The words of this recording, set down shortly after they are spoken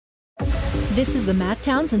This is the Matt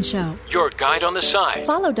Townsend Show. Your guide on the side.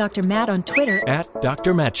 Follow Dr. Matt on Twitter at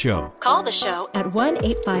Dr. Matt Show. Call the show at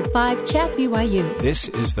 1-855-CHAT-BYU. This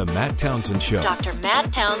is the Matt Townsend Show. Dr.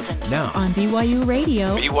 Matt Townsend. Now on BYU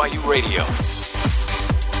Radio. BYU Radio.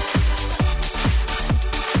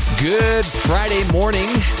 Good Friday morning.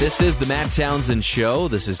 This is the Matt Townsend Show.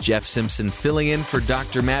 This is Jeff Simpson filling in for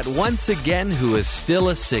Dr. Matt once again, who is still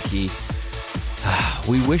a sickie.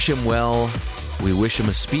 We wish him well. We wish him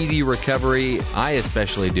a speedy recovery. I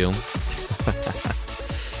especially do.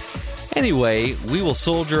 Anyway, we will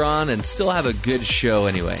soldier on and still have a good show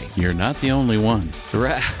anyway. You're not the only one.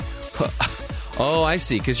 Oh, I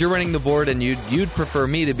see. Because you're running the board and you'd prefer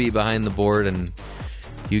me to be behind the board and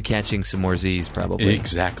you catching some more Z's probably.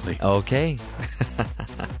 Exactly. Okay.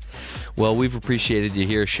 Well, we've appreciated you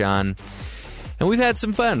here, Sean. And we've had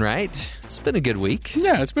some fun, right? It's been a good week.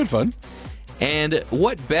 Yeah, it's been fun. And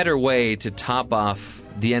what better way to top off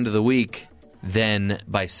the end of the week than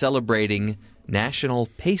by celebrating National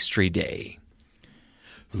Pastry Day?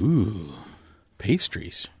 Ooh,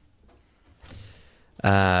 pastries.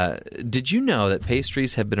 Did you know that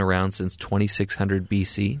pastries have been around since 2600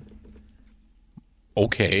 BC?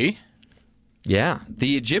 Okay. Yeah.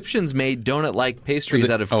 The Egyptians made donut-like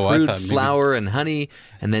pastries out of crude flour and honey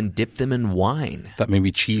and then dipped them in wine. I thought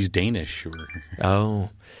maybe cheese Danish.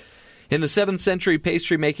 Oh. In the 7th century,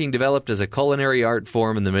 pastry making developed as a culinary art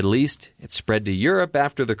form in the Middle East. It spread to Europe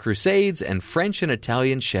after the Crusades, and French and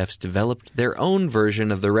Italian chefs developed their own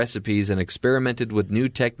version of the recipes and experimented with new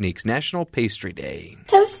techniques. National Pastry Day.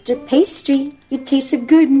 Toast your pastry, it tastes so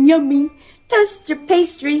good and yummy. Toast your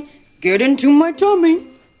pastry, get into my tummy.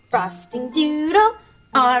 Frosting doodle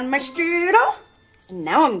on my strudel, and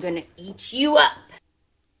now I'm gonna eat you up.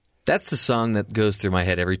 That's the song that goes through my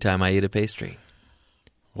head every time I eat a pastry.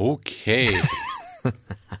 Okay.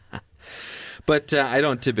 But I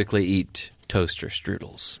don't typically eat toaster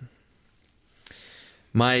strudels.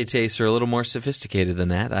 My tastes are a little more sophisticated than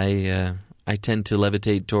that. I tend to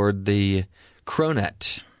levitate toward the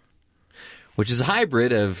cronut, which is a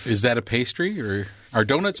hybrid of... Is that a pastry, or are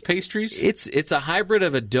donuts pastries? It's a hybrid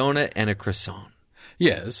of a donut and a croissant.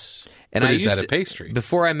 Yes, and but is that a pastry?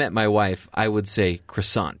 Before I met my wife, I would say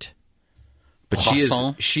croissant. But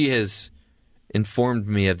she has informed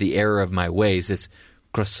me of the error of my ways. It's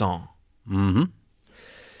croissant. Mm-hmm.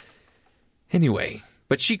 Anyway,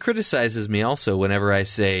 but she criticizes me also whenever I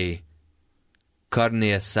say carne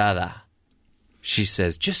asada. She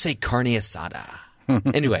says, just say carne asada.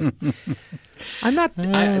 Anyway, I'm not...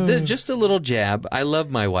 just a little jab. I love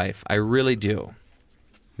my wife. I really do.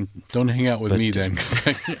 Don't hang out with me then,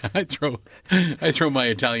 because I throw my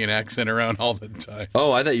Italian accent around all the time.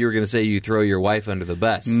 Oh, I thought you were going to say you throw your wife under the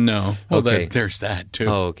bus. No. Well, okay. There's that, too.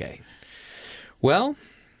 Oh, okay. Well,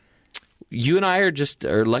 you and I are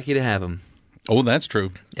lucky to have him. Oh, that's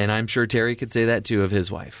true. And I'm sure Terry could say that, too, of his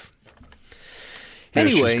wife. Yeah,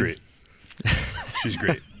 anyway. She's great. She's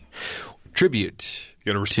great. Tribute. You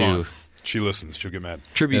got to respond. She listens. She'll get mad.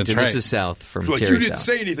 Tribute to Mrs. South from Terry South. You didn't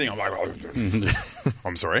say anything. I'm like,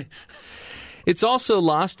 I'm sorry. It's also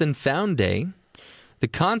Lost and Found Day. The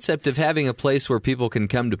concept of having a place where people can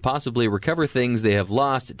come to possibly recover things they have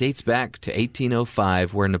lost dates back to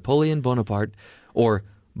 1805, where Napoleon Bonaparte, or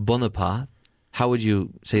Bonaparte, how would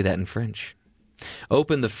you say that in French,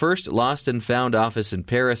 opened the first Lost and Found office in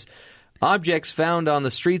Paris. Objects found on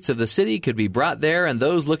the streets of the city could be brought there, and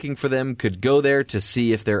those looking for them could go there to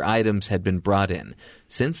see if their items had been brought in.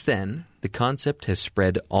 Since then, the concept has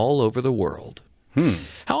spread all over the world.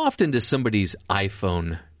 How often does somebody's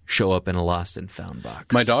iPhone show up in a lost and found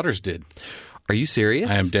box? My daughters did. Are you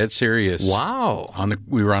serious? I am dead serious. Wow.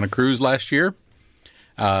 We were on a cruise last year.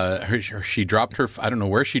 She dropped her... I don't know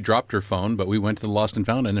where she dropped her phone, but we went to the lost and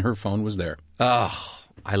found, and her phone was there. Oh,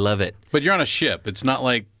 I love it. But you're on a ship. It's not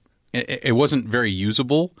like... It wasn't very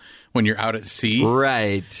usable when you're out at sea.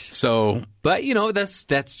 Right. So, but,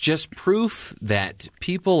 that's just proof that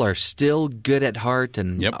people are still good at heart.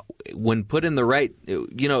 And when put in the right,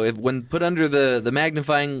 when put under the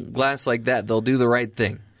magnifying glass like that, they'll do the right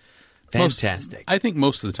thing. Fantastic. I think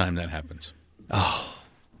most of the time that happs. Oh,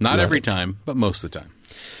 not every time, but most of the time.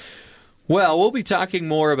 Well, we'll be talking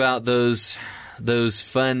more about those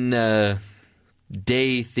fun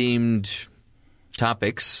day-themed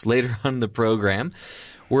topics later on in the program.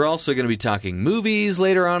 We're also going to be talking movies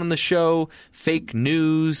later on in the show, fake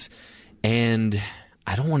news, and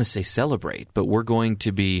I don't want to say celebrate, but we're going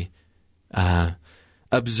to be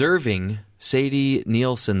observing Sadie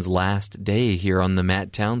Nielsen's last day here on the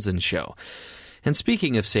Matt Townsend Show. And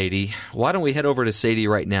speaking of Sadie, why don't we head over to Sadie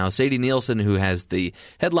right now? Sadie Nielsen, who has the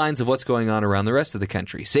headlines of what's going on around the rest of the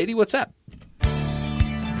country. Sadie, what's up?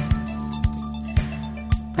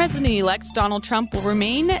 President-elect Donald Trump will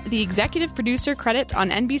remain the executive producer credit on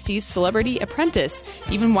NBC's Celebrity Apprentice,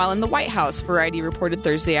 even while in the White House, Variety reported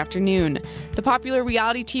Thursday afternoon. The popular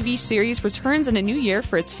reality TV series returns in a new year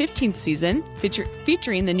for its 15th season,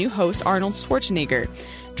 featuring the new host Arnold Schwarzenegger.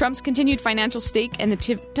 Trump's continued financial stake in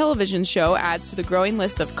the television show adds to the growing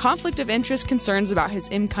list of conflict of interest concerns about his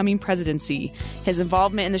incoming presidency. His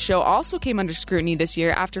involvement in the show also came under scrutiny this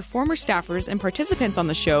year after former staffers and participants on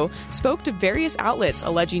the show spoke to various outlets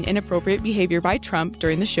alleging inappropriate behavior by Trump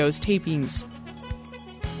during the show's tapings.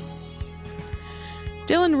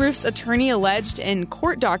 Dylan Roof's attorney alleged in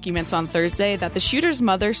court documents on Thursday that the shooter's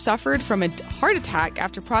mother suffered from a heart attack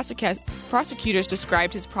after prosecutors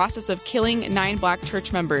described his process of killing 9 black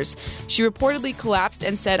church members. She reportedly collapsed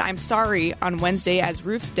and said, "I'm sorry," on Wednesday as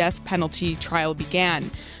Roof's death penalty trial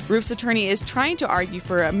began. Roof's attorney is trying to argue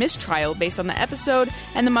for a mistrial based on the episode,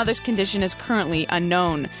 and the mother's condition is currently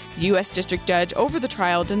unknown. The U.S. District Judge over the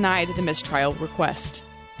trial denied the mistrial request.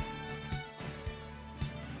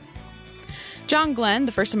 John Glenn,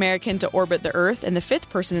 the first American to orbit the Earth and the 5th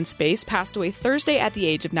person in space, passed away Thursday at the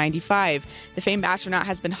age of 95. The famed astronaut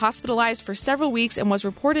has been hospitalized for several weeks and was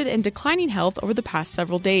reported in declining health over the past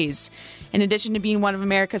several days. In addition to being one of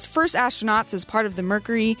America's first astronauts as part of the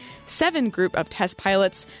Mercury 7 group of test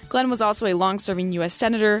pilots, Glenn was also a long-serving U.S.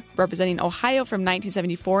 Senator representing Ohio from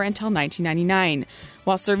 1974 until 1999.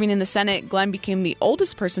 While serving in the Senate, Glenn became the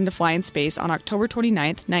oldest person to fly in space on October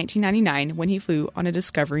 29, 1999, when he flew on a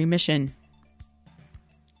Discovery mission.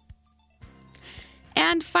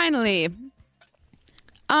 And finally,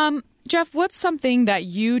 Jeff, what's something that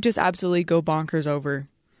you just absolutely go bonkers over?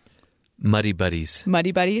 Muddy Buddies.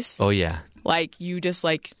 Muddy Buddies? Oh, yeah. Like, you just,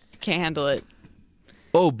 can't handle it.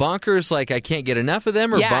 Oh, bonkers, like I can't get enough of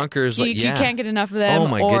them? Or bonkers, like, you can't get enough of them? Oh,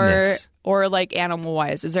 my goodness. Or,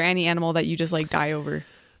 animal-wise. Is there any animal that you just, die over?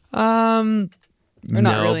 No,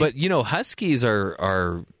 not really? But, huskies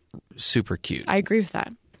are super cute. I agree with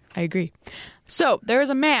that. I agree. So, there is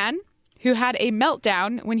a man who had a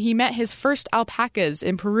meltdown when he met his first alpacas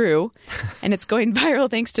in Peru, and it's going viral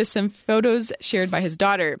thanks to some photos shared by his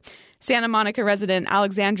daughter. Santa Monica resident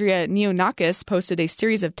Alexandria Neonakis posted a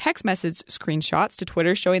series of text message screenshots to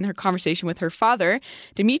Twitter showing her conversation with her father,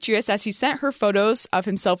 Demetrius, as he sent her photos of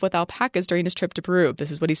himself with alpacas during his trip to Peru.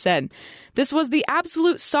 This is what he said. "This was the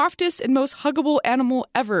absolute softest and most huggable animal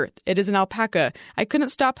ever. It is an alpaca. I couldn't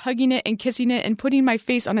stop hugging it and kissing it and putting my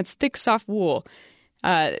face on its thick, soft wool."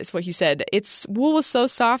 Is what he said. "Its wool was so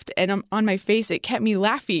soft and on my face, it kept me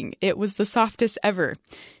laughing. It was the softest ever."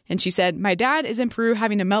 And she said, "My dad is in Peru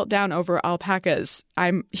having a meltdown over alpacas.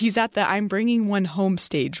 He's at the I'm bringing one home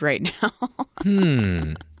stage right now."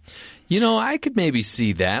 I could maybe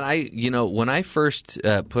see that. When I first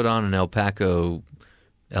put on an alpaca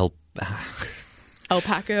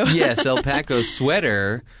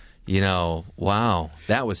sweater, wow,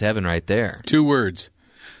 that was heaven right there. 2 words.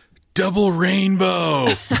 Double rainbow.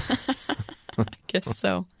 I guess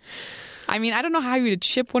so. I mean, I don't know how you would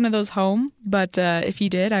ship one of those home, but if you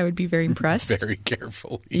did, I would be very impressed. Very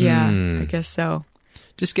carefully. Yeah, I guess so.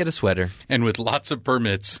 Just get a sweater. And with lots of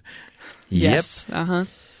permits. Yes. Yep. Uh-huh.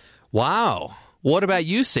 Wow. What about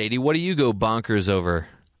you, Sadie? What do you go bonkers over?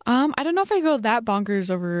 I don't know if I go that bonkers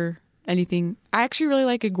over anything. I actually really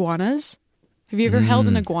like iguanas. Have you ever held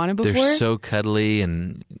an iguana before? They're so cuddly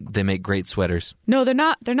and they make great sweaters. No, they're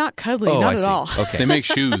not cuddly, not at all. Okay. They make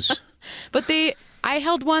shoes. But I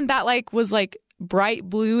held one that was bright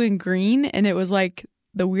blue and green, and it was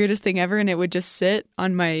the weirdest thing ever, and it would just sit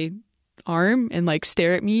on my arm and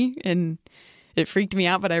stare at me, and it freaked me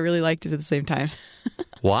out, but I really liked it at the same time.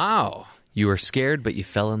 Wow. You were scared, but you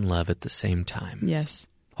fell in love at the same time. Yes.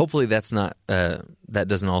 Hopefully that's not that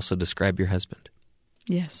doesn't also describe your husband.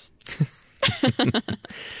 Yes.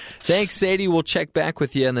 Thanks, Sadie. We'll check back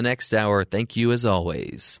with you in the next hour. Thank you as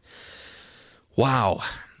always. Wow.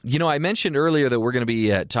 I mentioned earlier that we're going to be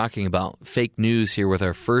talking about fake news here with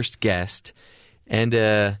our first guest. And,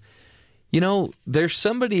 there's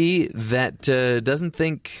somebody that doesn't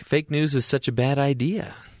think fake news is such a bad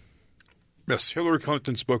idea. Yes, Hillary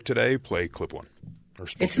Clinton spoke today. Play clip 1.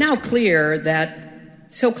 It's now clear that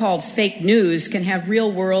so-called fake news can have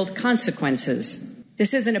real-world consequences.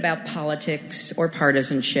 This isn't about politics or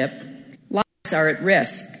partisanship. Lives are at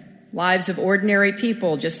risk. Lives of ordinary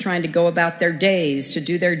people just trying to go about their days, to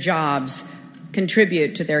do their jobs,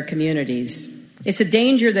 contribute to their communities. It's a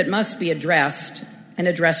danger that must be addressed, and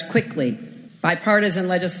addressed quickly. Bipartisan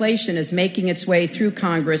legislation is making its way through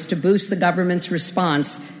Congress to boost the government's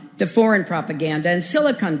response to foreign propaganda, and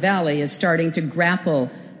Silicon Valley is starting to grapple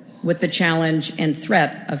with the challenge and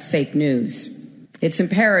threat of fake news. It's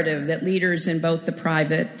imperative that leaders in both the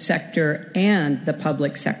private sector and the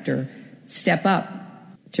public sector step up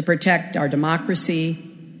to protect our democracy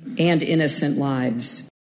and innocent lives.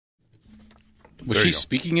 Was she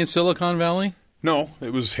speaking in Silicon Valley? No,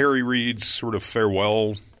 it was Harry Reid's sort of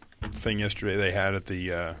farewell thing yesterday they had at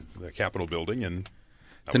the Capitol building. And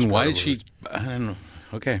then why did she – I don't know.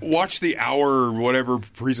 Okay. Watch the hour or whatever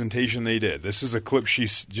presentation they did. This is a clip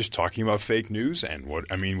she's just talking about fake news and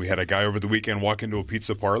we had a guy over the weekend walk into a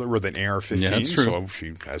pizza parlor with an AR-15. Yeah, that's true. So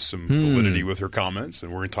she has some validity with her comments,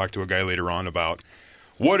 and we're going to talk to a guy later on about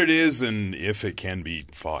what it is and if it can be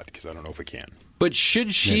fought, because I don't know if it can. But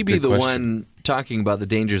should she be the one talking about the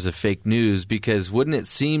dangers of fake news? Because wouldn't it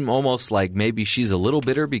seem almost like maybe she's a little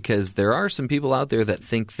bitter, because there are some people out there that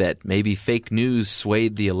think that maybe fake news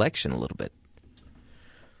swayed the election a little bit?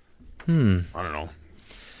 I don't know.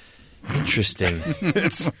 Interesting.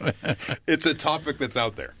 It's a topic that's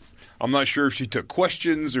out there. I'm not sure if she took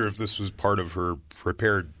questions or if this was part of her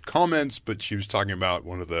prepared comments, but she was talking about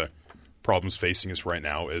one of the problems facing us right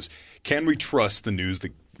now is, can we trust the news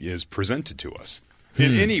that is presented to us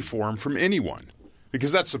in any form from anyone?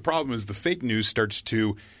 Because that's the problem, is the fake news starts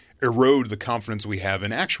to erode the confidence we have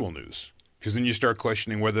in actual news. Because then you start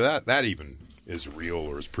questioning whether that even is real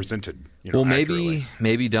or is presented, accurately.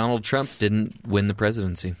 Maybe Donald Trump didn't win the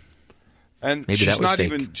presidency. And maybe she's that was not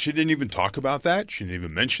fake. she didn't even talk about that. She didn't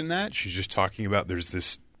even mention that. She's just talking about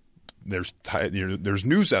there's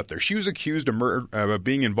news out there. She was accused of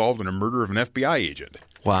being involved in a murder of an FBI agent.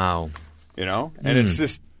 Wow. And it's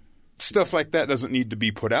just stuff like that doesn't need to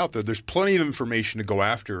be put out there. There's plenty of information to go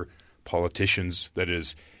after politicians that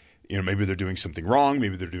is, maybe they're doing something wrong,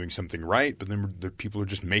 maybe they're doing something right, but then people are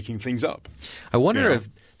just making things up. I wonder if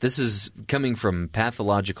this is coming from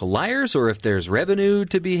pathological liars or if there's revenue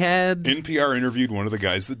to be had. NPR interviewed one of the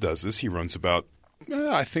guys that does this. He runs about,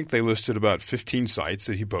 I think they listed about 15 sites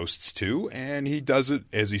that he posts to, and he does it,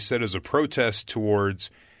 as he said, as a protest towards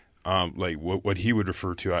like what he would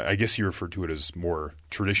refer to. I guess he referred to it as more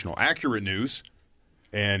traditional accurate news.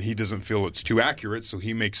 And he doesn't feel it's too accurate, so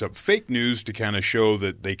he makes up fake news to kind of show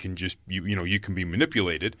that they can just, you can be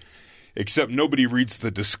manipulated. Except nobody reads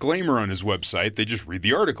the disclaimer on his website. They just read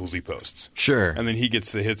the articles he posts. Sure. And then he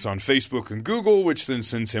gets the hits on Facebook and Google, which then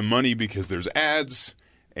sends him money because there's ads,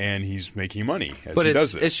 and he's making money as he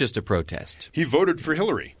does this. But it's just a protest. He voted for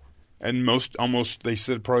Hillary. And they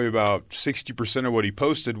said probably about 60% of what he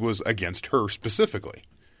posted was against her specifically.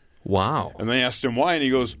 Wow. And they asked him why, and he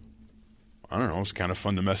goes, I don't know, it's kind of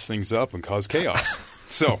fun to mess things up and cause chaos.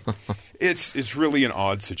 So it's really an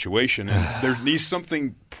odd situation. And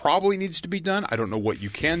something probably needs to be done. I don't know what you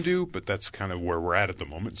can do, but that's kind of where we're at the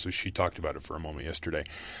moment. So she talked about it for a moment yesterday.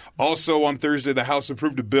 Also on Thursday, the House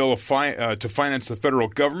approved a bill to finance the federal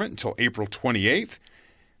government until April 28th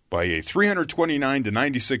by a 329 to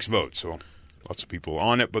 96 vote. So lots of people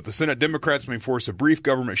on it. But the Senate Democrats may force a brief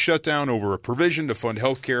government shutdown over a provision to fund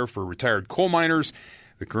health care for retired coal miners.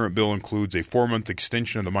 The current bill includes a 4-month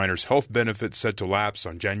extension of the miners' health benefits set to lapse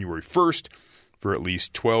on January 1st for at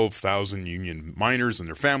least 12,000 union miners and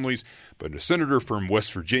their families. But a senator from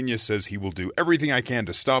West Virginia says he will do everything I can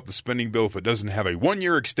to stop the spending bill if it doesn't have a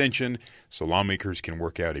 1-year extension so lawmakers can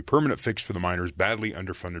work out a permanent fix for the miners' badly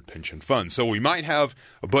underfunded pension fund. So we might have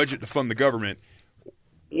a budget to fund the government,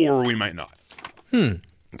 or we might not.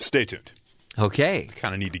 Stay tuned. Okay.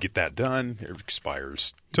 Kind of need to get that done. It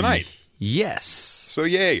expires tonight. Yes. So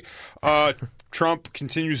yay. Trump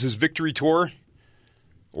continues his victory tour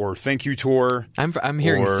or thank you tour. I'm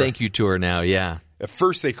hearing thank you tour now, yeah. At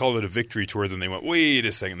first they called it a victory tour, then they went, wait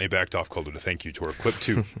a second, they backed off, called it a thank you tour. Clip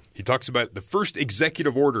 2. He talks about the first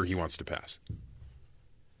executive order he wants to pass.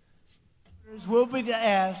 Will be to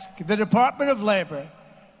ask the Department of Labor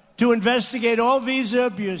to investigate all visa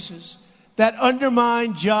abuses that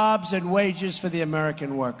undermine jobs and wages for the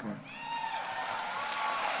American worker.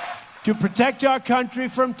 To protect our country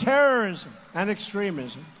from terrorism and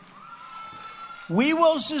extremism, we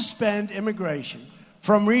will suspend immigration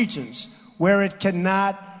from regions where it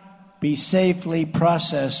cannot be safely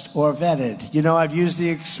processed or vetted. I've used the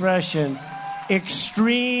expression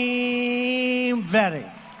extreme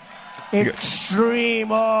vetting. Extreme.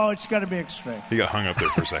 Oh, it's got to be extreme. He got hung up there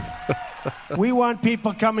for a second. We want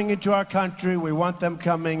people coming into our country. We want them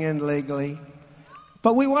coming in legally.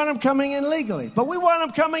 But we want them coming in legally. But we want them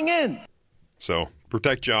coming in. So,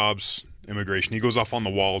 protect jobs, immigration. He goes off on the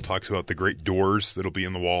wall, talks about the great doors that'll be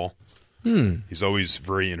in the wall. He's always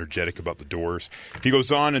very energetic about the doors. He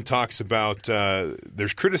goes on and talks about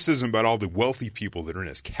there's criticism about all the wealthy people that are in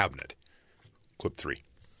his cabinet. Clip 3.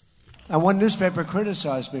 And one newspaper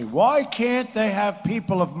criticized me. Why can't they have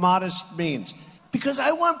people of modest means? Because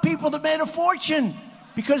I want people that made a fortune.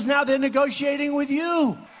 Because now they're negotiating with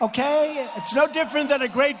you, okay? It's no different than a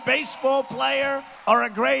great baseball player or a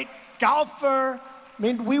great golfer. I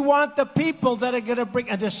mean, we want the people that are going to bring,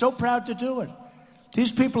 and they're so proud to do it.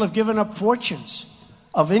 These people have given up fortunes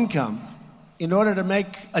of income in order to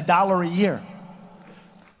make $1 a year.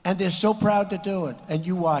 And they're so proud to do it. And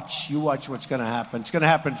you watch what's going to happen. It's going to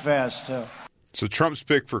happen fast, too. So Trump's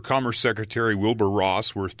pick for Commerce Secretary Wilbur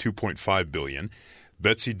Ross, worth $2.5 billion.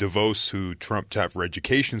 Betsy DeVos, who Trump tapped for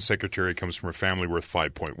Education Secretary, comes from a family worth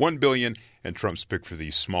 $5.1 billion. And Trump's pick for the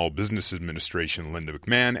Small Business Administration, Linda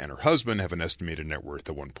McMahon, and her husband have an estimated net worth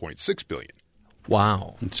of $1.6 billion.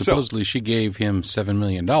 Wow. And supposedly she gave him $7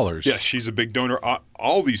 million. Yes, she's a big donor.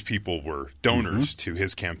 All these people were donors to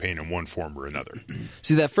his campaign in one form or another.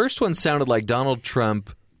 See, that first one sounded like Donald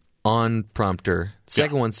Trump on prompter.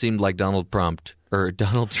 Second one seemed like Donald Trump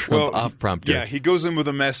off prompter. Yeah, he goes in with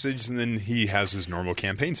a message and then he has his normal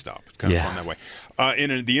campaign stop. It's kind of fun that way.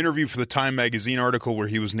 In the interview for the Time magazine article where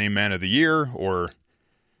he was named Man of the Year, or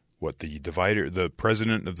the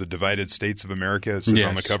president of the divided states of America, it says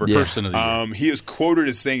on the cover. Person of the year. He is quoted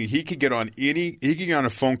as saying he could get on a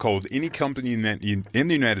phone call with any company in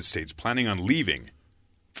the United States planning on leaving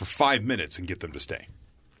for 5 minutes and get them to stay.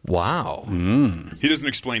 Wow. He doesn't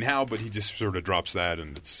explain how, but he just sort of drops that,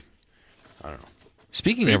 and it's, I don't know.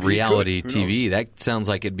 Speaking of reality TV, that sounds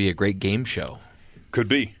like it'd be a great game show. Could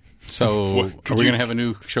be. So are we going to have a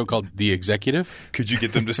new show called The Executive? Could you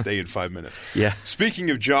get them to stay in 5 minutes? Yeah.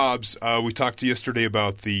 Speaking of jobs, we talked yesterday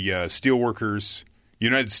about the United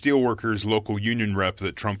Steelworkers local union rep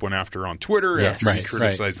that Trump went after on Twitter after he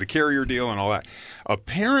criticized the carrier deal and all that.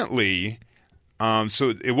 Apparently,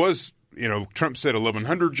 so it was, Trump said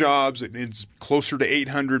 1,100 jobs. It's closer to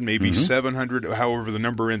 800, maybe 700, however the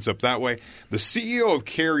number ends up that way. The CEO of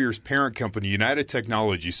Carrier's parent company, United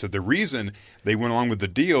Technologies, said the reason they went along with the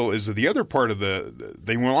deal is that the other part of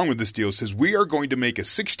they went along with this deal says we are going to make a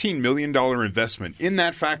 $16 million investment in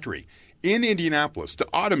that factory in Indianapolis to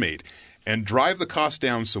automate and drive the cost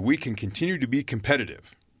down so we can continue to be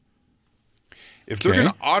competitive. If they're going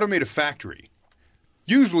to automate a factory,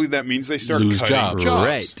 usually that means they start cutting jobs.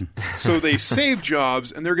 Right. So they save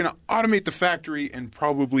jobs, and they're going to automate the factory and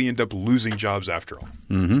probably end up losing jobs after all.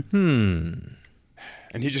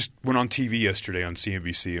 And he just went on TV yesterday on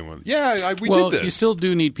CNBC and went, we did this. Well, you still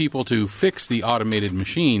do need people to fix the automated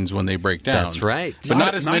machines when they break down. That's right. But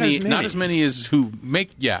not as many as who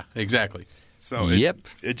make – yeah, exactly. So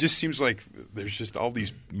it just seems like there's just all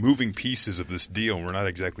these moving pieces of this deal, and we're not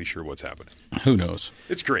exactly sure what's happening. Who knows?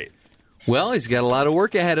 It's great. Well, he's got a lot of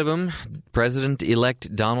work ahead of him,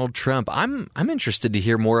 President-elect Donald Trump. I'm interested to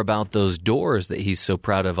hear more about those doors that he's so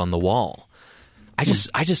proud of on the wall. I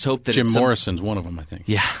just hope that Jim Morrison's one of them, I think.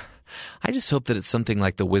 Yeah, I just hope that it's something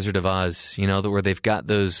like the Wizard of Oz, where they've got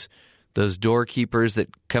those doorkeepers that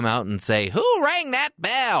come out and say, "Who rang that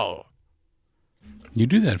bell?" You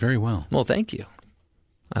do that very well. Well, thank you.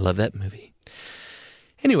 I love that movie.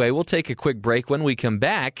 Anyway, we'll take a quick break. When we come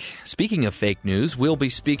back, speaking of fake news, we'll be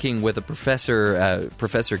speaking with a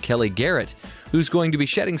Professor Kelly Garrett, who's going to be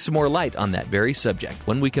shedding some more light on that very subject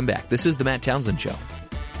when we come back. This is The Matt Townsend Show.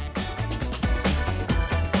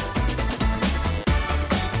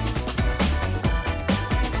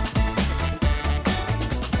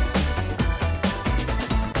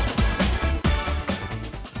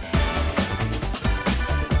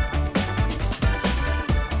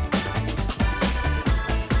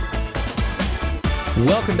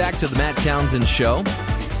 Welcome back to the Matt Townsend Show.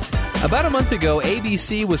 About a month ago,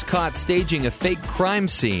 ABC was caught staging a fake crime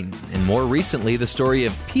scene, and more recently, the story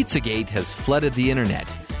of Pizzagate has flooded the internet.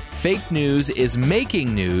 Fake news is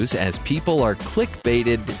making news as people are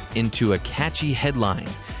clickbaited into a catchy headline.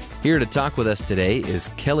 Here to talk with us today is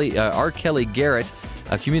Kelly Garrett,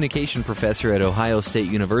 a communication professor at Ohio State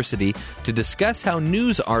University, to discuss how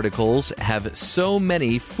news articles have so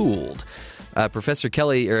many fooled. Professor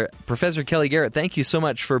Kelly Garrett, thank you so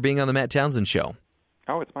much for being on the Matt Townsend Show.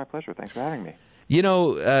 Oh, it's my pleasure. Thanks for having me.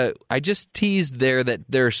 I just teased there that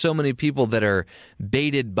there are so many people that are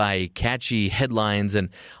baited by catchy headlines, and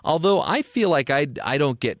although I feel like I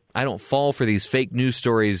don't fall for these fake news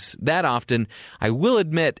stories that often, I will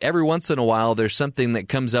admit every once in a while there's something that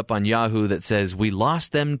comes up on Yahoo that says we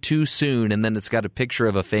lost them too soon, and then it's got a picture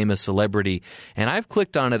of a famous celebrity, and I've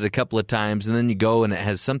clicked on it a couple of times, and then you go and it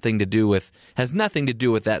has nothing to do with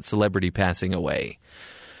that celebrity passing away.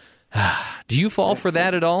 Do you fall for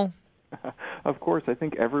that at all? Of course, I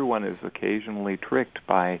think everyone is occasionally tricked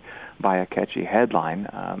by a catchy headline.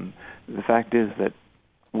 The fact is that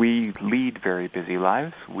we lead very busy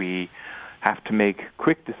lives. We have to make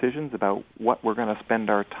quick decisions about what we're going to spend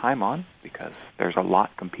our time on because there's a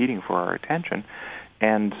lot competing for our attention.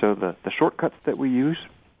 And so the shortcuts that we use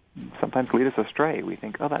sometimes lead us astray. We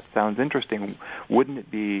think, oh, that sounds interesting. Wouldn't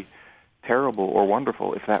it be terrible or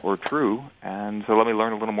wonderful if that were true? And so let me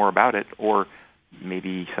learn a little more about it. Or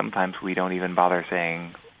maybe sometimes we don't even bother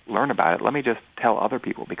saying, learn about it. Let me just tell other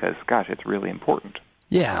people because, gosh, it's really important.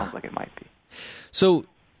 Yeah. Sounds like it might be. So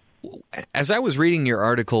as I was reading your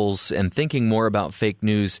articles and thinking more about fake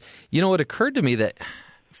news, it occurred to me that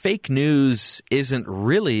fake news isn't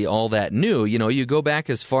really all that new. You go back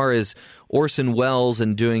as far as Orson Welles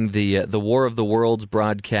and doing the War of the Worlds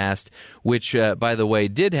broadcast, which, by the way,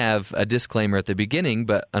 did have a disclaimer at the beginning,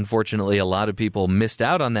 but unfortunately a lot of people missed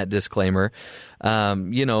out on that disclaimer.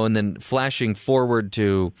 And then flashing forward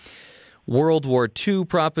to World War II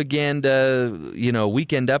propaganda,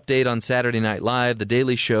 Weekend Update on Saturday Night Live, The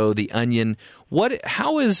Daily Show, The Onion.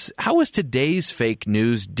 How is today's fake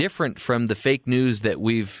news different from the fake news that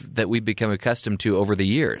we've become accustomed to over the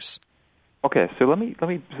years? Okay, so let me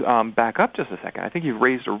back up just a second. I think you've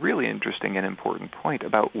raised a really interesting and important point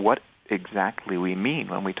about what exactly we mean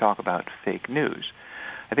when we talk about fake news.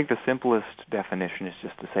 I think the simplest definition is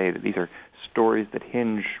just to say that these are stories that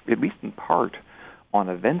hinge, at least in part, on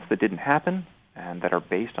events that didn't happen and that are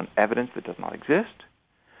based on evidence that does not exist.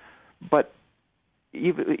 But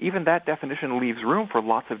even that definition leaves room for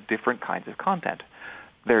lots of different kinds of content.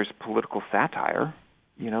 There's political satire,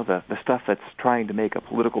 the stuff that's trying to make a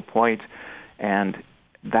political point, and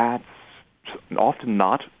that's often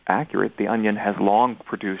not accurate. The Onion has long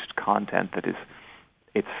produced content that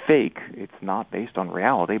it's fake, it's not based on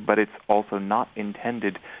reality, but it's also not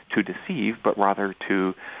intended to deceive, but rather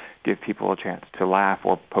to give people a chance to laugh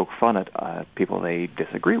or poke fun at people they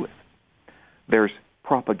disagree with. There's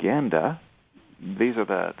propaganda. These are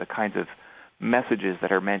the kinds of messages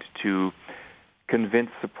that are meant to convince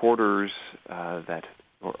supporters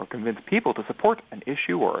or convince people to support an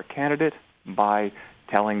issue or a candidate by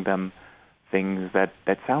telling them things that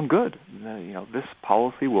sound good. This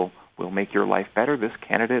policy will make your life better. This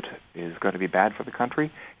candidate is going to be bad for the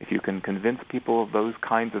country. If you can convince people of those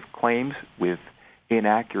kinds of claims with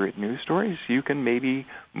inaccurate news stories, you can maybe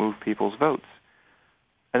move people's votes.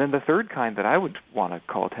 And then the third kind that I would want to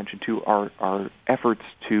call attention to are efforts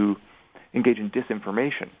to engage in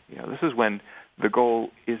disinformation. This is when the goal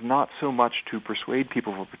is not so much to persuade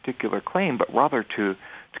people of a particular claim, but rather to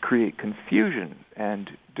create confusion and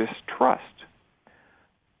distrust,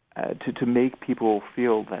 to make people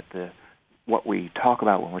feel that what we talk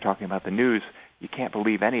about when we're talking about the news, you can't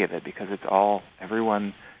believe any of it because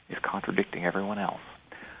everyone is contradicting everyone else.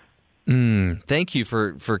 Thank you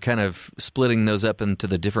for kind of splitting those up into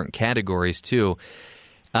the different categories too.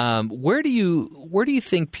 Where do you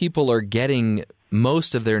think people are getting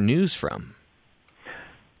most of their news from?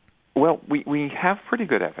 Well, we have pretty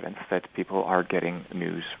good evidence that people are getting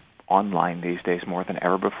news online these days more than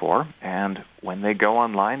ever before, and when they go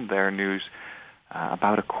online, their news,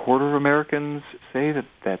 about a quarter of Americans say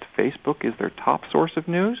that Facebook is their top source of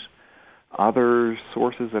news. Other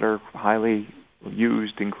sources that are highly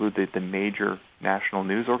used include the major national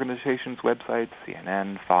news organizations' websites,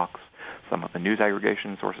 CNN, Fox, some of the news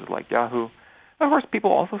aggregation sources like Yahoo. Of course,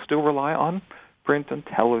 people also still rely on print and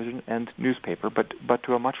television and newspaper, but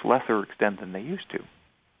to a much lesser extent than they used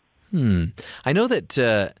to. I know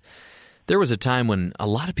that there was a time when a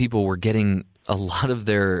lot of people were getting a lot of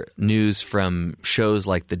their news from shows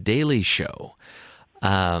like The Daily Show,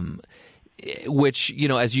 which,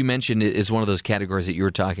 as you mentioned, is one of those categories that you were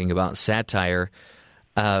talking about, satire.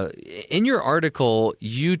 In your article,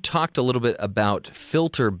 you talked a little bit about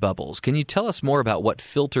filter bubbles. Can you tell us more about what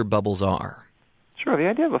filter bubbles are? Sure. The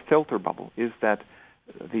idea of a filter bubble is that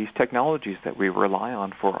these technologies that we rely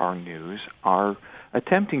on for our news are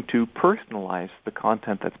attempting to personalize the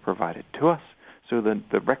content that's provided to us. So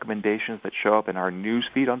the recommendations that show up in our news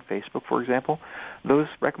feed on Facebook, for example, those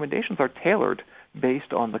recommendations are tailored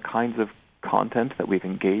based on the kinds of content that we've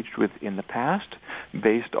engaged with in the past,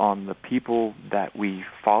 based on the people that we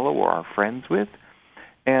follow or are friends with.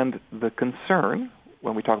 And the concern,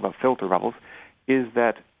 when we talk about filter bubbles, is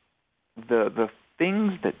that the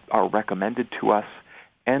things that are recommended to us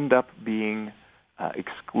end up being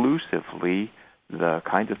exclusively the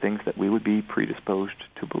kinds of things that we would be predisposed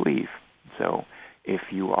to believe. So if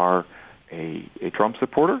you are a Trump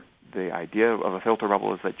supporter, the idea of a filter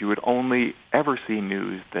bubble is that you would only ever see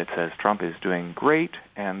news that says Trump is doing great,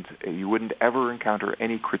 and you wouldn't ever encounter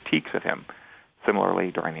any critiques of him.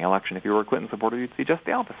 Similarly, during the election, if you were a Clinton supporter, you'd see just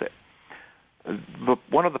the opposite.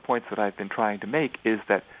 One of the points that I've been trying to make is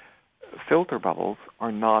that filter bubbles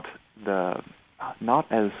are not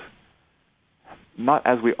as not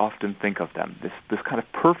as we often think of them. This kind of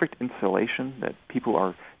perfect insulation that people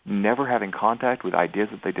are never having contact with ideas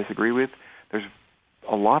that they disagree with. There's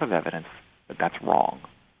a lot of evidence that that's wrong.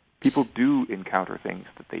 People do encounter things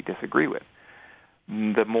that they disagree with.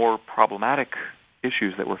 The more problematic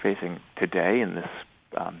issues that we're facing today in this,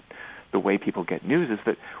 the way people get news, is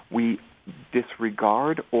that we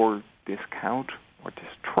disregard or discount or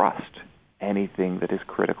distrust anything that is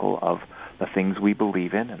critical of the things we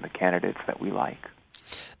believe in and the candidates that we like.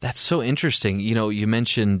 That's so interesting. You know, you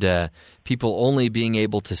mentioned people only being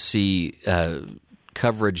able to see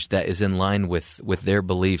coverage that is in line with their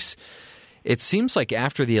beliefs. It seems like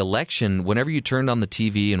after the election, whenever you turned on the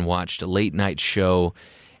TV and watched a late-night show,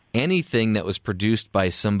 anything that was produced by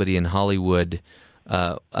somebody in Hollywood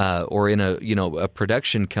or in a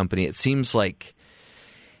production company, it seemed like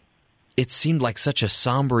such a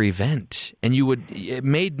somber event. And it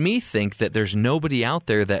made me think that there's nobody out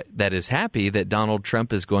there that is happy that Donald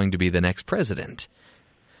Trump is going to be the next president.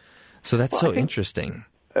 So that's interesting.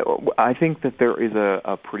 I think that there is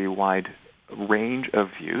a pretty wide range of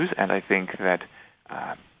views, and I think that,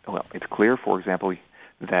 it's clear, for example,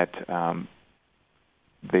 that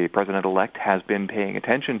the president-elect has been paying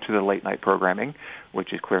attention to the late-night programming,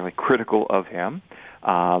 which is clearly critical of him.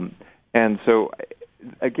 And so,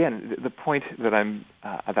 again, the point that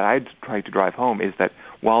I'd try to drive home is that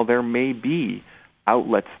while there may be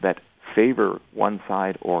outlets that favor one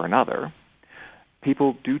side or another,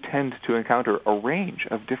 people do tend to encounter a range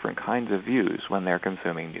of different kinds of views when they're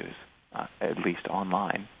consuming news, at least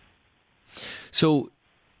online. So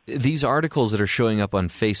these articles that are showing up on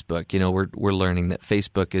Facebook, we're learning that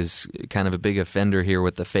Facebook is kind of a big offender here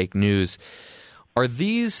with the fake news. Are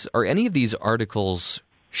any of these articles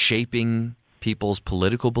shaping people's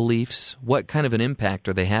political beliefs? What kind of an impact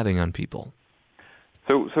are they having on people?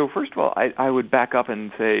 So first of all, I would back up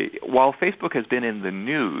and say, while Facebook has been in the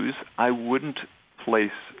news, I wouldn't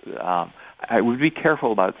I would be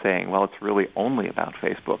careful about saying, well, it's really only about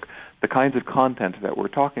Facebook. The kinds of content that we're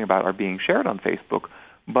talking about are being shared on Facebook,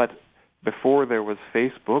 but before there was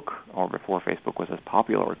Facebook, or before Facebook was as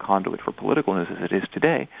popular a conduit for political news as it is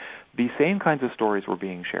today, the same kinds of stories were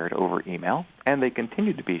being shared over email, and they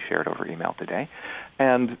continue to be shared over email today.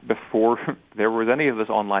 And before there was any of this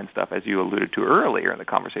online stuff, as you alluded to earlier in the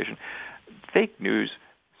conversation, fake news,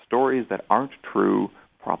 stories that aren't true,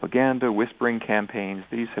 propaganda, whispering campaigns,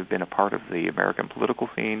 these have been a part of the American political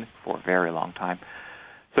scene for a very long time.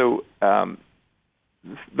 So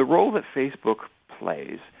the role that Facebook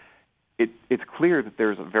plays, it's clear that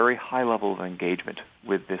there's a very high level of engagement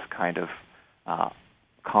with this kind of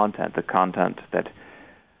content, the content that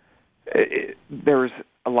there's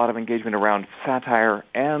a lot of engagement around satire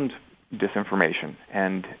and disinformation.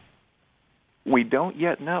 And we don't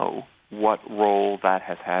yet know what role that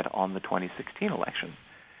has had on the 2016 election.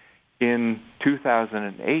 In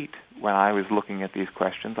 2008, when I was looking at these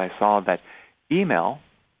questions, I saw that email,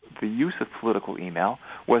 the use of political email,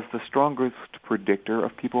 was the strongest predictor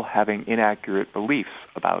of people having inaccurate beliefs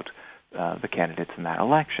about the candidates in that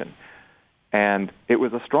election. And it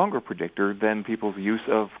was a stronger predictor than people's use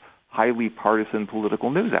of highly partisan political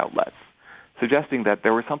news outlets, suggesting that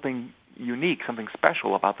there was something unique, something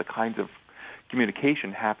special about the kinds of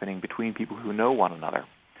communication happening between people who know one another.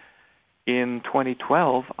 In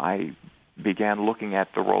 2012, I began looking at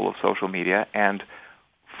the role of social media and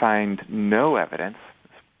find no evidence.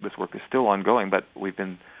 This work is still ongoing, but we've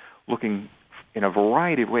been looking in a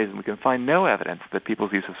variety of ways, and we can find no evidence that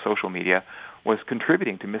people's use of social media was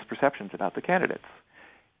contributing to misperceptions about the candidates.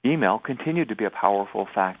 Email continued to be a powerful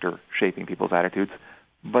factor shaping people's attitudes,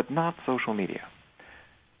 but not social media.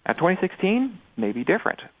 At 2016, may be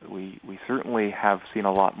different. We certainly have seen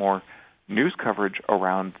a lot more news coverage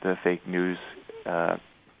around the fake news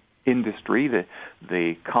industry,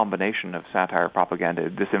 the combination of satire, propaganda,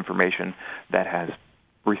 disinformation that has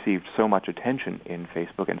received so much attention in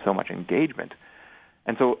Facebook and so much engagement.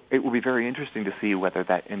 And so it will be very interesting to see whether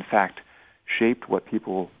that, in fact, shaped what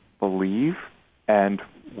people believe and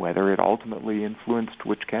whether it ultimately influenced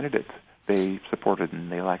which candidates they supported in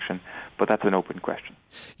the election. But that's an open question.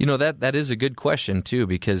 That is a good question, too,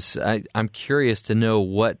 because I'm curious to know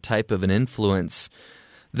what type of an influence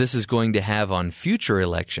this is going to have on future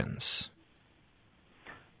elections.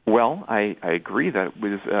 Well, I agree that it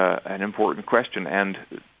was an important question, and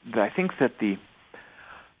I think that the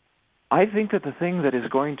thing that is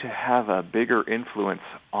going to have a bigger influence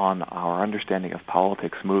on our understanding of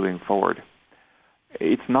politics moving forward,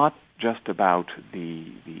 it's not just about the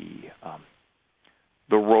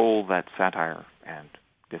role that satire and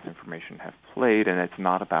disinformation have played, and it's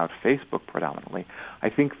not about Facebook predominantly. I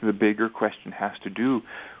think the bigger question has to do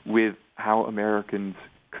with how Americans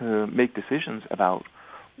make decisions about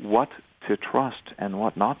what to trust and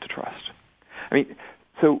what not to trust. I mean,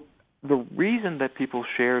 so the reason that people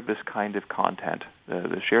share this kind of content,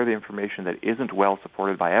 share the information that isn't well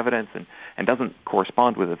supported by evidence and doesn't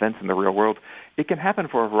correspond with events in the real world, it can happen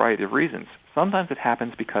for a variety of reasons. Sometimes it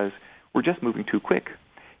happens because we're just moving too quick.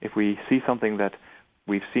 If we see something that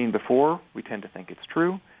we've seen before, we tend to think it's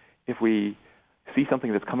true. If we see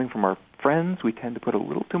something that's coming from our friends, we tend to put a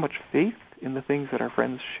little too much faith in the things that our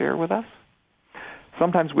friends share with us.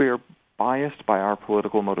 Sometimes we are biased by our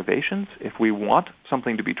political motivations. If we want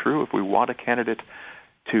something to be true, if we want a candidate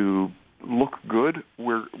to look good,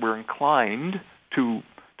 we're inclined to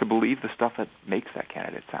believe the stuff that makes that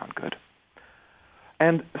candidate sound good.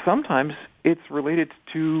 And sometimes it's related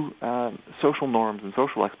to social norms and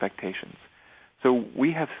social expectations. So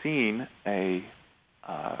we have seen a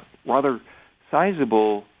rather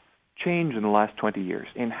sizable change in the last 20 years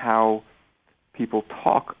in how people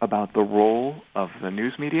talk about the role of the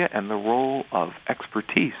news media and the role of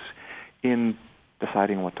expertise in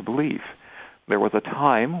deciding what to believe. There was a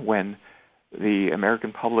time when the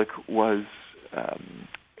American public was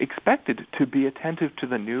expected to be attentive to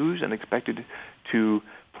the news and expected to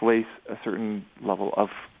place a certain level of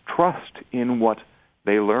trust in what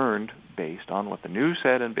they learned based on what the news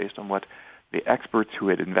said and based on what the experts who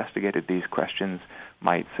had investigated these questions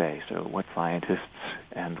might say. So what scientists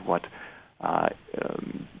and what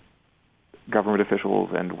government officials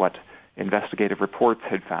and what investigative reports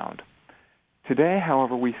had found. Today,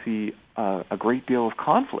 however, we see a great deal of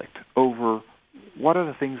conflict over what are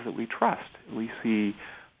the things that we trust. We see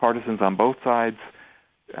partisans on both sides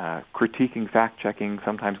critiquing fact-checking,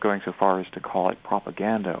 sometimes going so far as to call it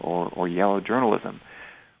propaganda or yellow journalism.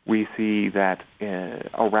 We see that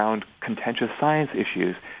around contentious science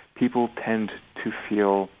issues, people tend to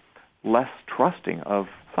feel less trusting of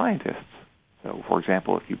scientists. So, for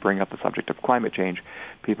example, if you bring up the subject of climate change,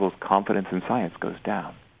 people's confidence in science goes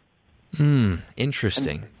down.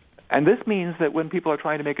 Interesting. And this means that when people are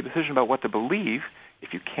trying to make a decision about what to believe,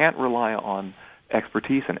 if you can't rely on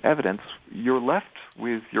expertise and evidence, you're left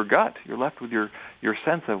with your gut. You're left with your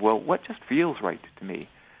sense of, well, what just feels right to me?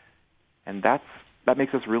 And that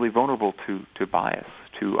makes us really vulnerable to bias,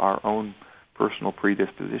 to our own personal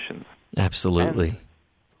predispositions. Absolutely.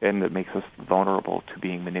 And it makes us vulnerable to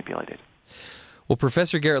being manipulated. Well,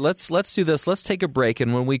 Professor Garrett, let's do this. Let's take a break,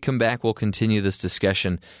 and when we come back, we'll continue this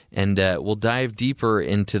discussion, and we'll dive deeper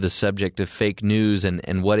into the subject of fake news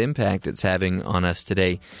and what impact it's having on us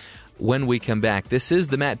today. When we come back, this is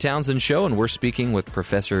the Matt Townsend Show, and we're speaking with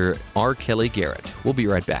Professor R. Kelly Garrett. We'll be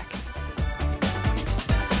right back.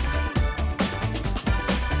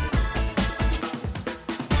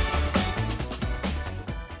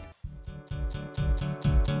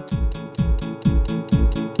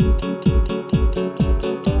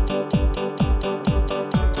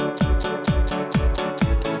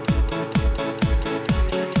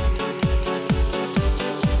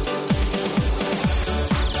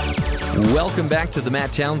 Welcome back to the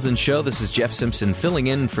Matt Townsend Show. This is Jeff Simpson filling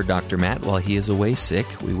in for Dr. Matt while he is away sick.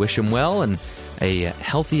 We wish him well and a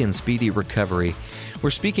healthy and speedy recovery.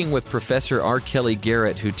 We're speaking with Professor R. Kelly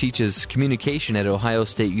Garrett, who teaches communication at Ohio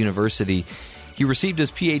State University. He received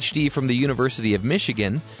his Ph.D. from the University of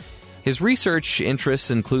Michigan. His research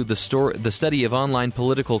interests include the study of online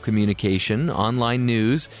political communication, online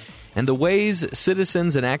news, and the ways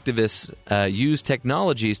citizens and activists use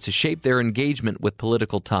technologies to shape their engagement with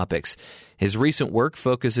political topics. His recent work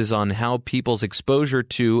focuses on how people's exposure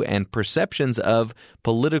to and perceptions of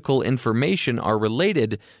political information are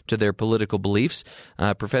related to their political beliefs.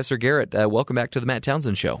 Professor Garrett, welcome back to the Matt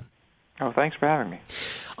Townsend Show. Oh, thanks for having me.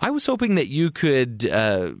 I was hoping that you could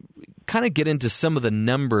kind of get into some of the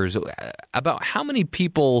numbers about how many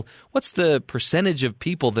people, what's the percentage of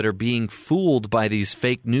people that are being fooled by these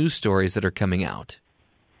fake news stories that are coming out?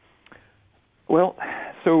 Well,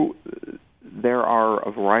 so there are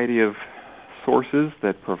a variety of sources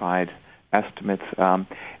that provide estimates.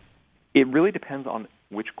 It really depends on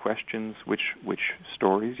which questions, which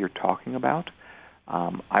stories you're talking about.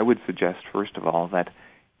 I would suggest, first of all, that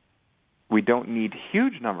we don't need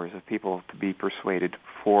huge numbers of people to be persuaded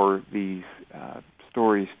for these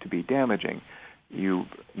stories to be damaging. You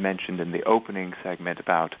mentioned in the opening segment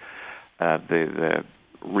about the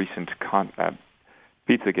recent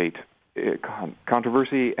Pizzagate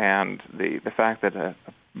controversy and the fact that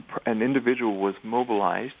an individual was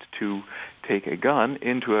mobilized to take a gun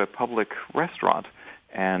into a public restaurant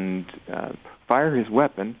and fire his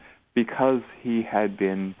weapon because he had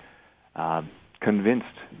been convinced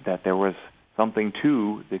that there was something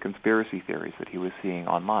to the conspiracy theories that he was seeing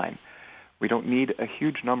online. We don't need a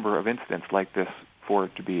huge number of incidents like this for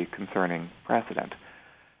it to be a concerning precedent.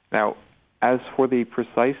 Now, as for the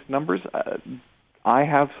precise numbers, I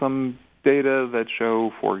have some data that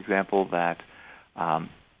show, for example, that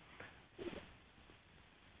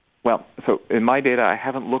so in my data, I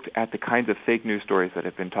haven't looked at the kinds of fake news stories that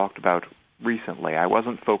have been talked about recently. I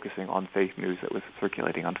wasn't focusing on fake news that was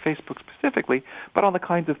circulating on Facebook specifically, but on the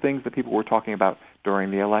kinds of things that people were talking about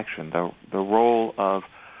during the election, the role of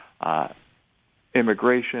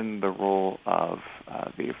immigration, the role of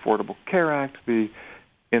the Affordable Care Act, the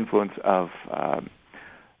influence of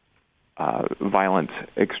violent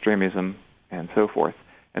extremism, and so forth.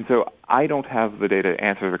 And so I don't have the data to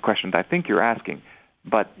answer the question that I think you're asking,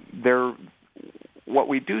 but what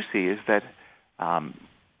we do see is that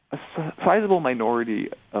a sizable minority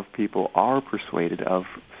of people are persuaded of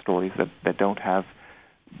stories that don't have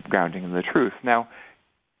grounding in the truth. Now,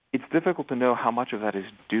 it's difficult to know how much of that is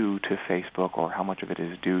due to Facebook or how much of it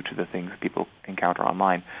is due to the things people encounter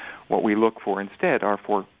online. What we look for instead are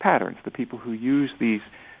for patterns. The people who use these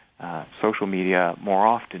social media more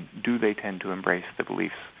often, do they tend to embrace the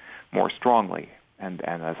beliefs more strongly? And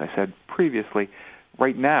as I said previously,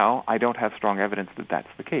 right now I don't have strong evidence that that's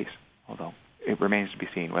the case, although it remains to be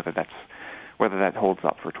seen whether that holds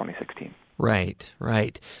up for 2016. Right.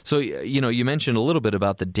 So, you mentioned a little bit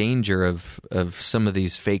about the danger of some of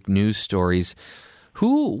these fake news stories.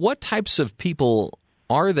 What types of people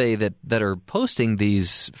are they that are posting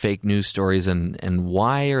these fake news stories, and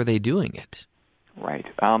why are they doing it? Right.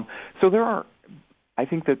 So there are, I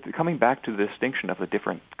think that coming back to the distinction of the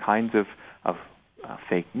different kinds of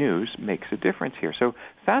fake news makes a difference here. So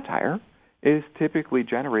satire is typically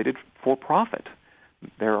generated for profit.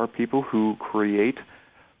 There are people who create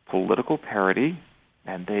political parody,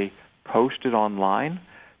 and they post it online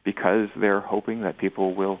because they're hoping that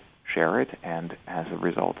people will share it, and as a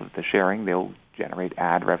result of the sharing, they'll generate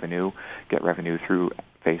ad revenue, get revenue through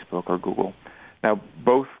Facebook or Google. Now,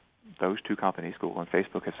 both those two companies, Google and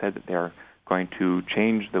Facebook, have said that they're going to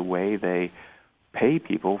change the way they pay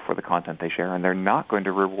people for the content they share, and they're not going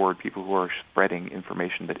to reward people who are spreading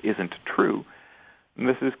information that isn't true. And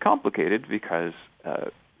this is complicated because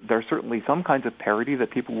there are certainly some kinds of parody that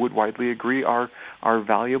people would widely agree are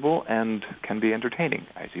valuable and can be entertaining.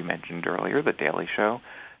 As you mentioned earlier, The Daily Show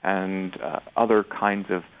and other kinds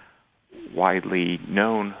of widely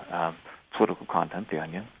known political content, The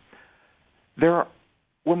Onion.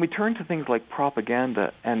 When we turn to things like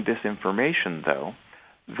propaganda and disinformation, though,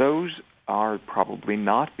 those are probably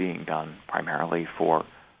not being done primarily for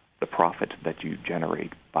the profit that you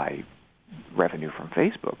generate by revenue from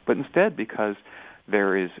Facebook, but instead because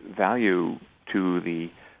there is value to the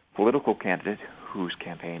political candidate whose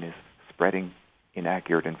campaign is spreading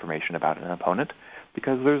inaccurate information about an opponent,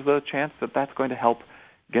 because there's the chance that that's going to help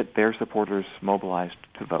get their supporters mobilized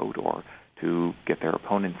to vote or to get their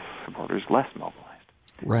opponent's supporters less mobilized.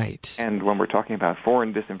 Right. And when we're talking about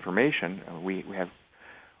foreign disinformation, we have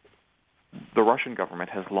the Russian government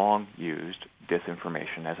has long used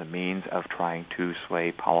disinformation as a means of trying to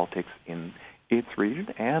sway politics in its region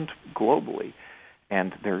and globally.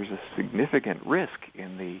 And there's a significant risk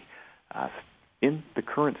in the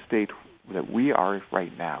current state that we are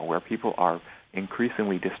right now, where people are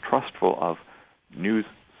increasingly distrustful of news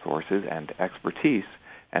sources and expertise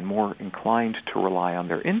and more inclined to rely on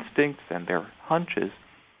their instincts and their hunches.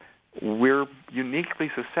 We're uniquely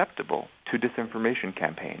susceptible to disinformation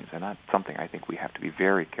campaigns, and that's something I think we have to be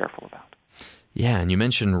very careful about. Yeah, and you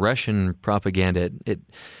mentioned Russian propaganda.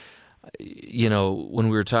 When we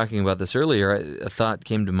were talking about this earlier, a thought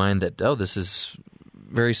came to mind that, this is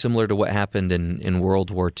very similar to what happened in World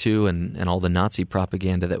War II and all the Nazi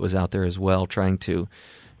propaganda that was out there as well, trying to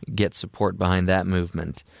get support behind that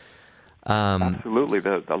movement. Absolutely.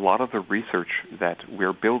 A lot of the research that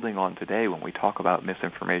we're building on today when we talk about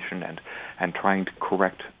misinformation and trying to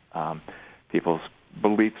correct people's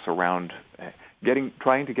beliefs around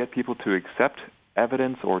trying to get people to accept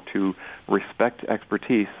evidence or to respect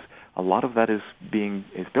expertise, a lot of that is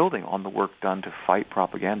building on the work done to fight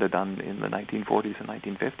propaganda done in the 1940s and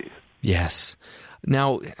 1950s. Yes.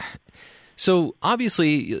 Now, so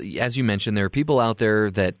obviously, as you mentioned, there are people out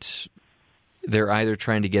there that they're either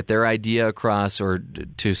trying to get their idea across or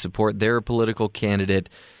to support their political candidate,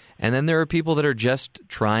 and then there are people that are just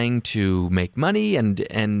trying to make money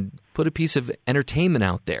and put a piece of entertainment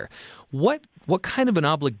out there. What kind of an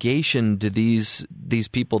obligation do these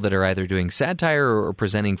people that are either doing satire or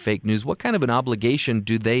presenting fake news, what kind of an obligation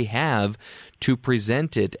do they have to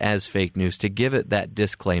present it as fake news, to give it that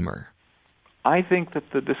disclaimer? I think that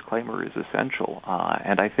the disclaimer is essential,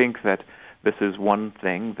 and I think that this is one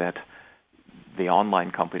thing that the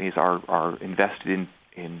online companies are invested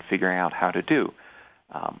in figuring out how to do.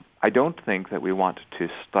 I don't think that we want to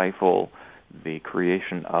stifle the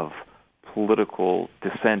creation of political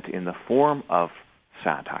dissent in the form of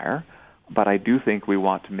satire, but I do think we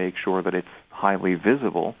want to make sure that it's highly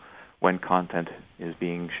visible when content is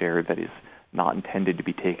being shared that is not intended to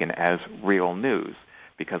be taken as real news,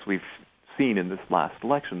 because we've seen in this last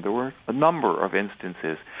election there were a number of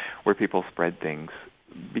instances where people spread things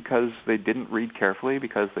because they didn't read carefully,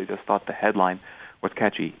 because they just thought the headline was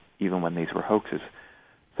catchy, even when these were hoaxes.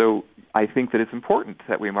 So I think that it's important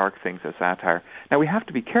that we mark things as satire. Now, we have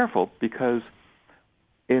to be careful, because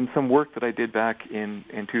in some work that I did back in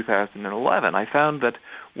 2011, I found that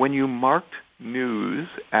when you marked news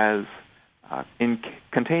as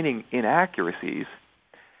containing inaccuracies,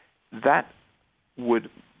 that would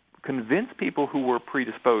convince people who were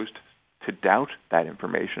predisposed to doubt that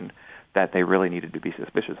information that they really needed to be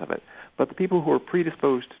suspicious of it. But the people who were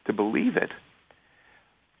predisposed to believe it,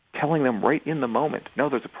 telling them right in the moment, no,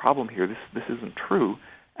 there's a problem here, this isn't true,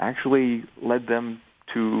 actually led them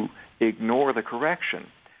to ignore the correction.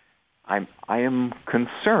 I am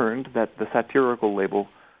concerned that the satirical label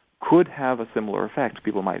could have a similar effect.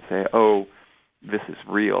 People might say, oh, this is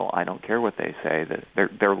real, I don't care what they say, that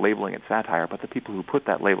they're labeling it satire, but the people who put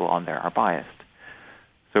that label on there are biased.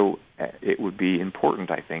 So it would be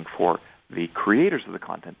important, I think, for the creators of the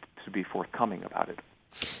content to be forthcoming about it.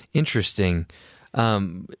 Interesting.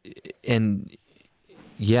 And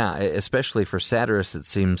yeah, especially for satirists, it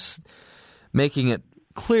seems making it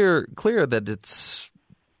clear that it's,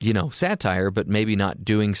 satire, but maybe not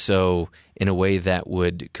doing so in a way that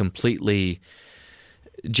would completely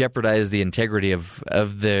jeopardize the integrity of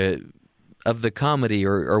the comedy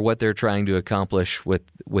or what they're trying to accomplish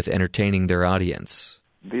with entertaining their audience.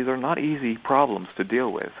 These are not easy problems to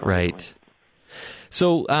deal with. Right.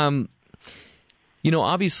 So,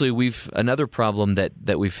 obviously another problem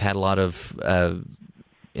that we've had a lot of,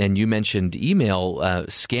 and you mentioned email,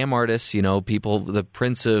 scam artists, people, the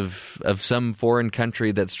prince of some foreign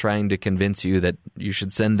country that's trying to convince you that you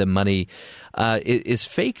should send them money. Is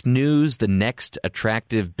fake news the next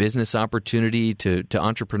attractive business opportunity to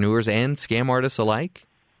entrepreneurs and scam artists alike?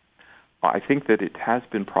 I think that it has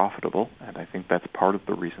been profitable, and I think that's part of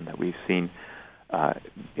the reason that we've seen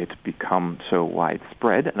it's become so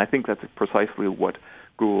widespread. And I think that's precisely what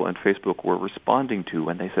Google and Facebook were responding to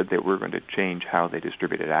when they said they were going to change how they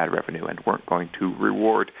distributed ad revenue and weren't going to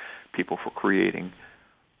reward people for creating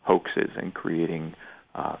hoaxes and creating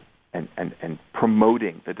and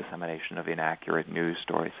promoting the dissemination of inaccurate news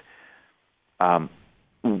stories.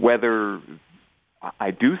 Whether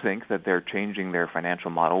I do think that they're changing their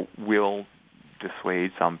financial model will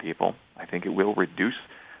dissuade some people. I think it will reduce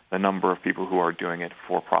the number of people who are doing it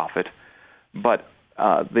for profit. But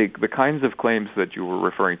the kinds of claims that you were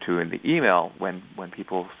referring to in the email, when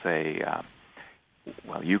people say,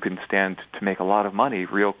 well, you can stand to make a lot of money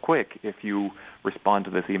real quick if you respond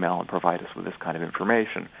to this email and provide us with this kind of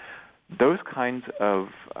information, those kinds of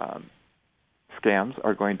scams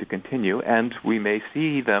are going to continue, and we may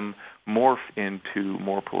see them morph into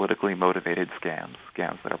more politically motivated scams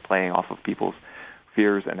that are playing off of people's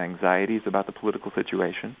fears and anxieties about the political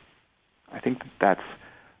situation. I think that's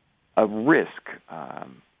a risk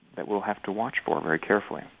that we'll have to watch for very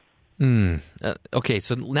carefully. Okay,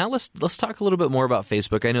 so now let's talk a little bit more about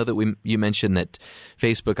Facebook. I know that you mentioned that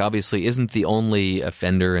Facebook obviously isn't the only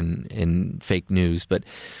offender in fake news, but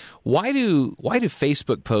why do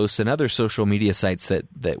Facebook posts and other social media sites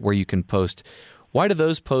that where you can post, why do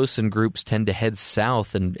those posts and groups tend to head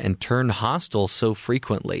south and turn hostile so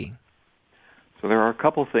frequently? So there are a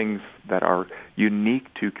couple things that are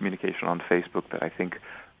unique to communication on Facebook that I think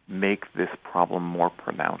make this problem more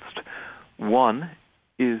pronounced. One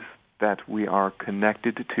is that we are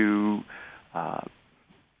connected to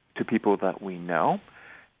people that we know,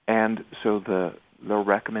 and so the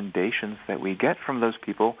recommendations that we get from those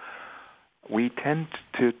people, we tend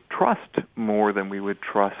to trust more than we would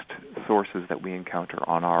trust sources that we encounter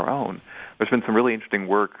on our own. There's been some really interesting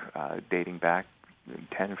work dating back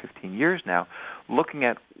 10 or 15 years now, looking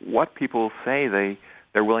at what people say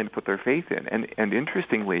they're willing to put their faith in. And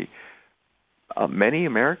interestingly, many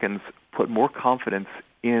Americans put more confidence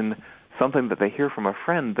in something that they hear from a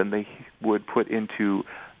friend than they would put into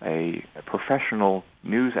a professional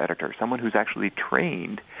news editor, someone who's actually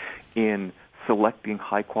trained in selecting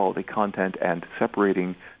high-quality content and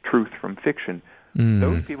separating truth from fiction.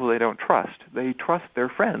 Those people they don't trust. They trust their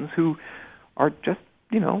friends who are just,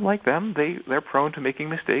 like them. They're prone to making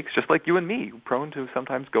mistakes, just like you and me, prone to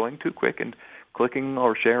sometimes going too quick and clicking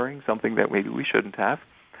or sharing something that maybe we shouldn't have.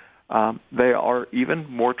 They are even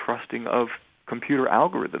more trusting of computer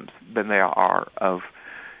algorithms than they are of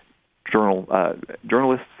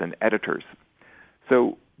journalists and editors.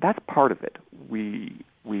 So that's part of it.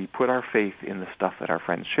 We put our faith in the stuff that our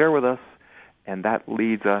friends share with us, and that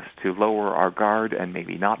leads us to lower our guard and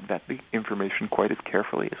maybe not vet the information quite as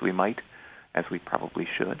carefully as we might, as we probably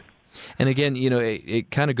should. And again,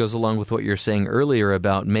 it kind of goes along with what you were saying earlier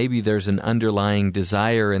about maybe there's an underlying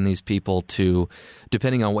desire in these people to,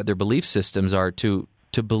 depending on what their belief systems are, to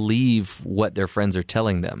believe what their friends are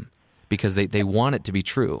telling them because they want it to be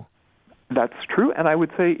true. That's true, and I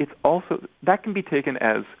would say it's also, that can be taken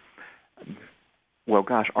as, well,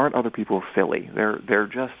 gosh, aren't other people silly? They're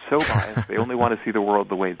just so biased. They only want to see the world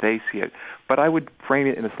the way they see it. But I would frame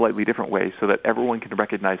it in a slightly different way so that everyone can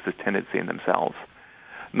recognize this tendency in themselves.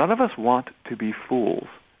 None of us want to be fools.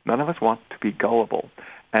 None of us want to be gullible.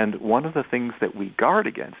 And one of the things that we guard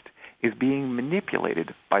against is being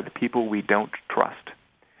manipulated by the people we don't trust.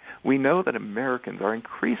 We know that Americans are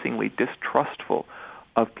increasingly distrustful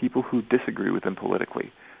of people who disagree with them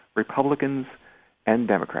politically. Republicans and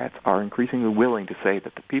Democrats are increasingly willing to say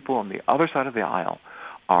that the people on the other side of the aisle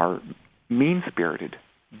are mean-spirited,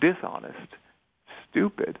 dishonest,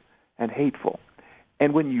 stupid, and hateful.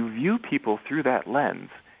 And when you view people through that lens,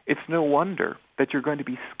 it's no wonder that you're going to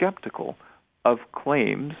be skeptical of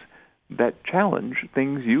claims that challenge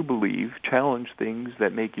things you believe, challenge things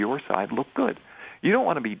that make your side look good. You don't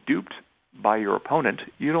want to be duped by your opponent.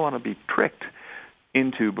 You don't want to be tricked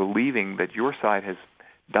into believing that your side has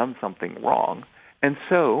done something wrong. And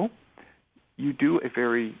so you do a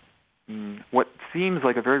very, what seems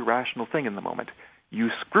like a very rational thing in the moment. You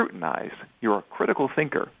scrutinize. You're a critical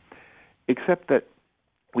thinker, except that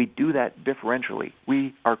we do that differentially.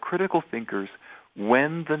 We are critical thinkers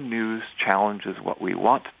when the news challenges what we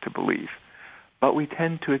want to believe, but we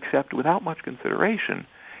tend to accept without much consideration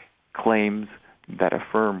claims that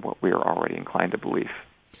affirm what we are already inclined to believe.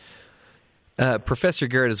 Professor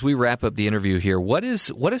Garrett, as we wrap up the interview here, what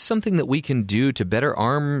is something that we can do to better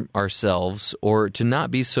arm ourselves or to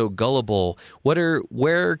not be so gullible?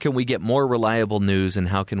 Where can we get more reliable news, and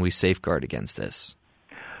how can we safeguard against this?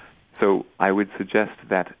 So I would suggest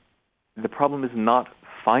that the problem is not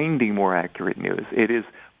finding more accurate news. It is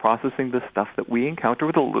processing the stuff that we encounter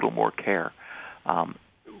with a little more care.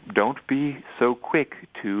 Don't be so quick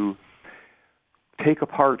to take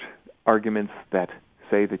apart arguments that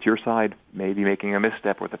say that your side may be making a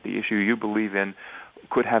misstep or that the issue you believe in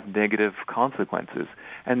could have negative consequences.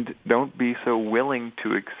 And don't be so willing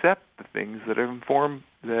to accept the things that inform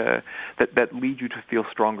that lead you to feel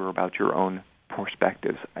stronger about your own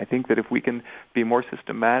perspectives. I think that if we can be more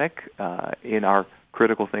systematic in our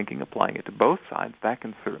critical thinking, applying it to both sides, that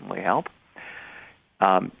can certainly help.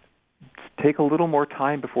 Take a little more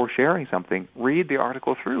time before sharing something. Read the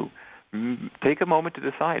article through. Take a moment to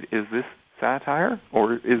decide, is this satire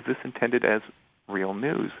or is this intended as real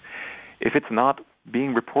news? If it's not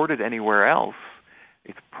being reported anywhere else,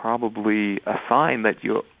 it's probably a sign that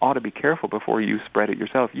you ought to be careful before you spread it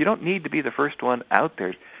yourself. You don't need to be the first one out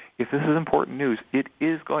there. If this is important news, it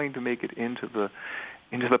is going to make it into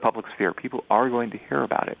the public sphere. People are going to hear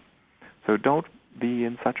about it. So don't be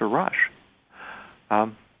in such a rush.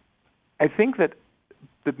 I think that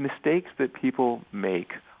the mistakes that people make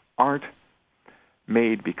aren't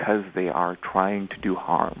made because they are trying to do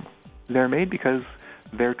harm. They're made because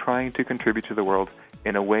they're trying to contribute to the world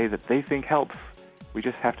in a way that they think helps. We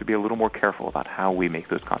just have to be a little more careful about how we make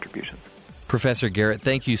those contributions. Professor Garrett,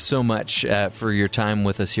 thank you so much for your time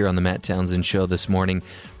with us here on the Matt Townsend Show this morning.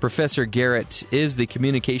 Professor Garrett is the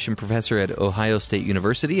communication professor at Ohio State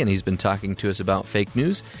University, and he's been talking to us about fake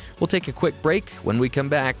news. We'll take a quick break. When we come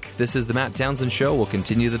back, this is the Matt Townsend Show. We'll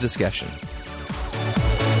continue the discussion.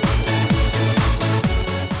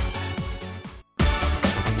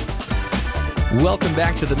 Welcome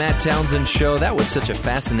back to the Matt Townsend Show. That was such a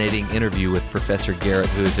fascinating interview with Professor Garrett,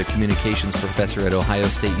 who is a communications professor at Ohio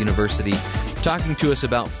State University, talking to us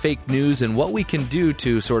about fake news and what we can do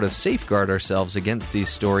to sort of safeguard ourselves against these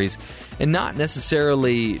stories, and not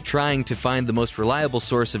necessarily trying to find the most reliable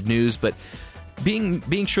source of news, but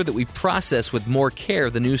being sure that we process with more care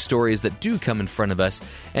the news stories that do come in front of us,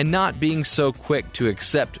 and not being so quick to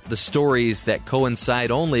accept the stories that coincide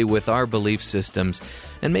only with our belief systems,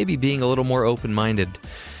 and maybe being a little more open-minded.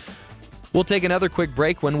 We'll take another quick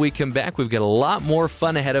break. When we come back, we've got a lot more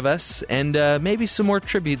fun ahead of us, and maybe some more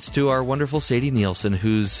tributes to our wonderful Sadie Nielsen,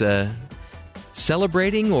 who's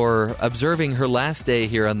celebrating or observing her last day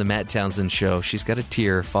here on the Matt Townsend Show. She's got a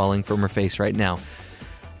tear falling from her face right now.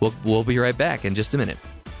 We'll be right back in just a minute.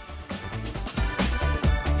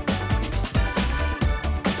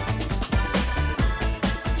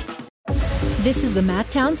 This is the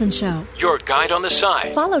Matt Townsend Show. Your guide on the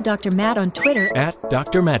side. Follow Dr. Matt on Twitter At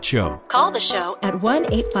Dr. Matt Show. Call the show at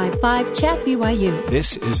 1-855-CHAT-BYU.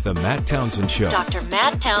 This is the Matt Townsend Show. Dr.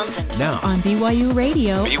 Matt Townsend Now on BYU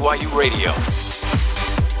Radio. BYU Radio.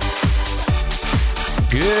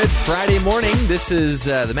 Good Friday morning. This is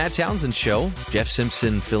the Matt Townsend Show. Jeff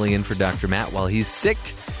Simpson filling in for Dr. Matt while he's sick.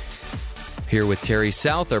 Here with Terry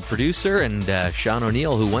South, our producer, and Sean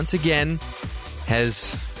O'Neill, who once again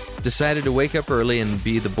has decided to wake up early and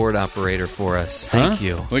be the board operator for us. Thank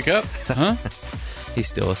you. Wake up. Huh? He's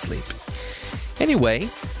still asleep. Anyway,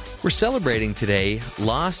 we're celebrating today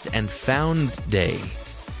Lost and Found Day.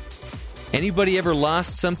 Anybody ever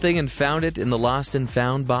lost something and found it in the Lost and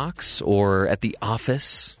Found box or at the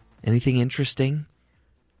office? Anything interesting?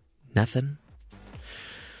 Nothing?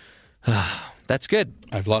 That's good.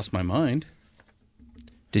 I've lost my mind.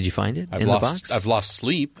 Did you find it the box? I've lost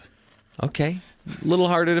sleep. Okay. A little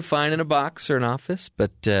harder to find in a box or an office, but,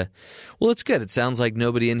 well, it's good. It sounds like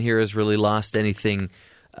nobody in here has really lost anything.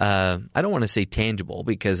 I don't want to say tangible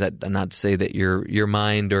because not to say that your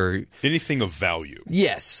mind or... Anything of value.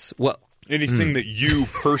 Yes. Well... Anything that you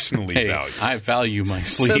personally value. I value my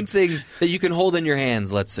sleep. Something that you can hold in your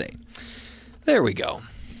hands, let's say. There we go.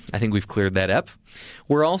 I think we've cleared that up.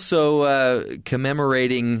 We're also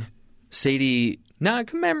commemorating Sadie... No,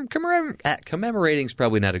 commemorating is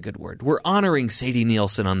probably not a good word. We're honoring Sadie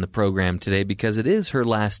Nielsen on the program today because it is her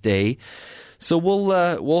last day. So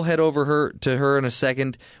we'll head over to her in a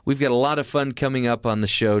second. We've got a lot of fun coming up on the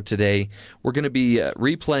show today. We're going to be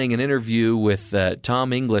replaying an interview with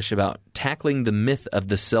Tom English about tackling the myth of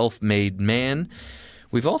the self-made man.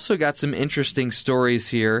 We've also got some interesting stories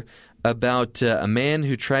here about a man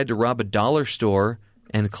who tried to rob a dollar store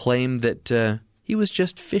and claimed that he was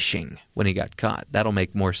just fishing when he got caught. That'll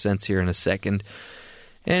make more sense here in a second.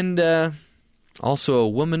 And also a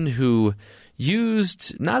woman who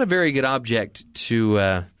used not a very good object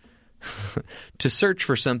to search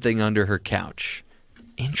for something under her couch.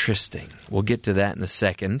 Interesting. We'll get to that in a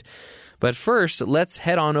second. But first, let's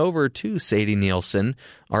head on over to Sadie Nielsen,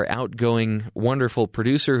 our outgoing, wonderful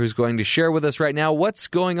producer who's going to share with us right now what's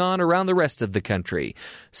going on around the rest of the country.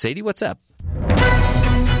 Sadie, what's up?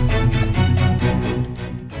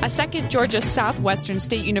 A second Georgia Southwestern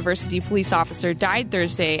State University police officer died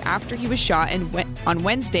Thursday after he was shot on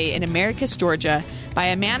Wednesday in Americus, Georgia, by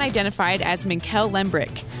a man identified as Mikel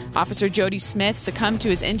Lembrick. Officer Jody Smith succumbed to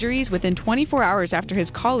his injuries within 24 hours after his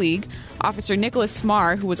colleague, Officer Nicholas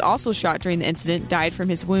Smar, who was also shot during the incident, died from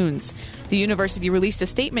his wounds. The university released a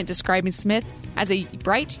statement describing Smith as a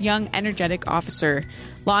bright, young, energetic officer.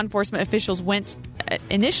 Law enforcement officials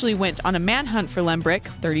initially went on a manhunt for Lembrick,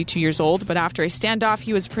 32 years old, but after a standoff,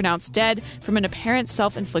 he was pronounced dead from an apparent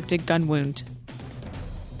self-inflicted gun wound.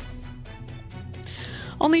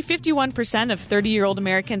 Only 51% of 30-year-old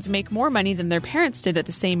Americans make more money than their parents did at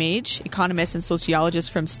the same age. Economists and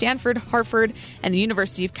sociologists from Stanford, Harvard, and the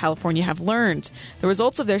University of California have learned. The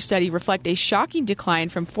results of their study reflect a shocking decline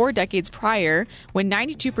from 4 decades prior, when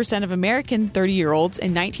 92% of American 30-year-olds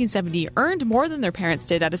in 1970 earned more than their parents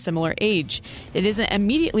did at a similar age. It isn't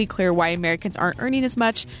immediately clear why Americans aren't earning as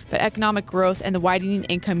much, but economic growth and the widening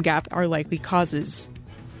income gap are likely causes.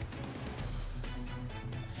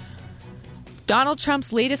 Donald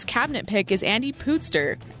Trump's latest cabinet pick is Andy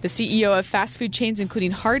Pootster, the CEO of fast food chains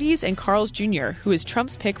including Hardee's and Carl's Jr., who is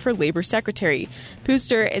Trump's pick for labor secretary.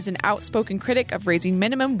 Pootster is an outspoken critic of raising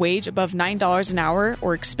minimum wage above $9 an hour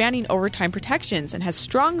or expanding overtime protections and has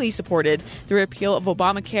strongly supported the repeal of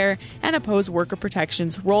Obamacare and opposed worker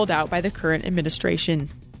protections rolled out by the current administration.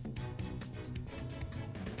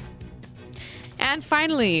 And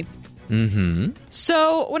finally,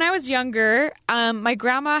 so when I was younger, my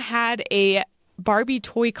grandma had a Barbie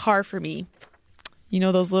toy car for me. You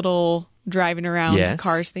know, those little driving around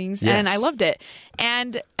cars things. Yes. And I loved it.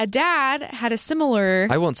 And a dad had a similar...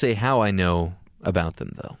 I won't say how I know about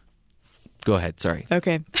them, though. Go ahead. Sorry.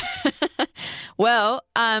 Okay. Well,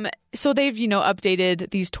 so they've, updated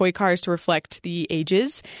these toy cars to reflect the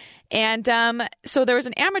ages. And so there was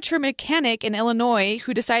an amateur mechanic in Illinois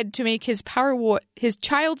who decided to make his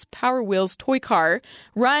child's Power Wheels toy car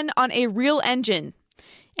run on a real engine.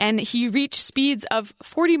 And he reached speeds of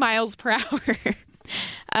 40 miles per hour.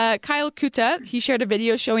 Kyle Kuta, he shared a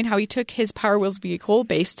video showing how he took his Power Wheels vehicle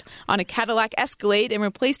based on a Cadillac Escalade and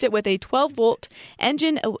replaced it with a 12-volt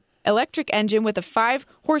electric engine with a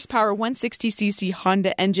 5-horsepower 160cc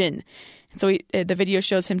Honda engine. So the video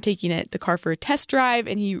shows him taking the car for a test drive,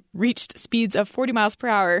 and he reached speeds of 40 miles per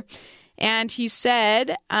hour. And he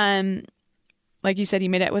said, like you said, he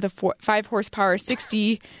made it with a 5-horsepower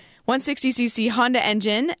 160cc Honda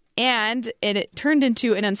engine, and it turned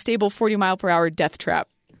into an unstable 40-mile-per-hour death trap.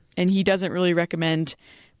 And he doesn't really recommend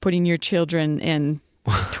putting your children in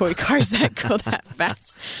toy cars that go that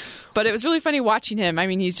fast. But it was really funny watching him. I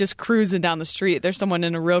mean, he's just cruising down the street. There's someone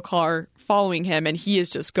in a real car following him, and he is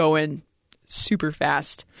just going super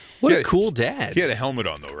fast. What a cool dad. He had a helmet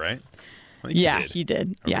on, though, right? I think He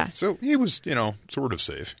did. Okay. Yeah. So he was, sort of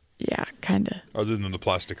safe. Yeah, kind of. Other than the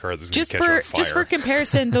plastic car that's going to catch on fire. Just for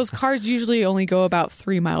comparison, those cars usually only go about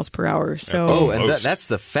 3 miles per hour. So that's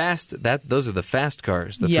the fast. Those are the fast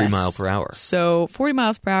cars, the 3 mile per hour. So 40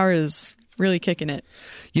 miles per hour is really kicking it.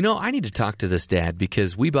 I need to talk to this dad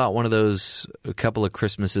because we bought one of those a couple of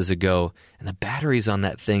Christmases ago, and the batteries on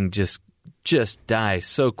that thing just die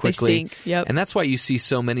so quickly. They stink. Yep. And that's why you see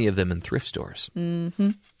so many of them in thrift stores.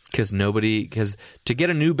 Mm-hmm. Because to get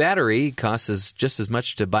a new battery costs just as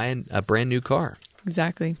much to buy a brand new car.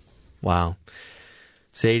 Exactly. Wow.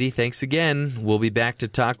 Sadie, thanks again. We'll be back to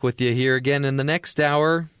talk with you here again in the next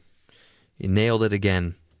hour. You nailed it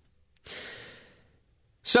again.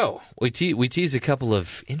 So, we tease a couple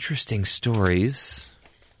of interesting stories.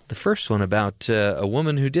 The first one about a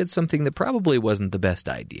woman who did something that probably wasn't the best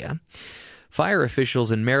idea. Fire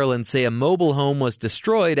officials in Maryland say a mobile home was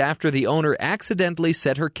destroyed after the owner accidentally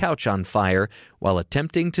set her couch on fire while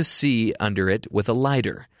attempting to see under it with a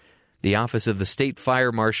lighter. The office of the state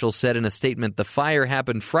fire marshal said in a statement the fire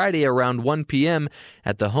happened Friday around 1 p.m.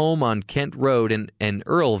 at the home on Kent Road in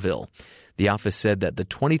Earlville. The office said that the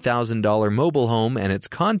 $20,000 mobile home and its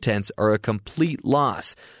contents are a complete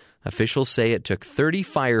loss. Officials say it took 30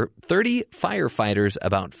 firefighters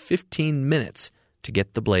about 15 minutes to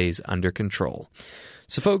get the blaze under control.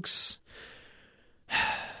 So, folks,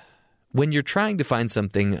 when you're trying to find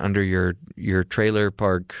something under your trailer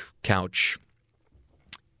park couch,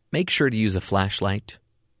 make sure to use a flashlight,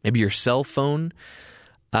 maybe your cell phone,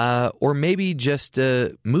 or maybe just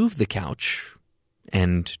move the couch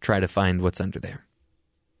and try to find what's under there.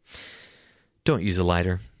 Don't use a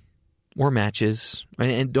lighter or matches,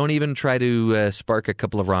 and don't even try to spark a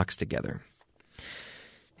couple of rocks together.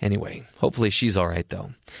 Anyway, hopefully she's all right, though.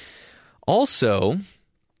 Also,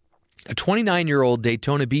 a 29-year-old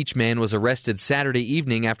Daytona Beach man was arrested Saturday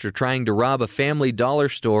evening after trying to rob a Family Dollar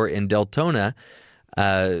store in Deltona.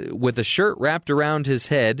 With a shirt wrapped around his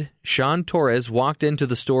head, Sean Torres walked into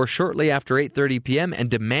the store shortly after 8:30 p.m. and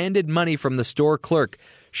demanded money from the store clerk.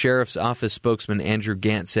 Sheriff's Office spokesman Andrew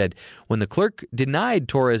Gant said when the clerk denied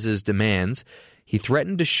Torres' demands, he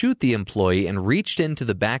threatened to shoot the employee and reached into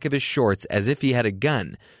the back of his shorts as if he had a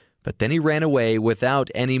gun. But then he ran away without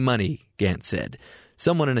any money, Gant said.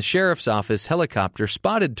 Someone in a sheriff's office helicopter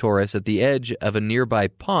spotted Torres at the edge of a nearby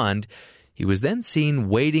pond. He was then seen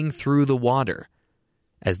wading through the water.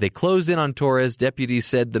 As they closed in on Torres, deputies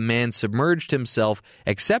said the man submerged himself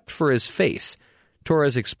except for his face.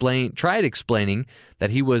 Torres tried explaining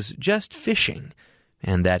that he was just fishing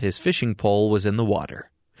and that his fishing pole was in the water.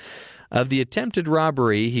 Of the attempted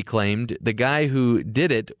robbery, he claimed, the guy who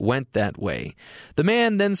did it went that way. The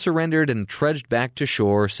man then surrendered and trudged back to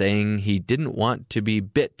shore, saying he didn't want to be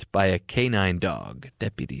bit by a canine dog,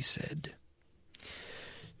 deputies said.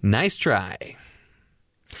 Nice try.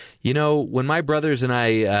 When my brothers and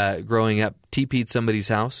I, growing up, TP'd somebody's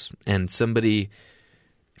house and somebody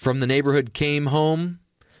from the neighborhood came home,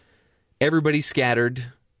 everybody scattered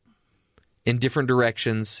in different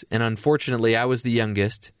directions, and unfortunately I was the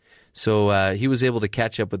youngest, so he was able to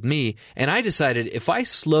catch up with me, and I decided if I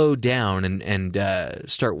slow down and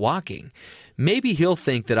start walking, maybe he'll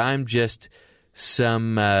think that I'm just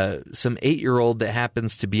some 8-year-old that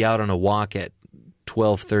happens to be out on a walk at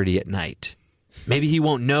 12:30 at night. Maybe he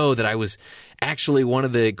won't know that I was actually one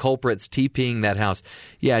of the culprits TPing that house.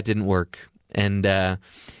 Yeah, it didn't work. And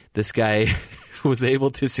this guy was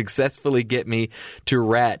able to successfully get me to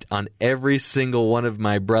rat on every single one of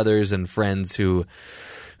my brothers and friends who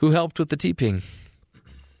helped with the TPing.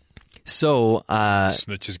 So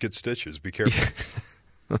snitches get stitches. Be careful.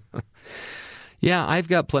 Yeah, I've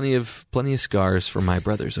got plenty of scars for my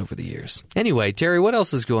brothers over the years. Anyway, Terry, what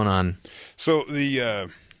else is going on? So the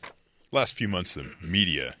last few months, the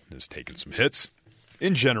media has taken some hits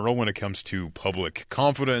in general when it comes to public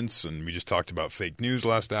confidence, and we just talked about fake news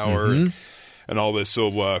last hour and all this.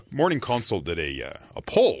 So Morning Consult did a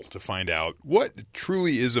poll to find out what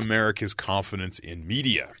truly is America's confidence in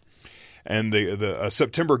media. And the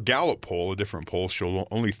September Gallup poll, a different poll, showed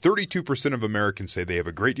only 32% of Americans say they have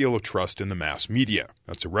a great deal of trust in the mass media.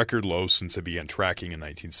 That's a record low since they began tracking in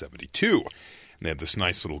 1972. And they have this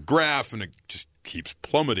nice little graph, and it just keeps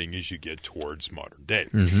plummeting as you get towards modern day.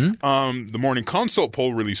 The Morning Consult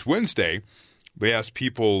poll released Wednesday, they asked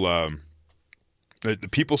people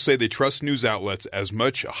People say they trust news outlets as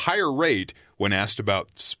much a higher rate when asked about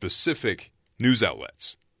specific news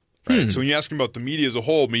outlets. Right? So when you ask them about the media as a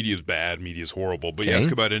whole, media is bad, media is horrible. But you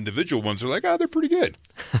ask about individual ones, they're like, they're pretty good.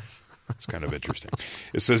 It's kind of interesting.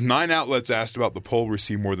 It says 9 outlets asked about the poll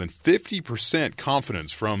received more than 50%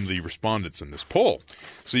 confidence from the respondents in this poll.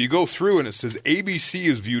 So you go through and it says ABC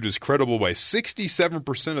is viewed as credible by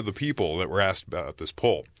 67% of the people that were asked about this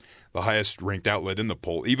poll, the highest ranked outlet in the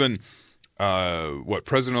poll. Even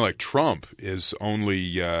President-elect Trump is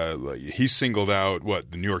only he's singled out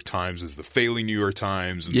the New York Times as the failing New York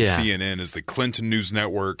Times and the CNN as the Clinton News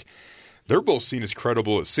Network. They're both seen as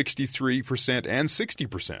credible at 63% and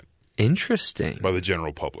 60%. Interesting. By the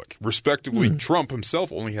general public. Respectively, Trump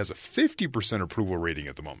himself only has a 50% approval rating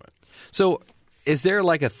at the moment. So is there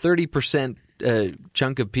like a 30%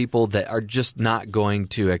 chunk of people that are just not going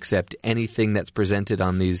to accept anything that's presented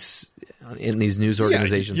on in these news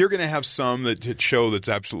organizations? You're going to have some that show that's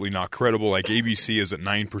absolutely not credible. Like ABC is at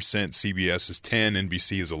 9%, CBS is 10%,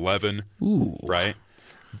 NBC is 11%. Ooh. Right?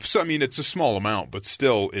 So, I mean, it's a small amount, but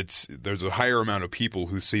still, there's a higher amount of people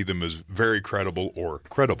who see them as very credible or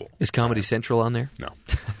credible. Is Comedy Central on there? No.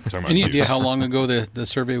 Any idea how long ago the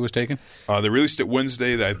survey was taken? They released it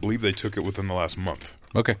Wednesday. I believe they took it within the last month.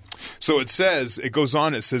 Okay. So it says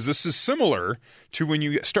this is similar to when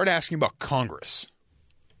you start asking about Congress,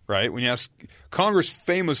 right? When you ask, Congress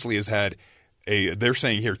famously has had they're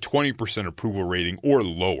saying here 20% approval rating or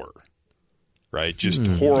lower. Right, just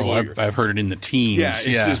horrible. I've heard it in the teens. Yeah, it's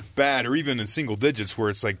just bad, or even in single digits, where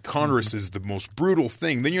it's like Congress is the most brutal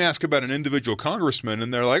thing. Then you ask about an individual congressman,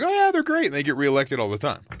 and they're like, "Oh yeah, they're great," and they get reelected all the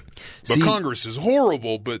time. But Congress is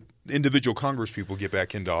horrible. But individual Congress people get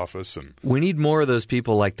back into office, and we need more of those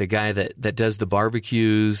people, like the guy that does the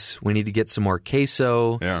barbecues. We need to get some more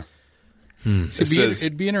queso. Yeah.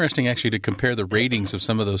 It'd be interesting actually to compare the ratings of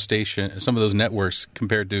some of those networks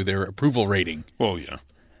compared to their approval rating. Well, yeah.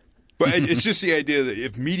 But it's just the idea that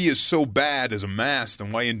if media is so bad as a mass,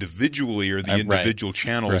 then why individually are the individual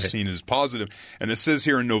channels seen as positive? And it says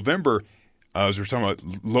here in November, as we're talking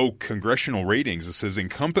about low congressional ratings, it says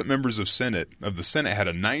incumbent members of the Senate had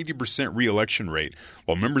a 90% reelection rate,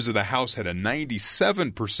 while members of the House had a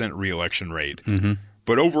 97% reelection rate. Mm-hmm.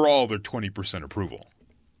 But overall, they're 20% approval.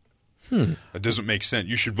 That doesn't make sense.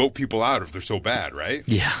 You should vote people out if they're so bad, right?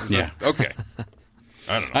 Yeah. Okay.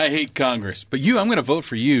 I don't know. I hate Congress, but I'm going to vote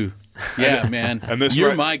for you. Yeah, man. And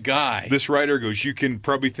you're my guy. This writer goes, you can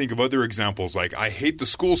probably think of other examples like, I hate the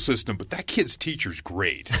school system, but that kid's teacher's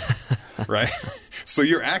great. Right? So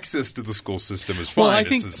your access to the school system is fine. Well,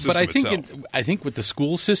 I think with the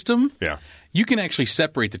school system, you can actually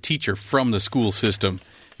separate the teacher from the school system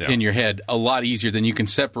in your head a lot easier than you can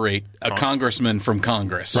separate a congressman from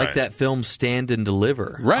Congress. Like that film Stand and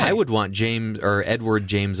Deliver. Right. I would want Edward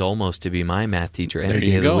James Olmos to be my math teacher any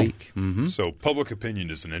day of the week. Mm-hmm. So public opinion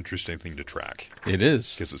is an interesting thing to track. It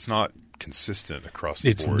is. Because it's not consistent across the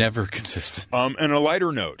board. It's never consistent. And a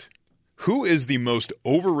lighter note, who is the most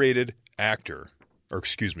overrated actor, or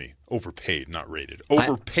excuse me, overpaid, not rated,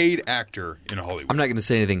 overpaid actor in Hollywood? I'm not going to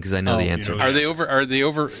say anything because I know the answer. Are they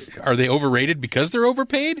overrated because they're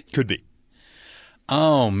overpaid? Could be.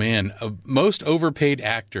 Oh man, most overpaid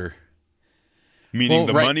actor. Meaning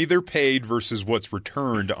the money they're paid versus what's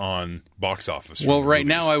returned on box office. Well, right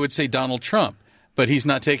now I would say Donald Trump, but he's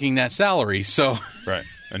not taking that salary, so right,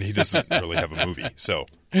 and he doesn't really have a movie. So,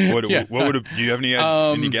 what would do you have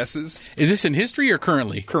any guesses? Is this in history or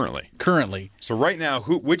currently? Currently. So right now,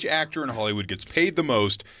 which actor in Hollywood gets paid the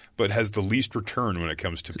most, but has the least return when it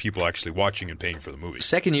comes to people actually watching and paying for the movie?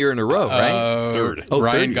 Second year in a row, right? Third.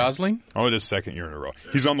 Ryan Gosling. Oh, it is second year in a row.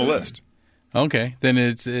 He's on the list. Okay, then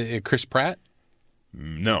it's Chris Pratt.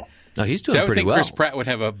 No, he's doing pretty well. Chris Pratt would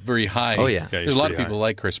have a very high. Oh yeah, there's a lot of people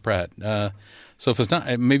like Chris Pratt. So if it's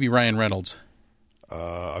not, maybe Ryan Reynolds.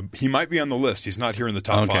 He might be on the list. He's not here in the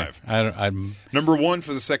top 5. I'm number 1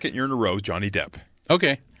 for the second year in a row. Johnny Depp.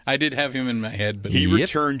 Okay, I did have him in my head, but he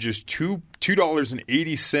returned just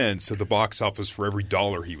 $2.80 at the box office for every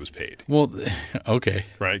dollar he was paid. Well, okay,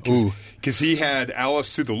 right? Because he had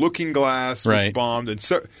Alice Through the Looking Glass, which bombed, and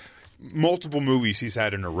so multiple movies he's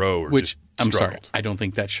had in a row, which I'm sorry, I don't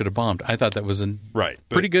think that should have bombed. I thought that was a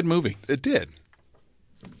pretty good movie. It did.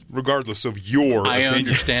 Regardless of your opinion.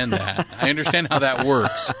 Understand that. I understand how that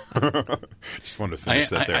works. Just wanted to finish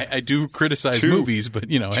that there. I do criticize movies, but,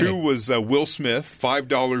 2 was Will Smith,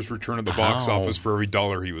 $5 return at the box office for every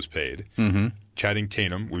dollar he was paid. Mm-hmm. Channing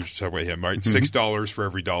Tatum, we were just talking about him, right? $6 for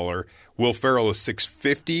every dollar. Will Ferrell is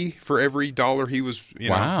 $6.50 for every dollar he was,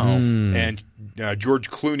 Wow. And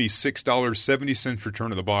George Clooney, $6.70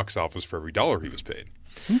 return at the box office for every dollar he was paid.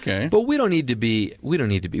 Okay. But we don't need to be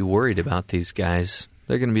worried about these guys.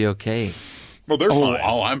 They're going to be okay. Well, they're fine.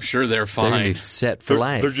 Oh, I'm sure they're They're fine. going to be set for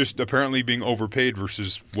life. They're just apparently being overpaid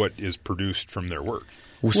versus what is produced from their work.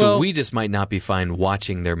 So we just might not be fine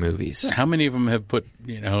watching their movies. How many of them have put,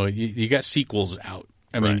 you got sequels out?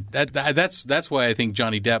 I mean, that's why I think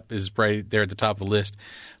Johnny Depp is right there at the top of the list.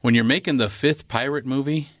 When you're making the 5th pirate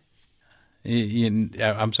movie,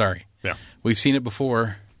 I'm sorry. Yeah. We've seen it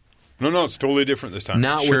before. No, it's totally different this time.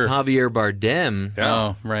 Not with Javier Bardem. Yeah.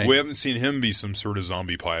 Oh, right. We haven't seen him be some sort of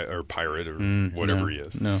zombie pirate or whatever he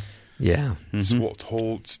is. No. Yeah. It's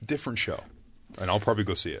a different show. And I'll probably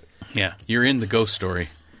go see it. Yeah, you're in the ghost story.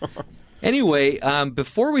 Anyway,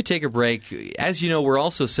 before we take a break, as you know, we're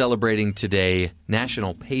also celebrating today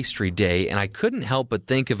National Pastry Day, and I couldn't help but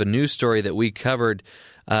think of a news story that we covered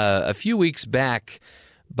a few weeks back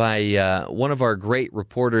by one of our great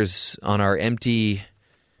reporters on our empty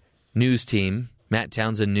news team, Matt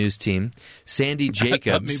Townsend news team, Sandy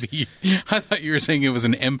Jacobs. I thought you were saying it was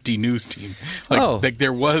an empty news team. Like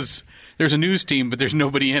there's a news team, but there's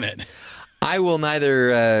nobody in it. I will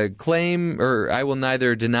neither claim or I will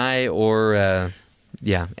neither deny or,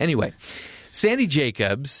 Anyway, Sandy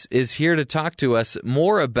Jacobs is here to talk to us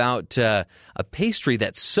more about a pastry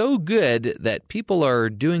that's so good that people are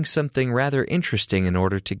doing something rather interesting in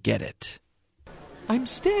order to get it. I'm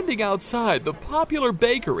standing outside the popular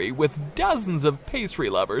bakery with dozens of pastry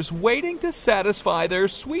lovers waiting to satisfy their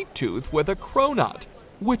sweet tooth with a cronut,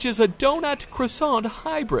 which is a donut croissant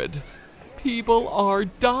hybrid. People are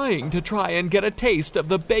dying to try and get a taste of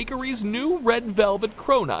the bakery's new red velvet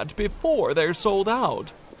cronut before they're sold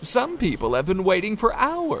out. Some people have been waiting for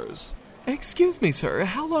hours. Excuse me, sir,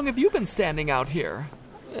 how long have you been standing out here?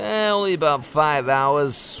 Only about 5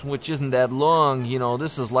 hours, which isn't that long.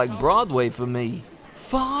 This is like Broadway for me.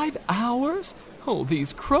 5 hours? Oh,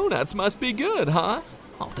 these cronuts must be good, huh?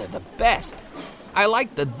 Oh, they're the best. I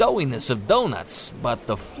like the doughiness of donuts, but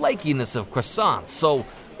the flakiness of croissants, so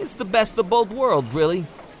it's the best of both worlds, really.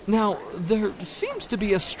 Now, there seems to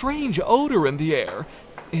be a strange odor in the air.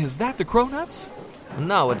 Is that the cronuts?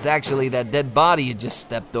 No, it's actually that dead body you just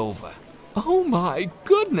stepped over. Oh, my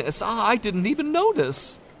goodness, I didn't even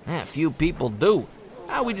notice. Few people do.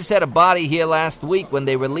 We just had a body here last week when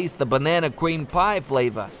they released the banana cream pie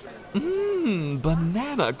flavor.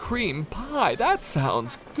 Banana cream pie, that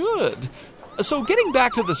sounds good. So getting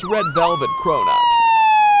back to this red velvet cronut.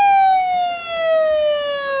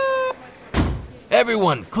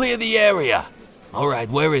 Everyone, clear the area. All right,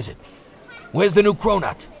 where is it? Where's the new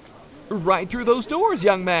cronut? Right through those doors,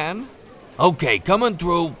 young man. Okay, coming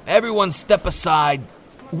through. Everyone step aside.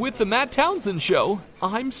 With the Matt Townsend Show,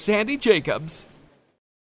 I'm Sandy Jacobs.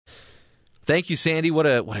 Thank you, Sandy. What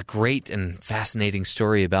a great and fascinating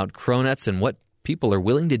story about cronuts and what people are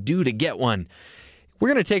willing to do to get one. We're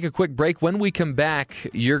going to take a quick break. When we come back,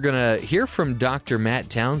 you're going to hear from Dr. Matt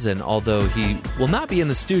Townsend, although he will not be in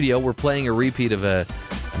the studio. We're playing a repeat of an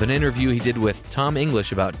interview he did with Tom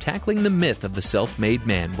English about tackling the myth of the self-made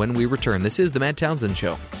man when we return. This is the Matt Townsend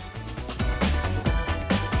Show.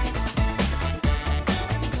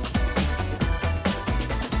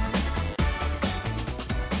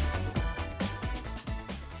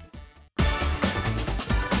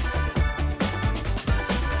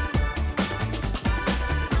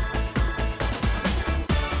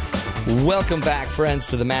 Welcome back, friends,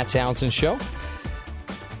 to the Matt Townsend Show.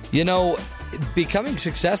 Becoming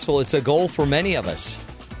successful, it's a goal for many of us.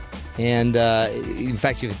 And in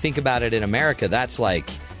fact, if you think about it in America, that's like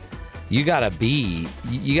you got to be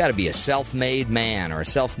a self-made man or a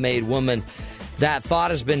self-made woman. That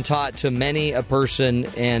thought has been taught to many a person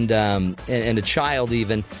and a child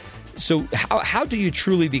even. So how do you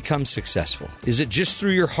truly become successful? Is it just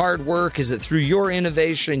through your hard work? Is it through your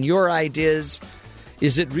innovation, your ideas?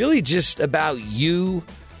 Is it really just about you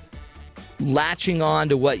latching on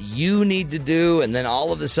to what you need to do, and then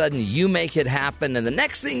all of a sudden you make it happen, and the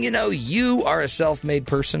next thing you know, you are a self-made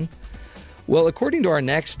person? Well, according to our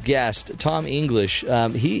next guest, Tom English,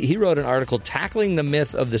 he wrote an article, Tackling the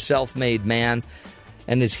Myth of the Self-Made Man,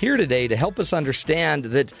 and is here today to help us understand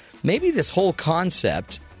that maybe this whole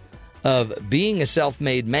concept of being a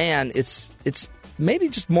self-made man, it's maybe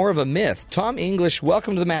just more of a myth. Tom English,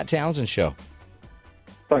 welcome to the Matt Townsend Show.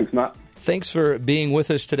 Thanks, Matt. Thanks for being with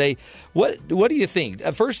us today. What do you think?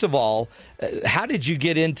 First of all, how did you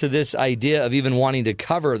get into this idea of even wanting to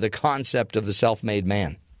cover the concept of the self-made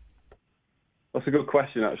man? That's a good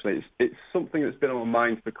question, actually. It's something that's been on my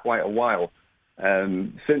mind for quite a while.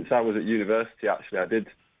 Since I was at university, actually, I did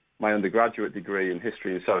my undergraduate degree in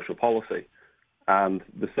history and social policy. And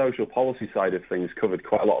the social policy side of things covered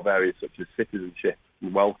quite a lot of areas such as citizenship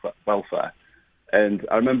and welfare. And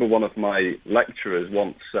I remember one of my lecturers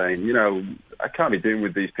once saying, I can't be doing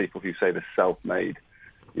with these people who say they're self-made,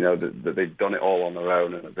 that they've done it all on their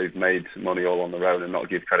own and that they've made money all on their own and not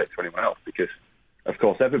give credit to anyone else, because, of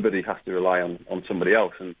course, everybody has to rely on somebody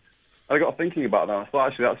else. And I got thinking about that, and I thought,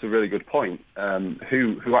 actually, that's a really good point.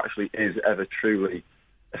 Who actually is ever truly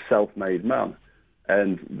a self-made man?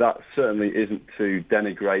 And that certainly isn't to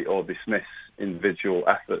denigrate or dismiss individual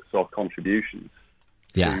efforts or contributions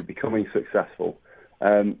to becoming successful.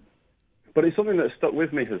 But it's something that stuck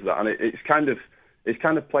with me, has that, and it's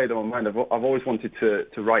kind of played on my mind. I've always wanted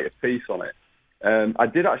to write a piece on it. I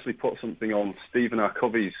did actually put something on Stephen R.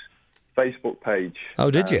 Covey's Facebook page.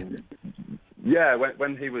 Oh, did you? Yeah,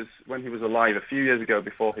 when he was alive a few years ago,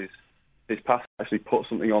 before his passing, I actually put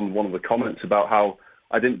something on one of the comments about how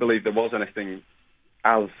I didn't believe there was anything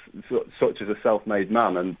as such as a self-made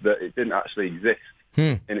man, and that it didn't actually exist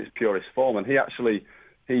in its purest form. And he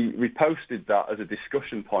reposted that as a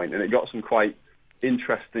discussion point, and it got some quite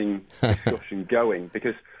interesting discussion going,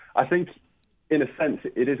 because I think, in a sense,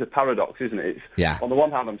 it is a paradox, isn't it? On the one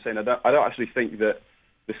hand, I'm saying I don't actually think that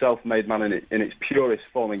the self-made man in its purest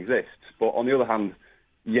form exists, but on the other hand,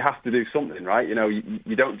 you have to do something, right?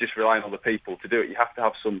 You don't just rely on other people to do it. You have to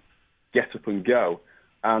have some get up and go.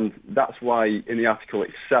 And that's why in the article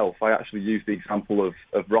itself, I actually used the example of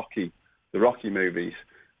Rocky, the Rocky movies,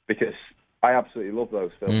 because I absolutely love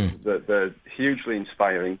those films. They're hugely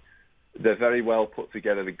inspiring. They're very well put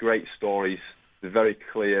together. They're great stories. They're very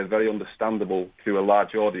clear, very understandable to a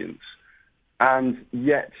large audience. And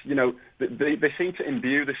yet, they seem to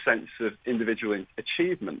imbue the sense of individual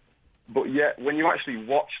achievement. But yet, when you actually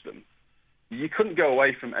watch them, you couldn't go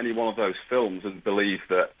away from any one of those films and believe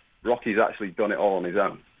that Rocky's actually done it all on his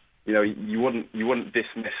own. You wouldn't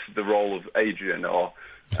dismiss the role of Adrian or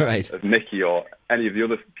of Mickey or any of the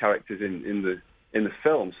other characters in the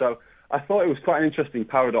film. So I thought it was quite an interesting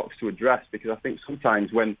paradox to address, because I think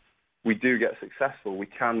sometimes when we do get successful, we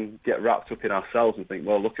can get wrapped up in ourselves and think,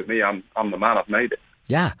 well, look at me, I'm the man, I've made it.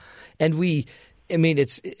 Yeah, and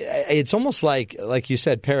it's almost like you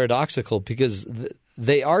said, paradoxical, because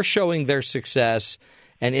they are showing their success.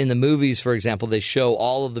 And in the movies, for example, they show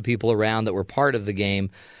all of the people around that were part of the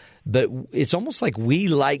game. But it's almost like we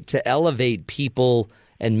like to elevate people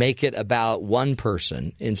and make it about one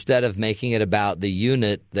person instead of making it about the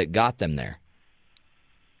unit that got them there.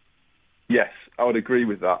 Yes, I would agree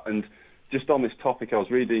with that. And just on this topic, I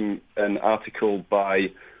was reading an article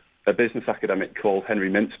by a business academic called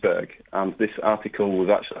Henry Mintzberg. And this article was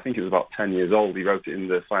actually, I think it was about 10 years old. He wrote it in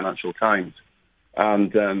the Financial Times.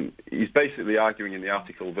 And he's basically arguing in the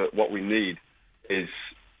article that what we need is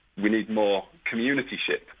more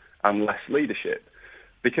communityship and less leadership.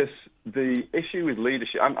 Because the issue with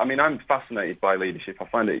leadership, I'm fascinated by leadership. I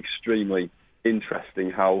find it extremely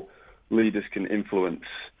interesting how leaders can influence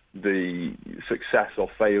the success or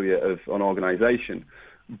failure of an organisation.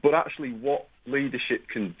 But actually what leadership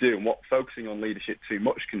can do, and what focusing on leadership too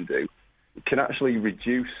much can do, can actually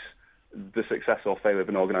reduce the success or failure of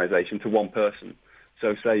an organisation to one person.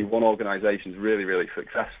 So say one organisation is really, really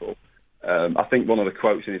successful. I think one of the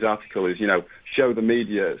quotes in his article is, show the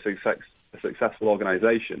media a successful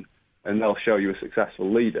organisation and they'll show you a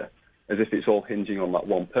successful leader, as if it's all hinging on that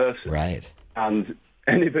one person. Right. And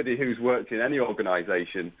anybody who's worked in any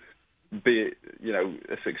organisation, be it,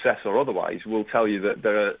 a success or otherwise, will tell you that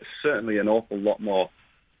there are certainly an awful lot more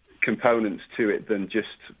components to it than just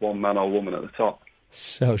one man or woman at the top.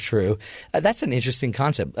 So true. That's an interesting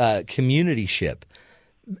concept, communityship.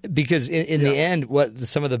 Because in the end,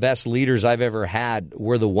 some of the best leaders I've ever had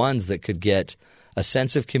were the ones that could get a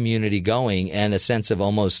sense of community going and a sense of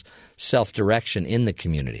almost self-direction in the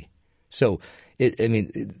community. So,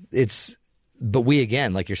 but we,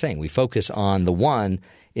 again, like you're saying, we focus on the one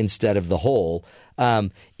instead of the whole.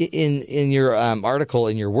 In your article,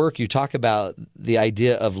 in your work, you talk about the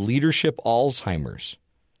idea of leadership Alzheimer's.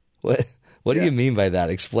 What do you mean by that?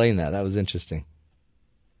 Explain that. That was interesting.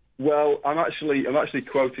 Well, I'm actually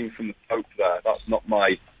quoting from the Pope there. That's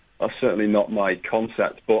certainly not my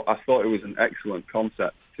concept, but I thought it was an excellent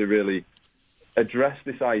concept to really address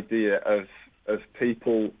this idea of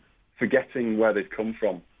people forgetting where they've come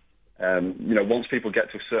from. Once people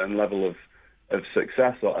get to a certain level of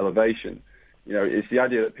success or elevation, it's the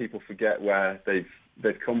idea that people forget where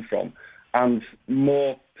they've come from, and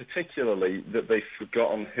more particularly that they've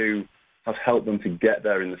forgotten who has helped them to get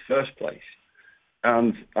there in the first place.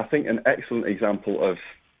 And I think an excellent example of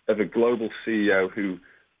a global CEO who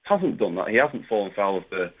hasn't done that, he hasn't fallen foul of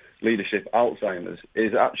the leadership Alzheimer's,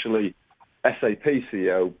 is actually SAP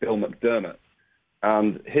CEO Bill McDermott.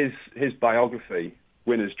 And his biography,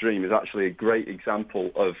 Winner's Dream, is actually a great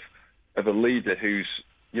example of of a leader who's,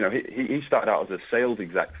 he started out as a sales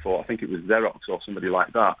exec for, I think it was Xerox or somebody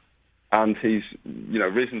like that, and he's,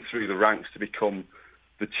 risen through the ranks to become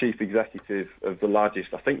the chief executive of the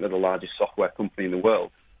largest, I think they're the largest software company in the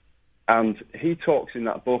world. And he talks in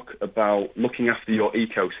that book about looking after your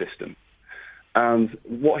ecosystem. And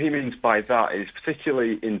what he means by that is,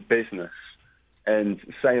 particularly in business, and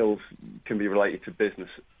sales can be related to business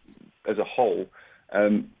as a whole,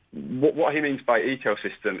 what he means by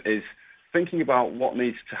ecosystem is thinking about what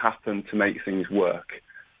needs to happen to make things work,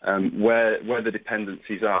 where the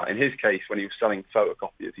dependencies are. In his case, when he was selling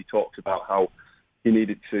photocopiers, he talked about how he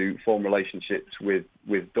needed to form relationships with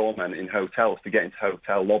doormen in hotels to get into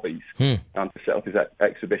hotel lobbies and to set up his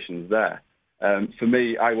exhibitions there. For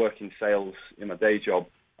me, I work in sales in my day job.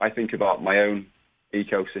 I think about my own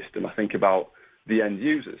ecosystem. I think about the end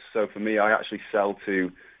users. So for me, I actually sell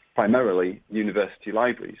to primarily university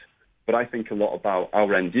libraries. But I think a lot about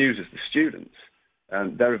our end users, the students.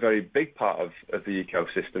 And they're a very big part of the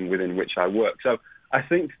ecosystem within which I work. So I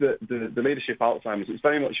think that the leadership Alzheimer's, it's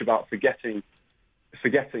very much about forgetting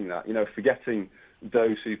that, forgetting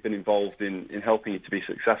those who've been involved in helping you to be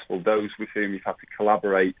successful, those with whom you've had to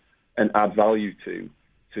collaborate and add value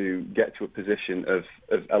to get to a position of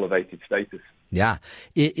elevated status. Yeah,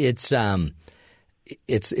 it's an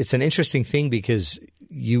interesting thing because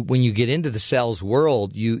when you get into the sales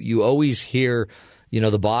world, you always hear,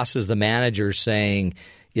 the bosses, the managers saying,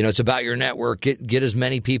 it's about your network, get as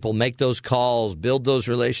many people, make those calls, build those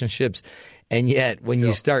relationships. And yet, when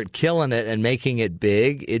you start killing it and making it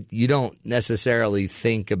big, you don't necessarily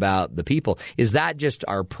think about the people. Is that just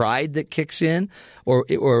our pride that kicks in,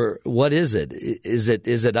 or what is it? Is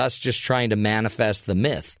it us just trying to manifest the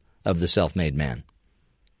myth of the self-made man?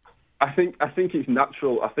 I think it's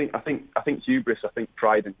natural. I think hubris. I think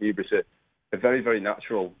pride and hubris are very, very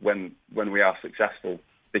natural when we are successful,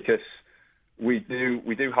 because we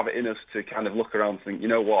do have it in us to kind of look around and think, you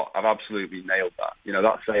know what, I've absolutely nailed that.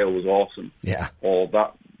 That sale was awesome. Yeah. Or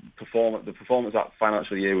the performance that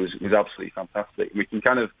financial year was absolutely fantastic. We can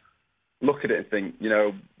kind of look at it and think,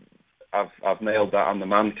 I've nailed that, I'm the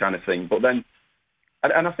man kind of thing. But then,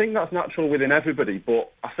 and I think that's natural within everybody.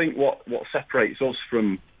 But I think what separates us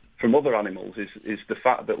from other animals is the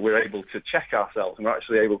fact that we're able to check ourselves and we're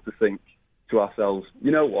actually able to think to ourselves,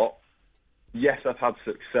 you know what, yes, I've had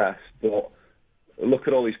success, but look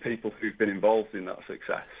at all these people who've been involved in that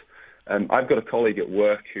success. I've got a colleague at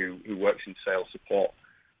work who works in sales support,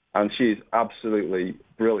 and she's absolutely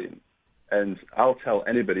brilliant. And I'll tell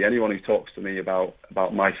anyone who talks to me about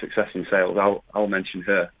my success in sales, I'll mention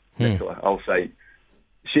her, Nicola. I'll say,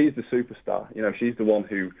 she's the superstar. She's the one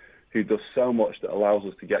who does so much that allows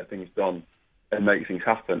us to get things done and make things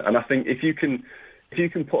happen. And I think if you can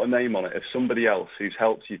put a name on it of somebody else who's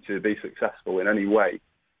helped you to be successful in any way,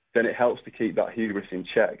 then it helps to keep that hubris in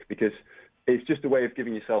check, because it's just a way of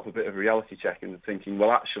giving yourself a bit of a reality check and thinking,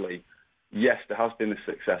 well, actually, yes, there has been a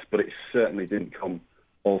success, but it certainly didn't come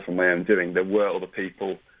all from my own doing. There were other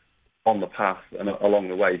people on the path and along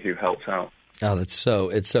the way who helped out. Oh, it's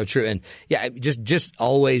so true. And yeah, just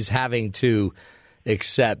always having to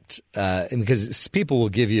accept, because people will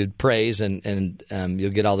give you praise and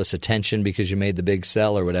you'll get all this attention because you made the big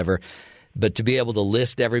sell or whatever. But to be able to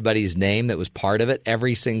list everybody's name that was part of it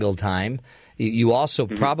every single time, you also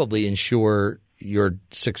probably ensure your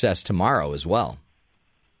success tomorrow as well.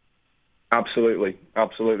 Absolutely. I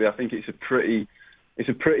think it's a pretty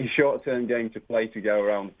short-term game to play, to go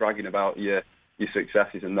around bragging about your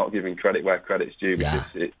successes and not giving credit where credit's due, because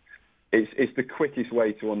it's the quickest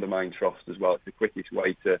way to undermine trust as well. It's the quickest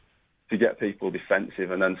way to get people defensive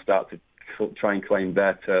and then start to try and claim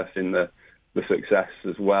their turf in the success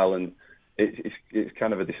as well. And it's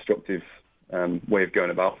kind of a destructive way of going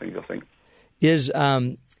about things, I think.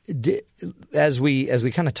 As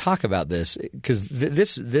we kind of talk about this, because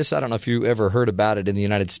this I don't know if you ever heard about it in the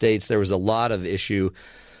United States. There was a lot of issue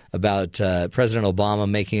about President Obama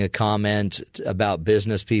making a comment about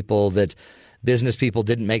business people, that business people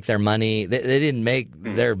didn't make their money. They didn't make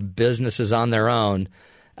their businesses on their own.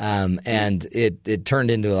 And it turned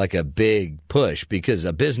into like a big push, because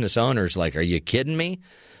a business owner's like, are you kidding me?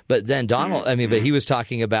 But then but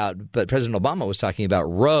President Obama was talking about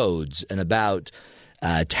roads and about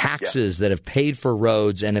taxes that have paid for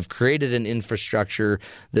roads and have created an infrastructure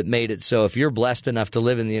that made it so if you're blessed enough to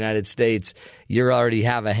live in the United States, you already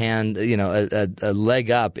have a hand, a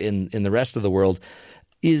leg up in the rest of the world.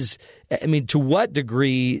 To what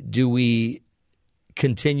degree do we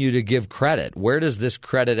continue to give credit? Where does this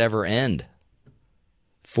credit ever end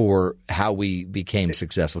for how we became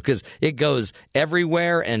successful? Because it goes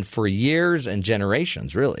everywhere and for years and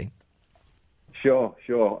generations, really. Sure.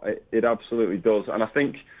 It absolutely does. And I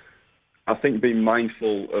think being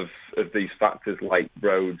mindful of these factors like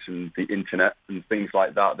roads and the internet and things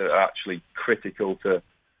like that are actually critical to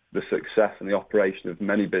the success and the operation of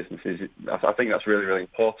many businesses, I think that's really, really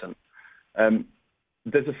important.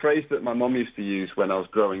 There's a phrase that my mum used to use when I was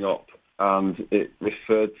growing up, and it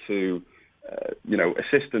referred to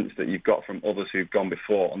assistance that you've got from others who've gone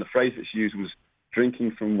before. And the phrase that's used was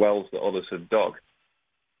drinking from wells that others have dug.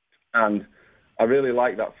 And I really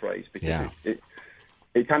like that phrase because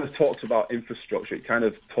it kind of talks about infrastructure. It kind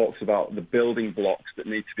of talks about the building blocks that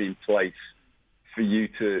need to be in place for you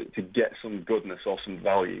to get some goodness or some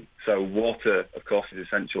value. So water, of course, is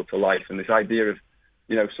essential to life. And this idea of,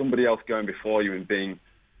 somebody else going before you and being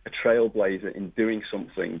a trailblazer in doing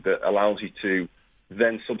something that allows you to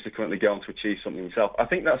then subsequently go on to achieve something yourself. I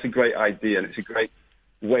think that's a great idea, and it's a great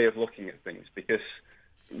way of looking at things because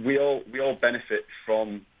we all benefit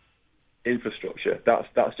from infrastructure.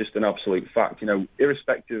 That's just an absolute fact.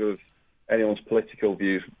 Irrespective of anyone's political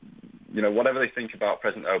views, whatever they think about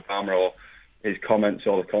President Obama or his comments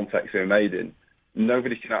or the context they were made in,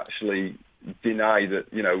 nobody can actually deny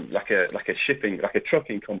that, like a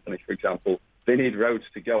trucking company, for example, they need roads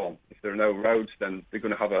to go on. If there are no roads, then they're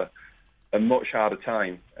going to have a much harder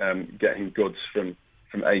time getting goods from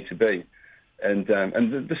A to B. And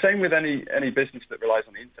the same with any business that relies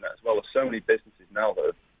on the internet as well. There's so many businesses now that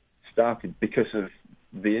have started because of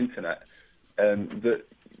the internet that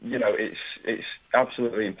it's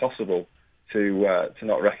absolutely impossible to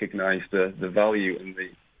not recognise the value and the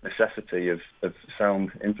necessity of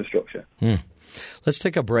sound infrastructure. Let's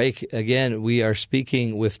take a break. Again, we are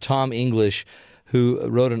speaking with Tom English, who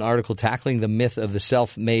wrote an article tackling the myth of the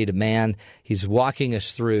self-made man. He's walking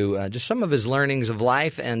us through just some of his learnings of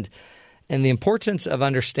life and the importance of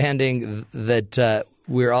understanding that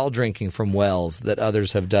we're all drinking from wells that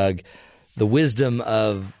others have dug. The wisdom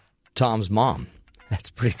of Tom's mom. That's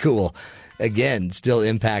pretty cool. Again, still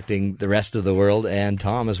impacting the rest of the world and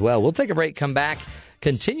Tom as well. We'll take a break, come back,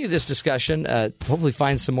 continue this discussion, hopefully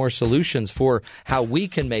find some more solutions for how we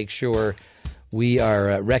can make sure we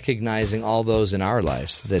are recognizing all those in our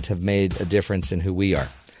lives that have made a difference in who we are.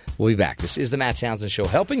 We'll be back. This is the Matt Townsend Show,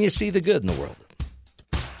 helping you see the good in the world.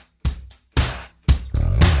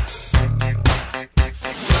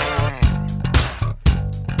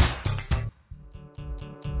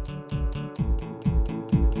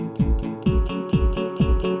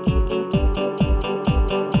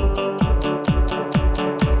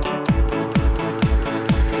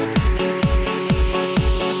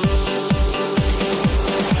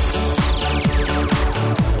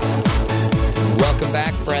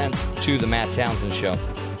 To the Matt Townsend Show.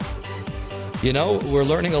 We're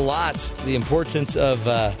learning a lot, the importance of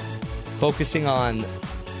focusing on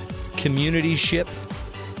communityship,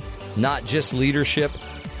 not just leadership,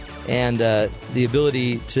 and the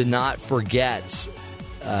ability to not forget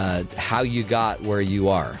how you got where you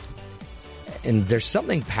are. And there's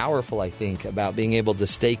something powerful, I think, about being able to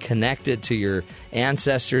stay connected to your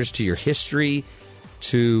ancestors, to your history,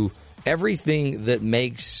 to everything that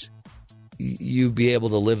makes you be able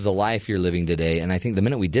to live the life you're living today. And I think the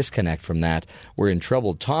minute we disconnect from that, we're in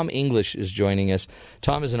trouble. Tom English is joining us.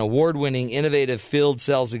 Tom is an award-winning, innovative field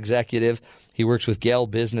sales executive. He works with Gale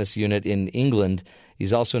Business Unit in England.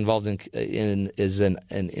 He's also involved is an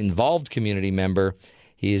involved community member.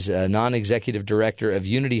 He's a non-executive director of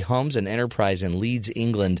Unity Homes and Enterprise in Leeds,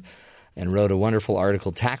 England, and wrote a wonderful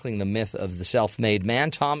article tackling the myth of the self-made man.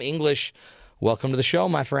 Tom English, welcome to the show,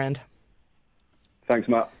 my friend. Thanks,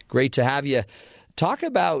 Matt. Great to have you. Talk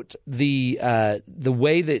about the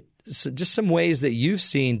way that just some ways that you've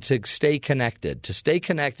seen to stay connected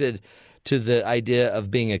to the idea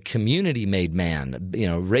of being a community-made man,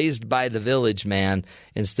 raised by the village man,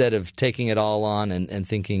 instead of taking it all on and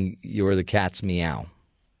thinking you're the cat's meow.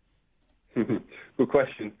 Good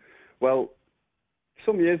question. Well,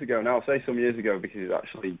 some years ago now, I'll say some years ago because it's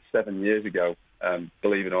actually 7 years ago,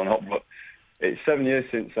 believe it or not, but it's 7 years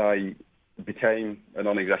since I became a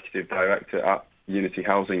non-executive director at Unity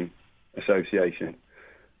Housing Association,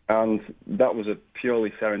 and that was a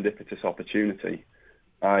purely serendipitous opportunity.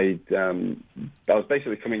 I was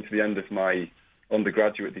basically coming to the end of my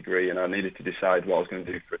undergraduate degree, and I needed to decide what I was going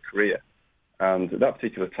to do for a career. And at that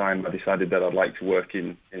particular time, I decided that I'd like to work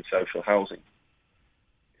in social housing.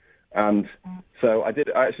 And so I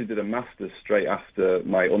actually did a master's straight after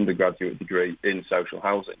my undergraduate degree in social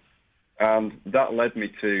housing, and that led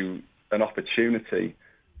me to an opportunity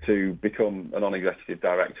to become a non-executive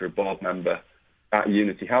director, a board member at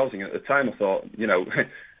Unity Housing. At the time, I thought, are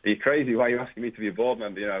you crazy? Why are you asking me to be a board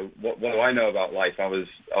member? What do I know about life? I was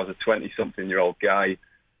a 20-something-year-old guy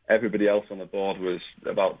everybody else on the board was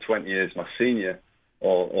about 20 years my senior,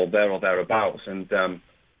 or thereabouts, and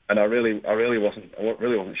I really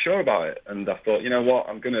wasn't sure about it, and I thought, you know what,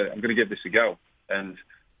 I'm gonna give this a go. And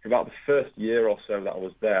for about the first year or so that I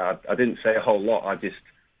was there, I didn't say a whole lot. I just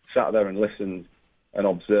sat there and listened and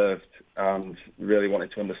observed, and really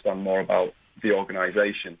wanted to understand more about the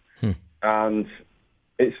organisation. And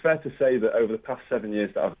it's fair to say that over the past 7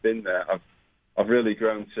 years that I've been there, I've really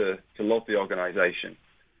grown to love the organisation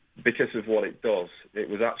because of what it does. It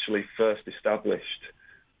was actually first established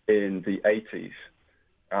in the 80s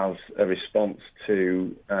as a response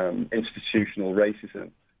to institutional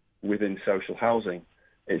racism within social housing.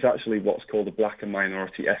 It's actually what's called a Black and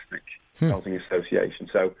Minority Ethnic Housing Association.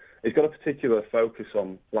 So it's got a particular focus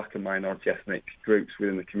on Black and minority ethnic groups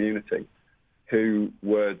within the community who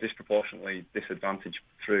were disproportionately disadvantaged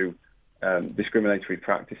through discriminatory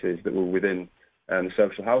practices that were within the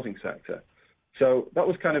social housing sector. So that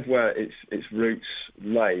was kind of where its roots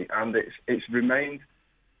lay, and it's remained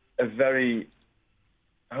a very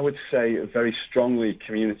strongly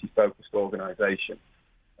community-focused organisation.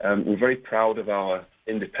 We're very proud of our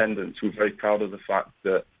independence. We're very proud of the fact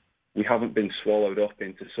that we haven't been swallowed up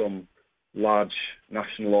into some large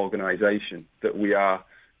national organisation, that we are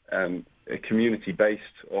a community-based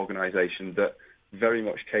organisation that very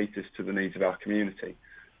much caters to the needs of our community.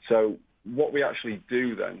 So what we actually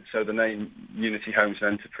do then, so the name Unity Homes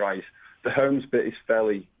and Enterprise, the homes bit is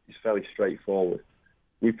fairly straightforward.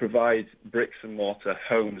 We provide bricks and mortar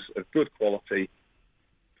homes of good quality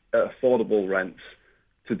at affordable rents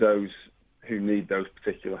to those who need those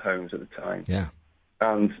particular homes at the time. Yeah.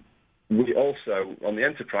 And we also, on the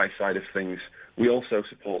enterprise side of things, we also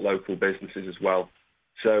support local businesses as well.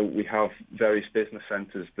 So we have various business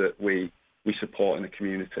centres that we support in the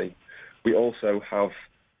community. We also have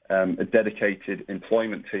a dedicated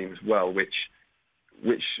employment team as well, which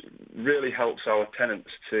really helps our tenants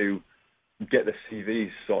to get their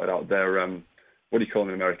CVs sorted out, their, what do you call them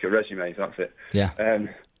in America? Resumes, that's it. Yeah.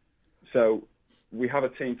 So we have a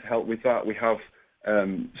team to help with that. We have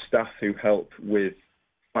staff who help with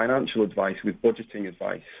financial advice, with budgeting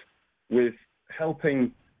advice, with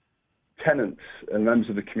helping tenants and members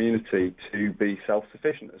of the community to be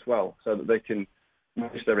self-sufficient as well, so that they can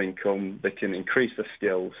manage their income, they can increase their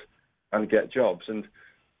skills and get jobs. And,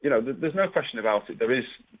 you know, there's no question about it. There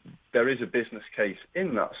is a business case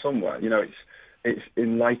in that somewhere. You know, it's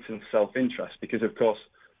enlightened self-interest because, of course,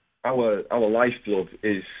 our lifeblood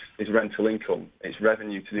is rental income. It's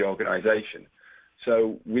revenue to the organisation.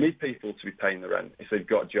 So we need people to be paying the rent. If they've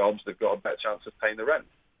got jobs, they've got a better chance of paying the rent.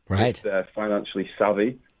 Right. If they're financially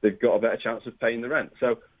savvy, they've got a better chance of paying the rent.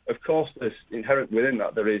 So, of course, there's inherent within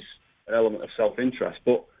that, there is an element of self-interest,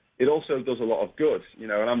 but it also does a lot of good, you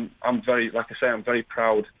know, and I'm very, like I say, I'm very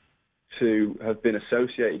proud to have been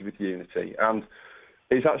associated with Unity. And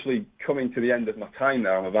it's actually coming to the end of my time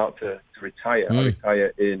now. I'm about to retire. I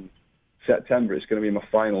retire in September. It's going to be my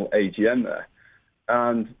final AGM there.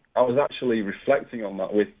 And I was actually reflecting on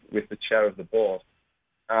that with the chair of the board.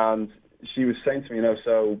 And she was saying to me, you know,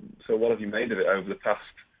 so what have you made of it over the past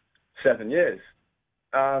 7 years?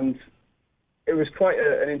 And it was quite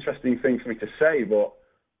an interesting thing for me to say, but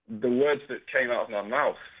the words that came out of my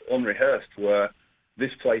mouth, unrehearsed, were,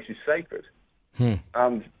 "This place is sacred."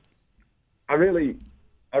 And I really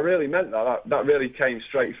meant that. That really came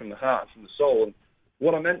straight from the heart, from the soul. And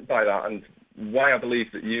what I meant by that, and why I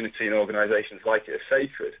believe that Unity and organisations like it are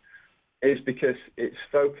sacred, is because it's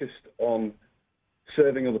focused on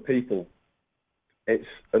serving other people. It's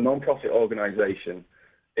a non-profit organisation.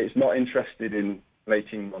 It's not interested in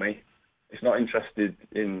making money. It's not interested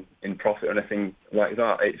in profit or anything like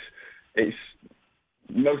that. It's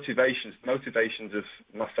motivations of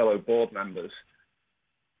my fellow board members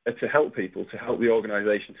are to help people, to help the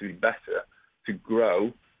organisation to be better, to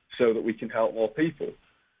grow, so that we can help more people.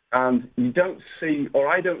 And you don't see, or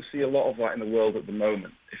I don't see a lot of that in the world at the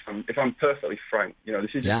moment. If I'm perfectly frank, you know,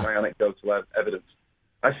 this is just my anecdotal evidence.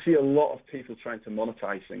 I see a lot of people trying to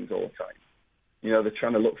monetize things all the time. You know, they're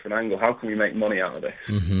trying to look for an angle. How can we make money out of this?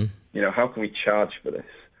 Mm-hmm. You know, how can we charge for this?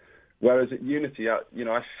 Whereas at Unity, I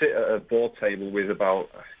sit at a board table with about,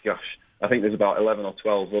 I think there's about 11 or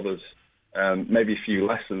 12 others, maybe a few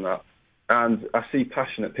less than that. And I see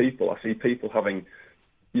passionate people. I see people having,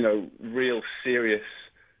 you know, real serious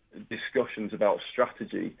discussions about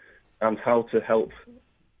strategy and how to help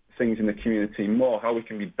things in the community more, how we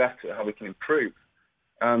can be better, how we can improve.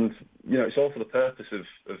 And, you know, it's all for the purpose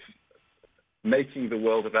of making the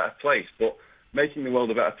world a better place, but making the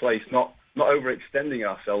world a better place, not overextending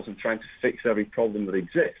ourselves and trying to fix every problem that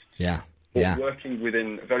exists. Yeah. But working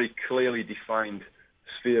within very clearly defined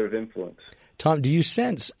sphere of influence. Tom, do you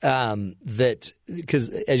sense that, because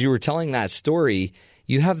as you were telling that story,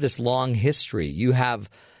 you have this long history.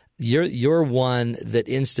 You're one that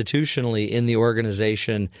institutionally in the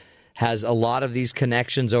organization has a lot of these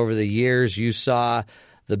connections over the years. You saw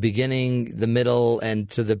the beginning, the middle, and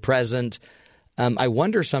to the present. I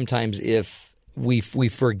wonder sometimes if we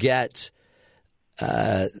forget,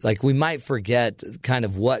 we might forget kind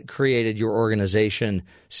of what created your organization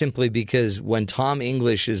simply because when Tom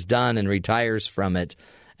English is done and retires from it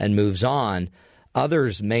and moves on,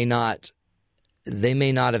 others may not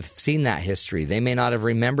have seen that history. They may not have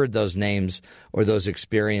remembered those names or those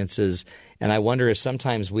experiences. And I wonder if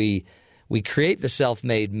sometimes we create the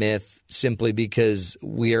self-made myth simply because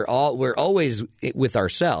we're always with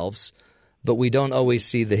ourselves, but we don't always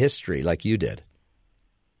see the history like you did.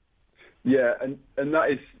 Yeah, and that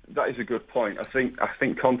is a good point. I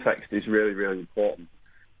think context is really, really important,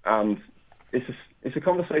 and it's a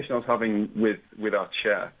conversation I was having with our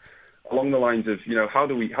chair along the lines of, how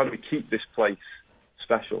do we keep this place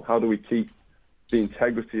special? How do we keep the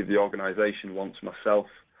integrity of the organisation once myself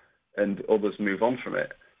and others move on from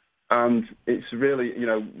it? And it's really,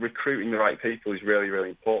 recruiting the right people is really, really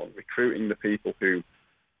important. Recruiting the people who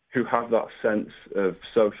have that sense of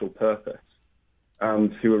social purpose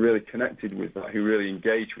and who are really connected with that, who really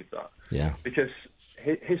engage with that. Yeah. Because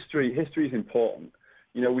history is important.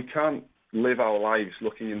 We can't live our lives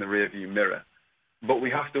looking in the rearview mirror, but we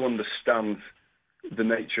have to understand the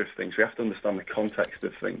nature of things. We have to understand the context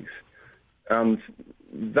of things. And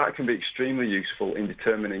that can be extremely useful in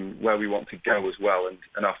determining where we want to go as well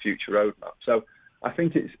and our future roadmap. So I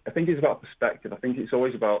think it's about perspective. I think it's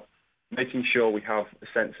always about making sure we have a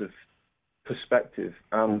sense of perspective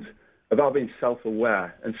and about being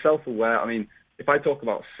self-aware. And self-aware, if I talk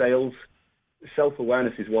about sales,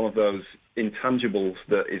 self-awareness is one of those intangibles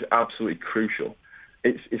that is absolutely crucial.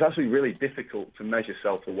 It's actually really difficult to measure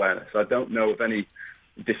self-awareness. I don't know of any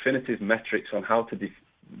definitive metrics on how to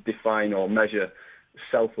define or measure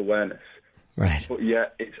self-awareness. Right. But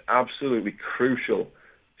yet it's absolutely crucial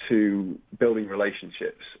to building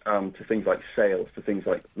relationships, to things like sales, to things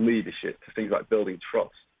like leadership, to things like building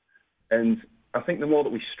trust. And I think the more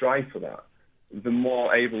that we strive for that, the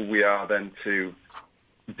more able we are then to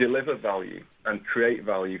deliver value and create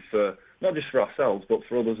value for not just for ourselves, but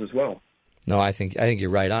for others as well. No, I think you're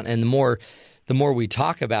right on. And the more we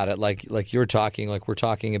talk about it, like you're talking, like we're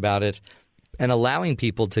talking about it, and allowing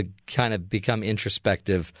people to kind of become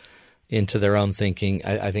introspective into their own thinking,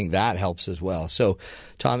 I think that helps as well. So,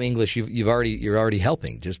 Tom English, you're already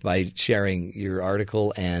helping just by sharing your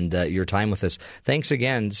article and your time with us. Thanks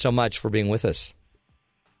again so much for being with us.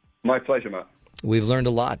 My pleasure, Matt. We've learned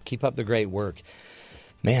a lot. Keep up the great work.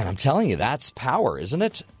 Man, I'm telling you, that's power, isn't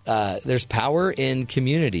it? There's power in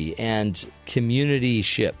community and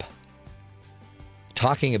communityship.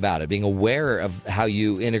 Talking about it, being aware of how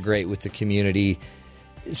you integrate with the community.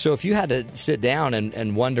 So if you had to sit down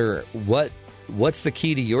and wonder what's the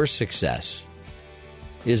key to your success,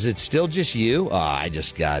 is it still just you? Oh,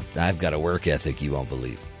 I've got a work ethic you won't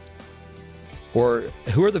believe. Or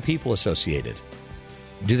who are the people associated?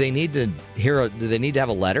 Do they need to have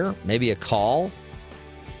a letter? Maybe a call?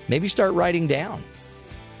 Maybe start writing down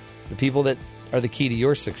the people that are the key to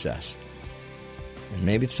your success. And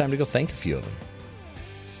maybe it's time to go thank a few of them.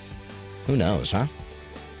 Who knows, huh?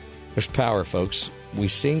 There's power, folks. We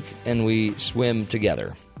sink and we swim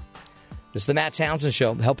together. This is the Matt Townsend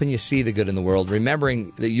Show, helping you see the good in the world,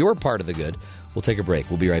 remembering that you're part of the good. We'll take a break.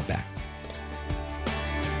 We'll be right back.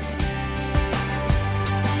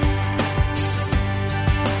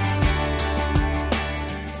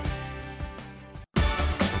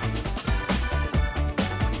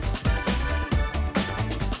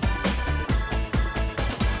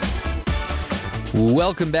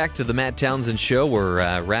 Welcome back to the Matt Townsend Show.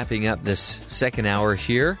 We're wrapping up this second hour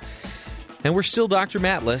here. And we're still Dr.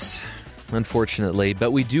 Mattless, unfortunately,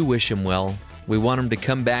 but we do wish him well. We want him to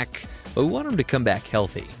come back, but we want him to come back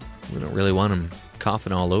healthy. We don't really want him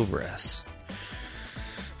coughing all over us.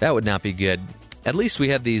 That would not be good. At least we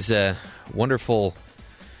have these wonderful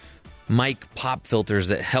mic pop filters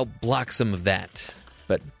that help block some of that,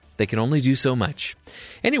 but they can only do so much.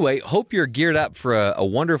 Anyway, hope you're geared up for a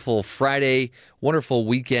wonderful Friday, wonderful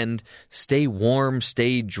weekend. Stay warm,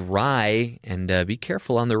 stay dry, and be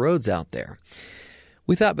careful on the roads out there.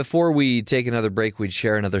 We thought before we take another break, we'd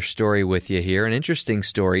share another story with you here. An interesting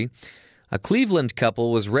story. A Cleveland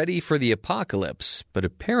couple was ready for the apocalypse, but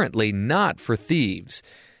apparently not for thieves.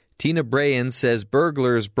 Tina Brayan says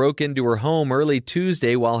burglars broke into her home early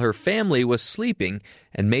Tuesday while her family was sleeping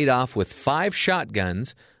and made off with 5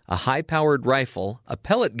 shotguns, a high-powered rifle, a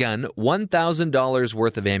pellet gun, $1,000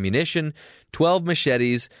 worth of ammunition, 12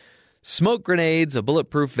 machetes, smoke grenades, a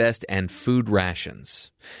bulletproof vest, and food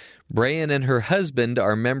rations. Brian and her husband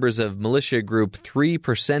are members of militia group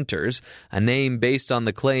 3%ers, a name based on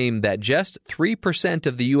the claim that just 3%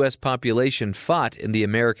 of the U.S. population fought in the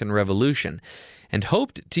American Revolution and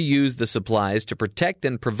hoped to use the supplies to protect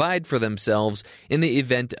and provide for themselves in the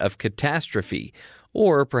event of catastrophe,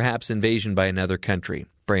 or perhaps invasion by another country,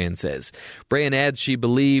 Brian says. Brian adds she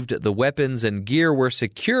believed the weapons and gear were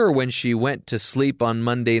secure when she went to sleep on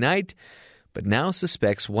Monday night, but now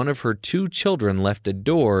suspects one of her 2 children left a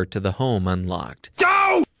door to the home unlocked.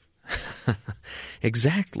 Go!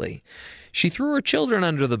 Exactly. She threw her children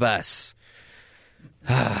under the bus.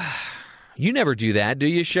 You never do that, do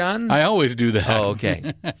you, Sean? I always do that. Oh,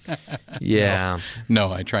 okay. Yeah.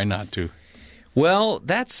 No, I try not to. Well,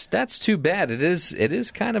 that's too bad. It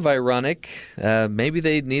is kind of ironic. Maybe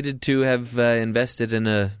they needed to have invested in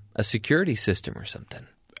a security system or something.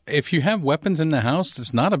 If you have weapons in the house,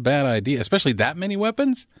 that's not a bad idea, especially that many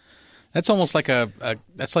weapons. That's almost like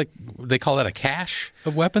that's like, they call that a cache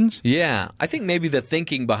of weapons? Yeah. I think maybe the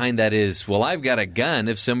thinking behind that is, well, I've got a gun.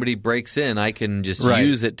 If somebody breaks in, I can just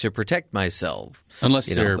use it to protect myself. Unless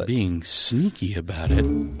they're being sneaky about it.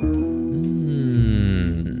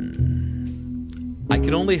 I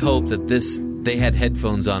can only hope that they had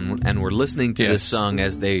headphones on and were listening to this song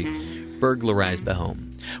as they burglarized the home.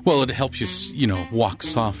 Well, it helps you, walk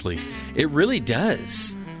softly. It really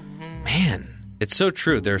does. Man, it's so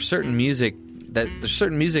true. There's certain music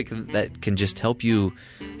that can just help you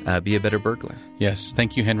be a better burglar. Yes.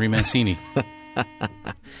 Thank you, Henry Mancini.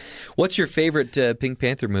 What's your favorite Pink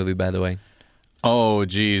Panther movie, by the way? Oh,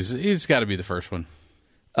 geez. It's got to be the first one.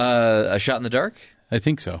 A Shot in the Dark? I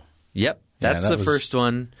think so. Yep. That's the first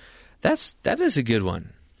one. That is a good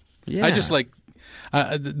one. Yeah. I just like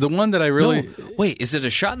the one that I really... No. Wait, is it A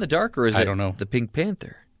Shot in the Dark or is I don't know. The Pink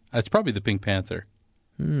Panther? It's probably the Pink Panther.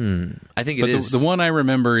 I think it is. The one I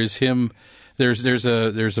remember is him. There's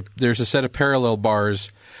a set of parallel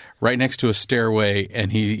bars right next to a stairway,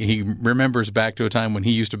 and he remembers back to a time when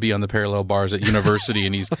he used to be on the parallel bars at university,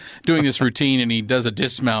 and he's doing this routine, and he does a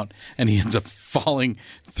dismount, and he ends up falling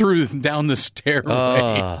down the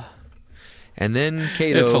stairway. And then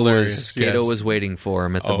Kato was waiting for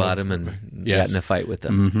him at the bottom and got in a fight with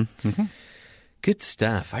them. Mm-hmm. Mm-hmm. Good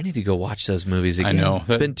stuff. I need to go watch those movies again. I know.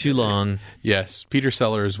 It's been too long. Yes. Peter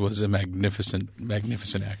Sellers was a magnificent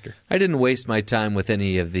actor. I didn't waste my time with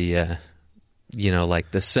any of the,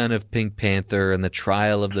 like The Son of Pink Panther and The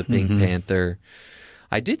Trial of the Pink Panther.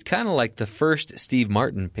 I did kind of like the first Steve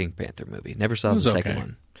Martin Pink Panther movie. Never saw the second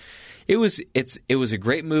one. It was a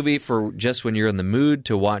great movie for just when you're in the mood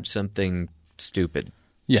to watch something stupid.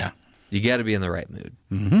 Yeah. You got to be in the right mood.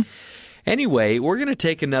 Mm-hmm. Anyway, we're going to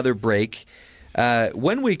take another break.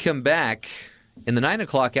 When we come back, in the 9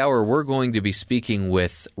 o'clock hour, we're going to be speaking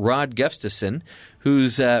with Rod Gustafson,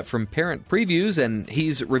 who's from Parent Previews, and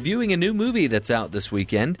he's reviewing a new movie that's out this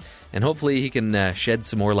weekend. And hopefully he can shed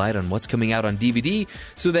some more light on what's coming out on DVD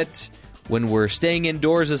so that when we're staying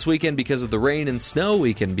indoors this weekend because of the rain and snow,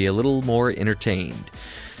 we can be a little more entertained.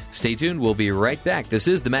 Stay tuned. We'll be right back. This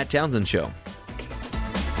is The Matt Townsend Show.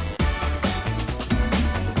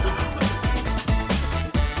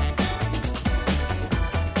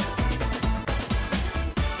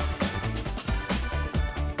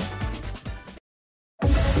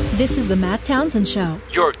 This is the Matt Townsend Show.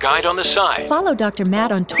 Your guide on the side. Follow Dr.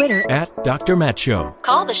 Matt on Twitter at Dr. Matt Show.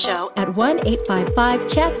 Call the show at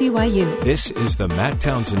 1-855-CHAT-BYU. This is the Matt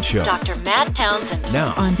Townsend Show. Dr. Matt Townsend.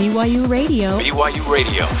 Now on BYU Radio. BYU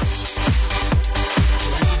Radio.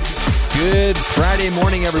 Good Friday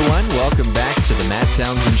morning, everyone. Welcome back to the Matt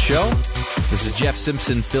Townsend Show. This is Jeff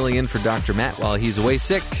Simpson filling in for Dr. Matt while he's away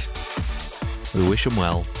sick. We wish him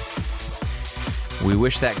well. We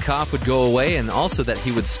wish that cough would go away and also that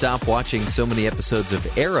he would stop watching so many episodes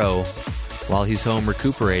of Arrow while he's home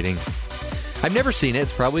recuperating. I've never seen it.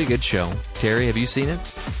 It's probably a good show. Terry, have you seen it?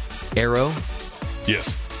 Arrow?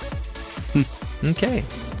 Yes. Okay.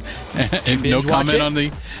 And no comment on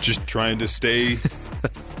the... Just trying to stay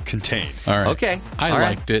contained. All right. Okay. I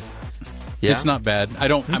liked it. Yeah? It's not bad.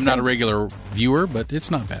 I'm not a regular viewer, but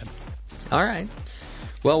it's not bad. All right.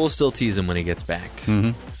 Well, we'll still tease him when he gets back.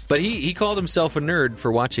 Mm-hmm. But he called himself a nerd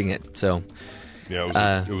for watching it, so...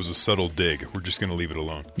 Yeah, it was a subtle dig. We're just going to leave it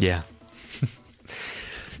alone. Yeah.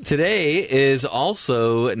 Today is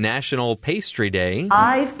also National Pastry Day.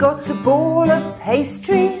 I've got a ball of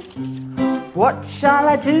pastry. What shall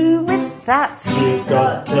I do with that? You've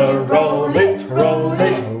got to roll it, roll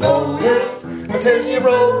it, roll it. till you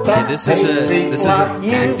roll that This is an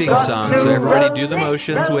acting song, so everybody do the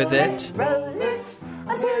motions with it. Roll it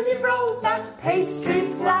until you roll that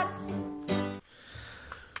pastry flat.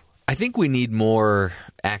 I think we need more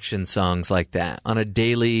action songs like that on a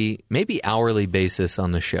daily, maybe hourly basis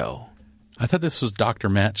on the show. I thought this was Dr.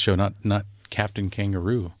 Matt's show, not Captain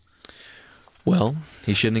Kangaroo. Well,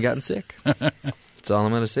 he shouldn't have gotten sick. That's all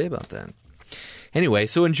I'm going to say about that. Anyway,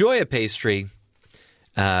 so enjoy a pastry.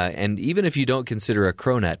 And even if you don't consider a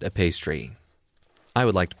cronut a pastry, I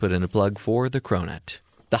would like to put in a plug for the cronut,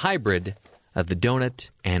 the hybrid of the donut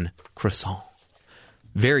and croissant.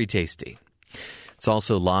 Very tasty. It's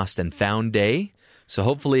also Lost and Found Day, so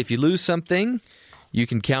hopefully if you lose something, you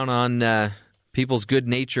can count on people's good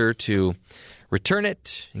nature to return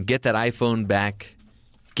it and get that iPhone back,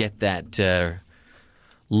 get that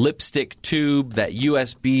lipstick tube, that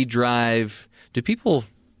USB drive. Do people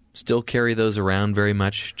still carry those around very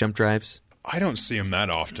much, jump drives? I don't see them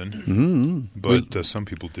that often, but some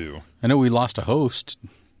people do. I know we lost a host.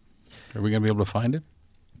 Are we going to be able to find it?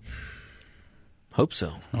 Hope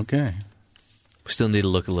so. Okay. We still need to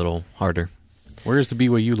look a little harder. Where is the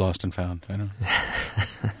BYU lost and found? I don't know.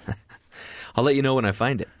 I'll let you know when I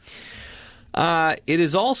find it. It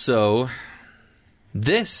is also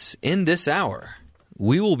in this hour,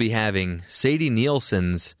 we will be having Sadie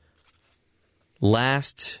Nielsen's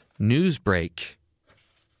last news break.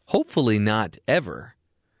 Hopefully not ever.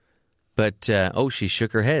 But, she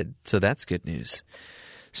shook her head, so that's good news.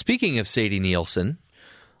 Speaking of Sadie Nielsen,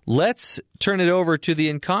 let's turn it over to the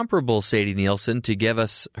incomparable Sadie Nielsen to give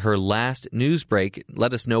us her last news break.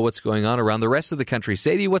 Let us know what's going on around the rest of the country.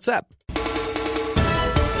 Sadie, what's up?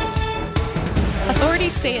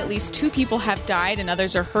 Authorities say at least 2 people have died and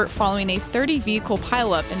others are hurt following a 30-vehicle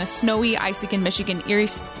pileup in a snowy Issaquah, Michigan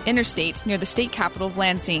interstate near the state capital of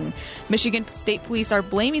Lansing. Michigan State Police are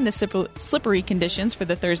blaming the slippery conditions for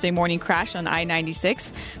the Thursday morning crash on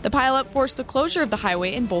I-96. The pileup forced the closure of the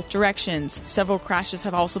highway in both directions. Several crashes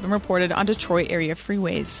have also been reported on Detroit area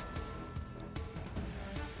freeways.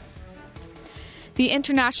 The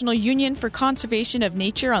International Union for Conservation of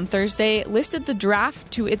Nature on Thursday listed the giraffe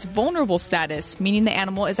to its vulnerable status, meaning the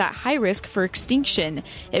animal is at high risk for extinction.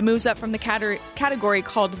 It moves up from the category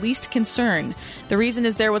called least concern. The reason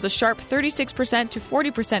is there was a sharp 36% to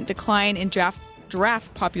 40% decline in giraffe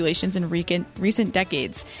populations in recent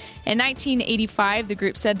decades. In 1985, the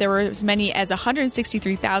group said there were as many as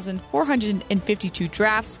 163,452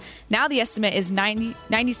 giraffes. Now the estimate is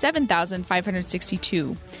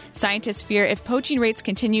 97,562. Scientists fear if poaching rates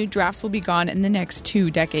continue, giraffes will be gone in the next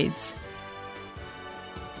 2 decades.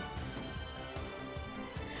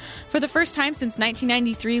 For the first time since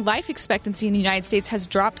 1993, life expectancy in the United States has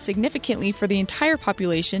dropped significantly for the entire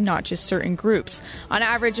population, not just certain groups. On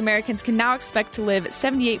average, Americans can now expect to live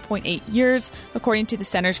 78.8 years, according to the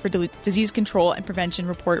Centers for Disease Control and Prevention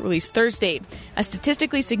report released Thursday, a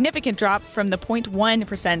statistically significant drop from the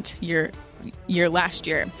 0.1% year last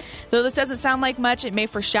year. Though this doesn't sound like much, it may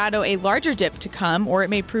foreshadow a larger dip to come, or it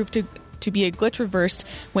may prove to be a glitch reversed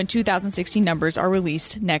when 2016 numbers are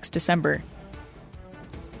released next December.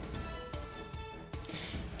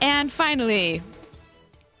 And finally,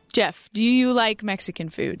 Jeff, do you like Mexican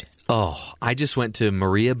food? Oh, I just went to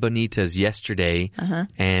Maria Bonita's yesterday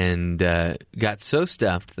and got so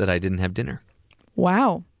stuffed that I didn't have dinner.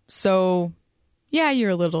 Wow. So, yeah, you're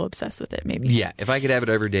a little obsessed with it, maybe. Yeah, if I could have it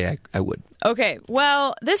every day, I would. Okay,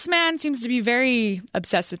 well, this man seems to be very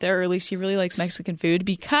obsessed with it, or at least he really likes Mexican food,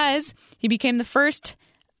 because he became the first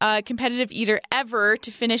competitive eater ever to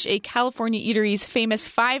finish a California eatery's famous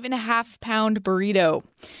 5.5-pound burrito.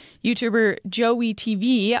 YouTuber Joey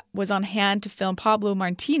TV was on hand to film Pablo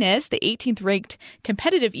Martinez, the 18th ranked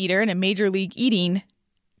competitive eater in a major league eating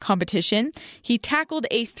competition. He tackled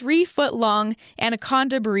a 3-foot-long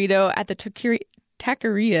anaconda burrito at the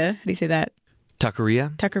Taqueria. How do you say that?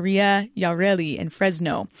 Taqueria Yareli in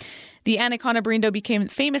Fresno. The anaconda burrito became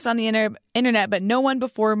famous on the internet, but no one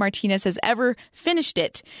before Martinez has ever finished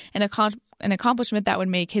it, an accomplishment that would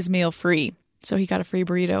make his meal free. So he got a free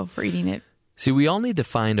burrito for eating it. See, we all need to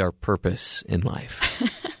find our purpose in life.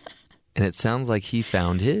 And it sounds like he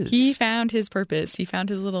found his. He found his purpose. He found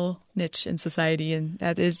his little niche in society, and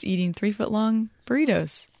that is eating 3-foot-long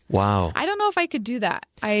burritos. Wow. I don't know if I could do that.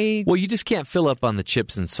 Well, you just can't fill up on the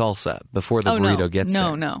chips and salsa before the burrito gets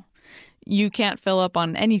there. No. You can't fill up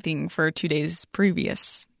on anything for 2 days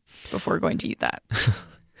previous before going to eat that.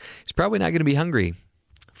 He's probably not going to be hungry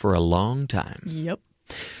for a long time. Yep.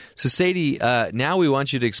 So, Sadie, now we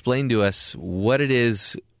want you to explain to us what it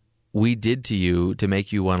is we did to you to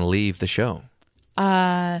make you want to leave the show.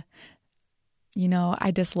 I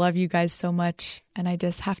just love you guys so much, and I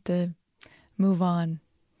just have to move on.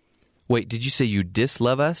 Wait, did you say you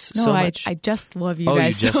dislove us No, so much? I just love you oh,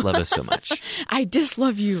 guys. you just love us so much. I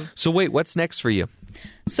dislove you. So wait, what's next for you?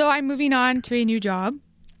 So I'm moving on to a new job.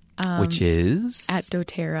 Which is? At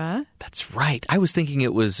doTERRA. That's right. I was thinking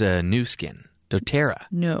it was New Skin. doTERRA.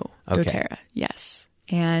 No, Okay. doTERRA, yes.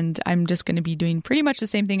 And I'm just going to be doing pretty much the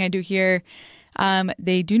same thing I do here.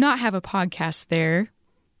 They do not have a podcast there,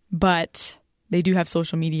 but they do have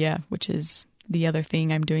social media, which is the other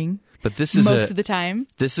thing I'm doing. But this is most of the time.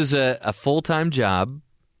 This is a full-time job.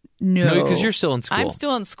 No, because you're still in school. I'm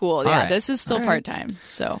still in school. Yeah, All right. this is still All right. part-time.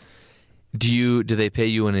 So Do they pay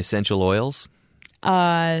you in essential oils?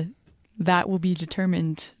 that will be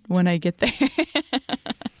determined when I get there.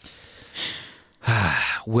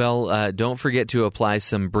 Well, don't forget to apply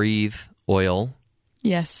some Breathe oil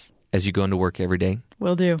Yes, as you go into work every day.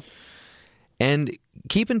 will do. And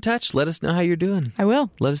keep in touch. Let us know how you're doing. I will.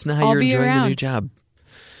 Let us know how I'll you're be enjoying the new around. job.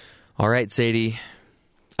 All right, Sadie.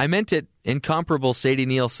 I meant it. Incomparable Sadie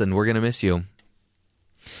Nielsen. We're going to miss you.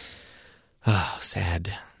 Oh,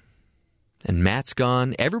 sad. And Matt's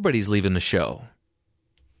gone. Everybody's leaving the show.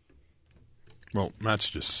 Well, Matt's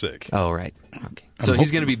just sick. Oh, right. Okay. So he's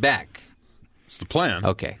going to be back. It's the plan.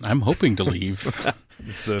 Okay. I'm hoping to leave.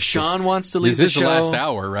 Sean wants to leave This the is show. the last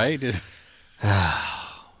hour, right?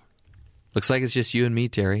 Looks like it's just you and me,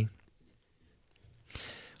 Terry.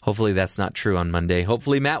 Hopefully that's not true on Monday.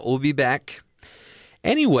 Hopefully Matt will be back.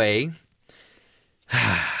 Anyway,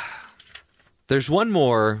 there's one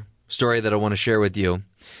more story that I want to share with you.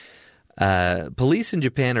 Police in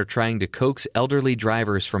Japan are trying to coax elderly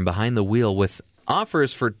drivers from behind the wheel with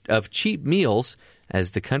offers of cheap meals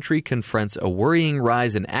as the country confronts a worrying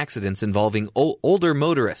rise in accidents involving older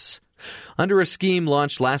motorists. Under a scheme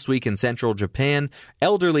launched last week in central Japan,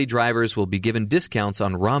 elderly drivers will be given discounts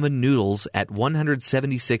on ramen noodles at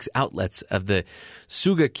 176 outlets of the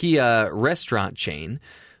Sugakiya restaurant chain,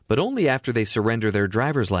 but only after they surrender their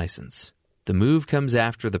driver's license. The move comes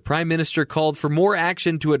after the Prime Minister called for more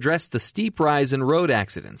action to address the steep rise in road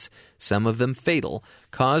accidents, some of them fatal,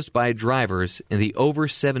 caused by drivers in the over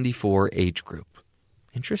 74 age group.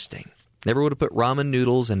 Interesting. Never would have put ramen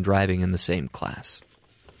noodles and driving in the same class.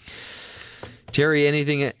 Terry,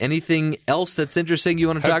 anything else that's interesting you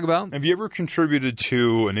want to talk about? Have you ever contributed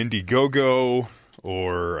to an Indiegogo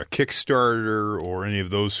or a Kickstarter or any of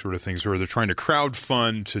those sort of things where they're trying to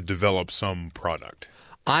crowdfund to develop some product?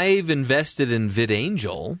 I've invested in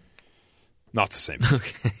VidAngel. Not the same thing.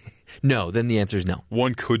 Okay. No, then the answer is no.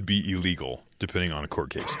 One could be illegal, depending on a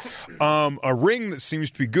court case. A ring that seems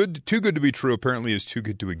to be too good to be true, apparently is too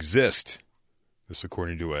good to exist. This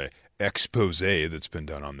according to a expose that's been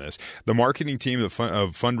done on this. The marketing team of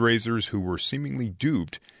fundraisers who were seemingly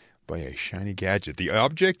duped by a shiny gadget. The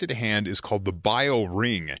object at hand is called the Bio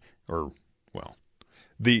Ring, or, well,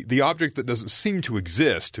 the object that doesn't seem to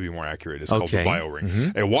exist, to be more accurate, is called the Bio Ring.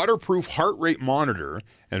 Mm-hmm. A waterproof heart rate monitor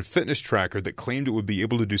and fitness tracker that claimed it would be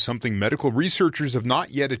able to do something medical researchers have not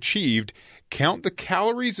yet achieved, count the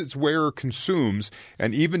calories its wearer consumes,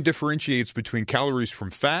 and even differentiates between calories from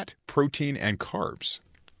fat, protein, and carbs.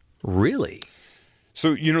 Really?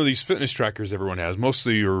 So, you know, these fitness trackers everyone has,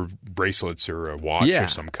 mostly your bracelets or a watch of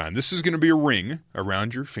some kind. This is going to be a ring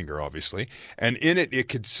around your finger, obviously. And in it, it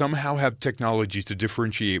could somehow have technology to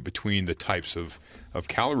differentiate between the types of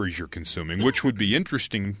calories you're consuming, which would be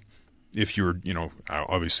interesting if you're, you know,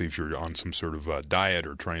 obviously if you're on some sort of diet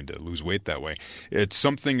or trying to lose weight that way. It's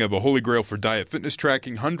something of a holy grail for diet fitness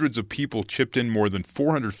tracking. Hundreds of people chipped in more than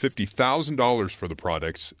 $450,000 for the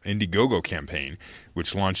product's Indiegogo campaign,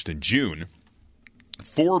 which launched in June.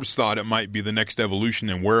 Forbes thought it might be the next evolution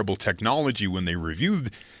in wearable technology when they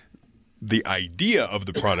reviewed the idea of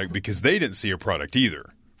the product because they didn't see a product either.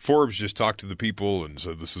 Forbes just talked to the people and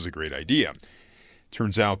said this is a great idea.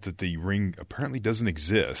 Turns out that the ring apparently doesn't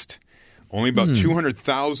exist. Only about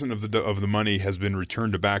 200,000 of the money has been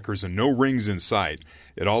returned to backers and no rings in sight.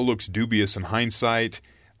 It all looks dubious in hindsight.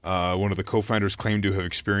 One of the co-founders claimed to have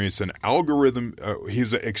experienced an algorithm.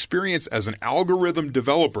 His experience as an algorithm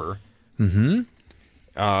developer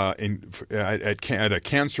at a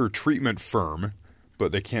cancer treatment firm,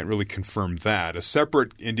 but they can't really confirm that. A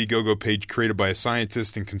separate Indiegogo page created by a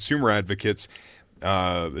scientist and consumer advocates,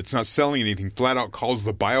 it's not selling anything, flat out calls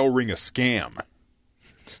the BioRing a scam.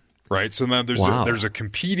 Right? So now there's a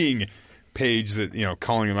competing page that, you know,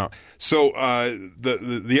 calling them out. So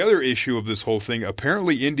the other issue of this whole thing,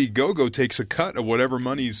 apparently Indiegogo takes a cut of whatever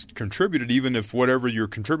money's contributed, even if whatever you're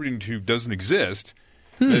contributing to doesn't exist.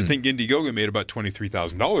 I think Indiegogo made about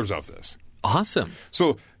 $23,000 off this. Awesome.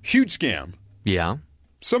 So huge scam. Yeah.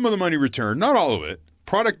 Some of the money returned, not all of it.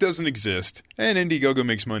 product doesn't exist, and Indiegogo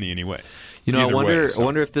makes money anyway. You know, Either I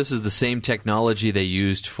wonder if this is the same technology they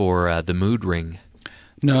used for the mood ring.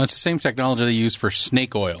 No, it's the same technology they use for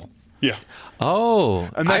snake oil. Yeah. Oh,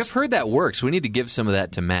 and I've heard that works. We need to give some of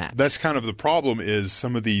that to Matt. That's kind of the problem is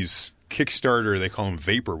some of these Kickstarter, they call them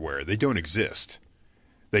vaporware. They don't exist.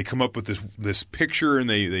 They come up with this picture and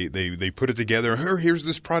they put it together. Here's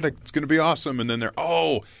this product. It's going to be awesome. And then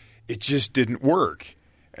it just didn't work.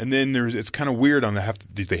 And then it's kind of weird on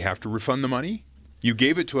did they have to refund the money? You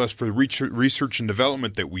gave it to us for the research and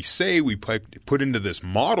development that we say we put into this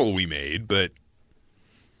model we made, but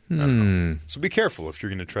I don't know. So be careful if you're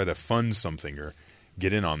going to try to fund something or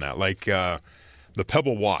get in on that. Like the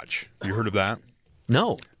Pebble Watch. You heard of that?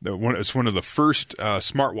 No. It's one of the first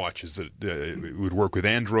smartwatches that would work with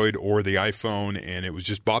Android or the iPhone, and it was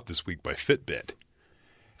just bought this week by Fitbit.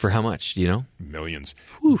 For how much? Do you know? Millions.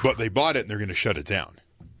 Whew. But they bought it, and they're going to shut it down.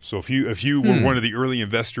 So if you were one of the early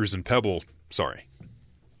investors in Pebble, sorry.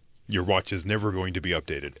 Your watch is never going to be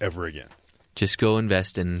updated ever again. Just go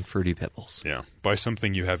invest in Fruity Pebbles. Yeah. Buy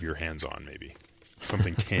something you have your hands on, maybe.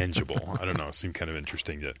 Something tangible. I don't know. It seemed kind of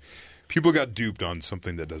interesting that people got duped on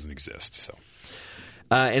something that doesn't exist. So,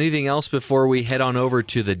 anything else before we head on over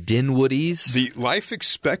to the Dinwoodies? The life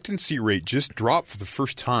expectancy rate just dropped for the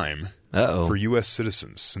first time for U.S.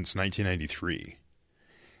 citizens since 1993.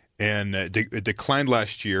 And it declined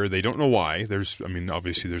last year. They don't know why.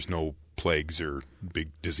 Obviously there's no plagues or big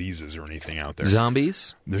diseases or anything out there.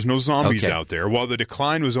 Zombies? There's no zombies out there. While the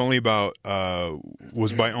decline was only by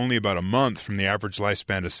only about a month from the average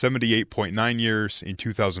lifespan of 78.9 years in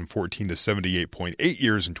 2014 to 78.8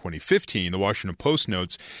 years in 2015, the Washington Post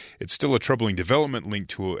notes it's still a troubling development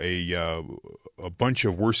linked to a bunch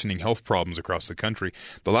of worsening health problems across the country.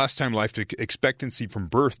 The last time life expectancy from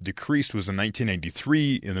birth decreased was in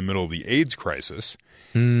 1993 in the middle of the AIDS crisis.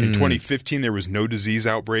 In 2015, there was no disease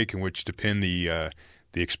outbreak in which to pin the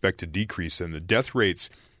expected decrease, and the death rates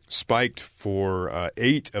spiked for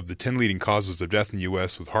 8 of the 10 leading causes of death in the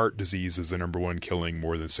U.S., with heart disease as the number one, killing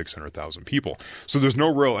more than 600,000 people. So there's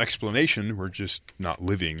no real explanation. We're just not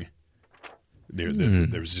living. There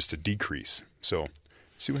was just a decrease. So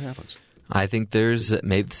see what happens. I think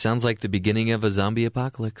maybe sounds like the beginning of a zombie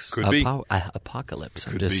apocalypse. Could be. Apocalypse.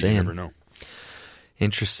 I'm Could just be. saying. You never know.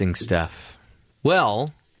 Interesting stuff. Well,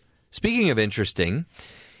 speaking of interesting,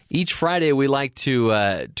 each Friday we like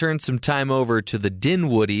to turn some time over to the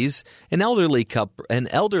Dinwoodies, an elderly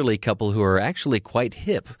couple who are actually quite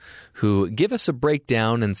hip, who give us a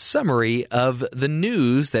breakdown and summary of the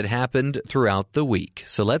news that happened throughout the week.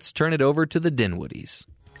 So let's turn it over to the Dinwoodies.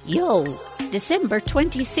 Yo, December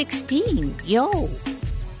 2016, yo.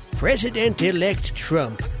 President-elect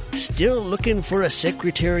Trump still looking for a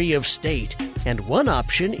Secretary of State, and one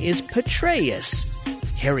option is Petraeus.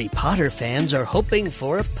 Harry Potter fans are hoping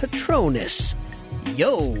for a Patronus.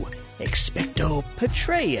 Yo, expecto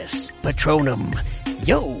Petraeus, Patronum,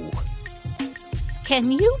 yo.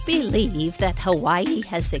 Can you believe that Hawaii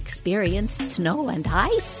has experienced snow and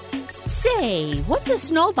ice? Say, what's a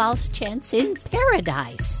snowball's chance in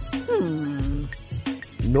paradise?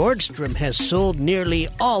 Nordstrom has sold nearly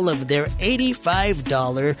all of their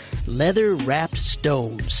 $85 leather-wrapped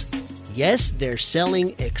stones. Yes, they're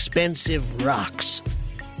selling expensive rocks.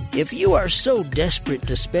 If you are so desperate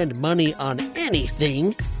to spend money on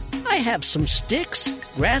anything, I have some sticks,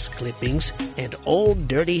 grass clippings, and old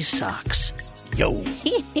dirty socks. Yo!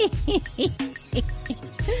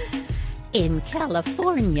 In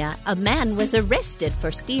California, a man was arrested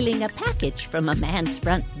for stealing a package from a man's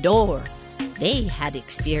front door. They had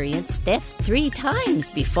experienced theft 3 times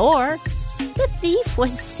before. The thief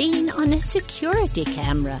was seen on a security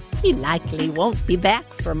camera. He likely won't be back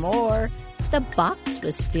for more. The box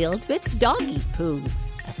was filled with doggy poo,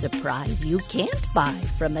 a surprise you can't buy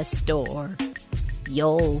from a store.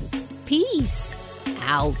 Yo, peace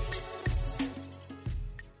out.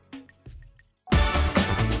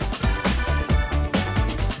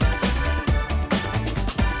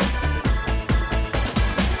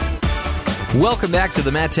 Welcome back to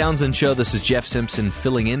the Matt Townsend Show. This is Jeff Simpson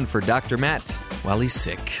filling in for Dr. Matt while he's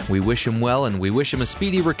sick. We wish him well, and we wish him a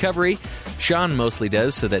speedy recovery. Sean mostly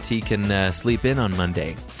does so that he can sleep in on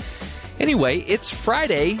Monday. Anyway, it's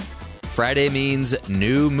Friday. Friday means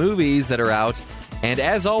new movies that are out. And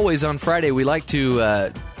as always on Friday, we like to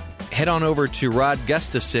head on over to Rod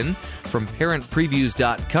Gustafson from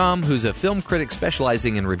ParentPreviews.com, who's a film critic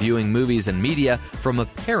specializing in reviewing movies and media from a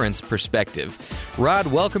parent's perspective. Rod,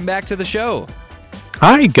 welcome back to the show.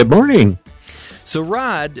 Hi, good morning. So,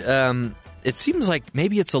 Rod, it seems like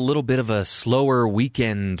maybe it's a little bit of a slower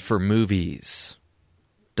weekend for movies.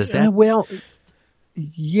 Does that? Well,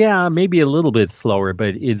 Yeah, maybe a little bit slower,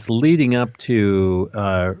 but it's leading up to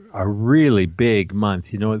a really big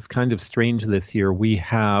month. It's kind of strange this year. We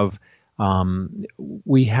have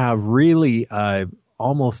really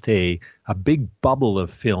almost a big bubble of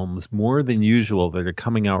films, more than usual, that are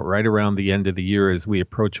coming out right around the end of the year as we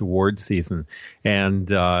approach award season. And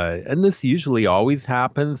this usually always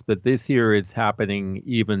happens, but this year it's happening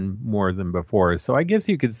even more than before. So I guess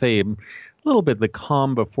you could say a little bit the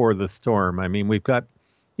calm before the storm. I mean, we've got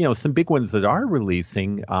some big ones that are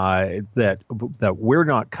releasing that we're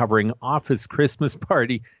not covering. Office Christmas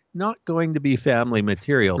Party, not going to be family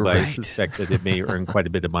material, but I suspect that it may earn quite a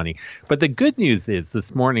bit of money. But the good news is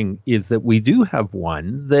this morning is that we do have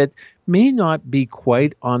one that may not be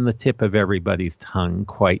quite on the tip of everybody's tongue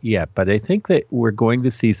quite yet, but I think that we're going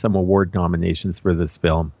to see some award nominations for this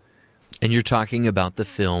film. And you're talking about the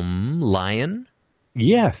film Lion?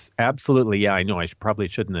 Yes, absolutely. Yeah, I know. Probably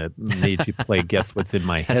shouldn't have made you play Guess What's in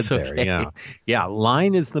My Head there. Okay. Yeah.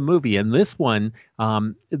 Lion is the movie. And this one,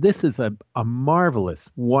 this is a marvelous,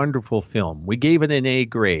 wonderful film. We gave it an A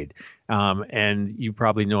grade. And you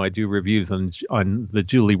probably know I do reviews on the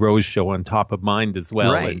Julie Rose show on Top of Mind as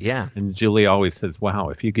well. Right, yeah. And Julie always says, wow,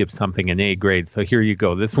 if you give something an A grade. So here you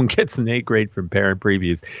go. This one gets an A grade from Parent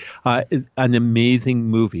Previews. An amazing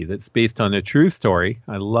movie that's based on a true story.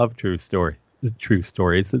 I love true stories.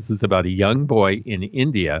 This is about a young boy in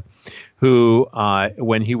India who,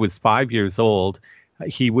 when he was 5 years old,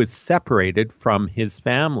 he was separated from his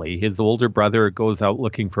family. His older brother goes out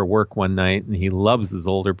looking for work one night, and he loves his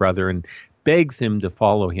older brother and begs him to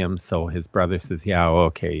follow him. So his brother says, yeah,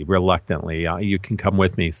 okay, reluctantly, you can come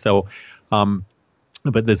with me. So,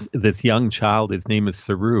 but this young child, his name is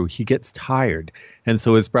Saru, he gets tired. And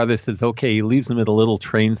so his brother says, okay, he leaves him at a little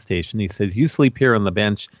train station. He says, you sleep here on the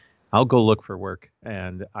bench. I'll go look for work,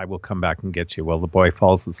 and I will come back and get you. Well, the boy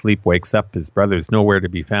falls asleep, wakes up. His brother's nowhere to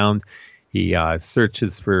be found. He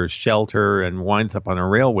searches for shelter and winds up on a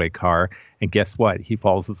railway car. And guess what? He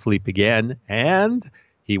falls asleep again, and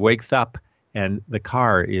he wakes up, and the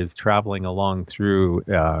car is traveling along through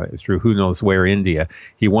who knows where, India.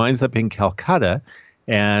 He winds up in Calcutta,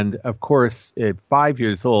 and, of course, at 5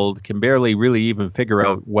 years old, can barely really even figure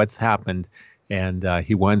out what's happened. And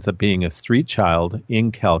he winds up being a street child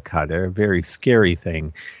in Calcutta, a very scary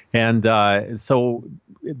thing. And so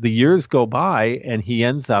the years go by, and he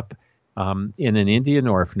ends up in an Indian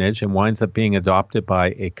orphanage and winds up being adopted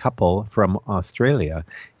by a couple from Australia,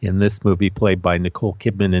 in this movie played by Nicole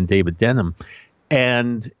Kidman and David Denham.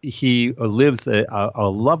 And he lives a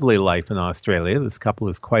lovely life in Australia. This couple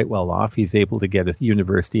is quite well off. He's able to get a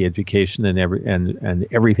university education and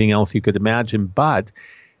everything else you could imagine. But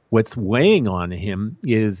what's weighing on him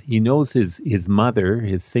is he knows his mother,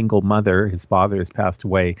 his single mother, his father has passed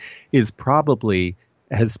away, has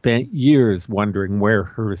spent years wondering where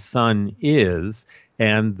her son is.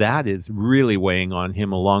 And that is really weighing on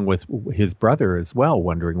him, along with his brother as well,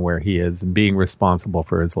 wondering where he is and being responsible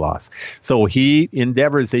for his loss. So he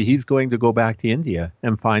endeavors that he's going to go back to India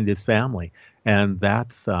and find his family. And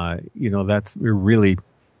that's really...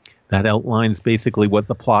 That outlines basically what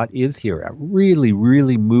the plot is here. A really,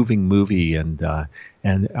 really moving movie, and I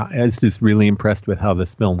was just really impressed with how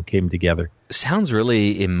this film came together. Sounds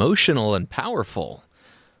really emotional and powerful.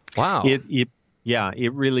 Wow. It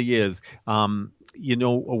really is. Some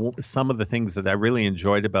of the things that I really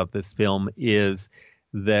enjoyed about this film is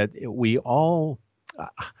that we all,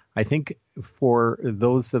 I think for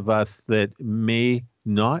those of us that may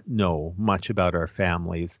not know much about our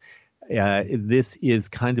families, this is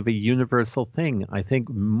kind of a universal thing. I think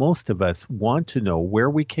most of us want to know where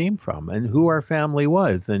we came from and who our family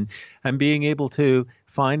was, and being able to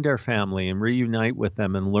find our family and reunite with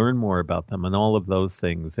them and learn more about them and all of those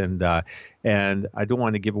things. And I don't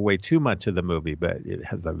want to give away too much of the movie, but it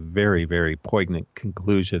has a very, very poignant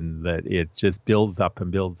conclusion that it just builds up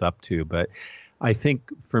and builds up to. But I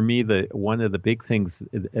think for me, one of the big things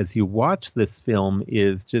as you watch this film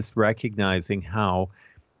is just recognizing how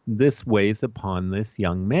this weighs upon this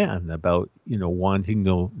young man about,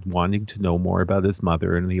 wanting to know more about his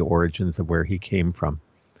mother and the origins of where he came from.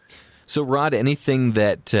 So, Rod, anything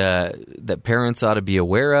that parents ought to be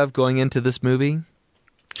aware of going into this movie?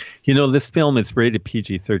 This film is rated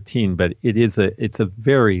PG-13, but it's a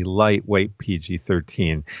very lightweight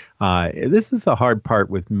PG-13. This is a hard part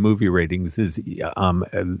with movie ratings.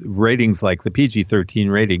 Ratings like the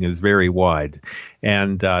PG-13 rating is very wide,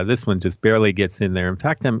 and this one just barely gets in there. In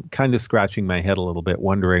fact, I'm kind of scratching my head a little bit,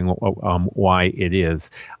 wondering why it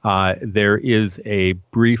is. There is a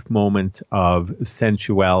brief moment of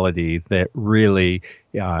sensuality that really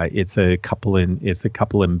it's a couple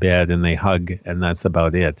in bed and they hug and that's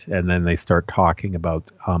about it, and then they start talking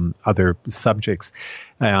about other subjects,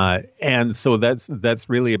 and so that's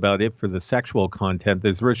really about it for the sexual content.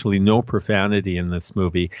 There's virtually no profanity in this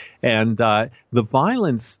movie, and the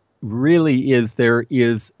violence really there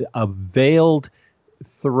is a veiled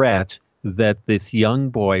threat that this young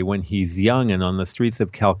boy, when he's young and on the streets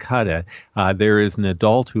of Calcutta, there is an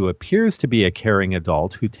adult who appears to be a caring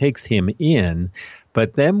adult who takes him in.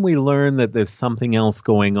 But then we learn that there's something else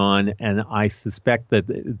going on, and I suspect that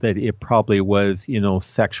it probably was,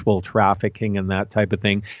 sexual trafficking and that type of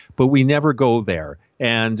thing. But we never go there.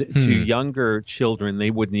 And to younger children, they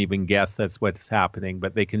wouldn't even guess that's what's happening,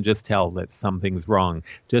 but they can just tell that something's wrong,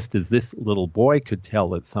 just as this little boy could tell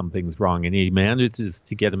that something's wrong, and he manages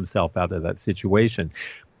to get himself out of that situation.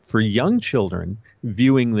 For young children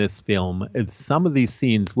viewing this film, some of these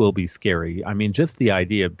scenes will be scary. I mean, just the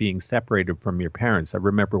idea of being separated from your parents. I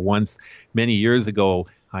remember once, many years ago,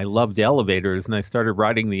 I loved elevators, and I started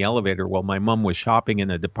riding the elevator while my mom was shopping in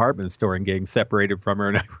a department store and getting separated from her.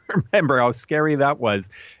 And I remember how scary that was.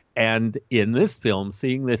 And in this film,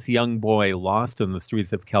 seeing this young boy lost in the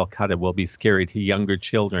streets of Calcutta will be scary to younger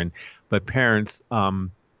children. But parents,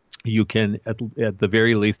 you can, at the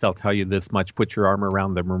very least, I'll tell you this much, put your arm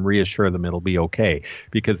around them and reassure them it'll be okay,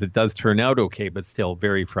 because it does turn out okay, but still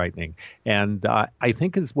very frightening. And I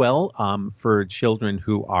think as well, for children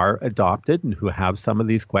who are adopted and who have some of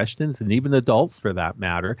these questions, and even adults for that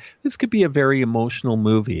matter, this could be a very emotional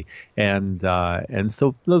movie. And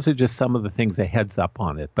so those are just some of the things, a heads up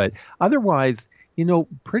on it. But otherwise,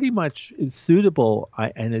 pretty much suitable,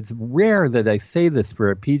 and it's rare that I say this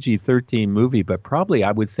for a PG-13 movie, but probably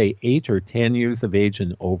I would say 8 or 10 years of age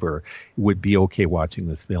and over would be okay watching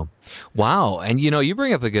this film. Wow. And, you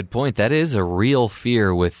bring up a good point. That is a real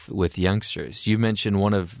fear with youngsters. You mentioned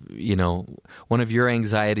one of your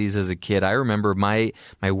anxieties as a kid. I remember my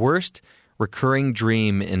worst recurring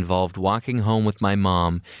dream involved walking home with my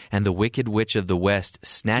mom and the Wicked Witch of the West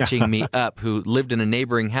snatching me up, who lived in a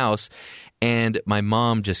neighboring house. And my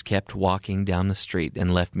mom just kept walking down the street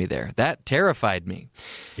and left me there. That terrified me.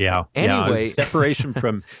 Yeah. Anyway, separation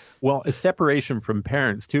from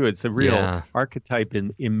parents too. It's a real archetype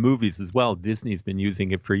in movies as well. Disney's been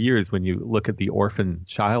using it for years. When you look at the orphan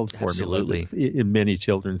child formula in many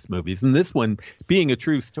children's movies, and this one being a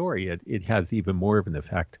true story, it has even more of an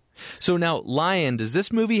effect. So now, Lion, does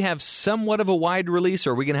this movie have somewhat of a wide release,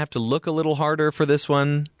 or are we going to have to look a little harder for this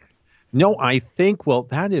one? No, I think,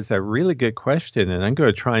 that is a really good question, and I'm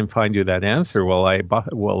going to try and find you that answer while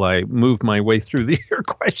I move my way through your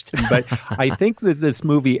question. But I think that this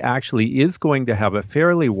movie actually is going to have a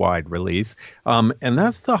fairly wide release, and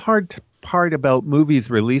that's the hard part about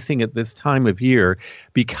movies releasing at this time of year,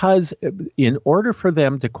 because in order for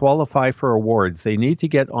them to qualify for awards, they need to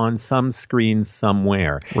get on some screen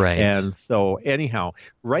somewhere. Right. And so anyhow,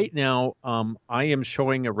 right now, I am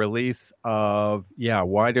showing a release of,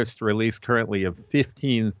 widest release currently of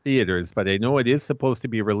 15 theaters, but I know it is supposed to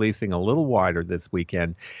be releasing a little wider this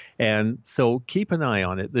weekend. And so keep an eye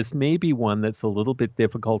on it. This may be one that's a little bit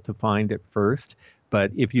difficult to find at first,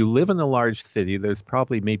 but if you live in a large city, there's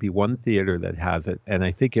probably maybe one theater that has it, and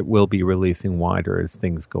I think it will be releasing wider as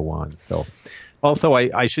things go on. So, also,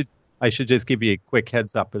 I should just give you a quick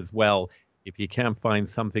heads up as well. If you can't find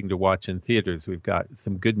something to watch in theaters, we've got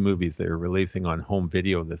some good movies that are releasing on home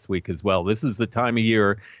video this week as well. This is the time of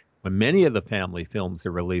year when many of the family films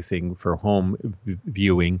are releasing for home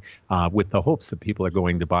viewing, with the hopes that people are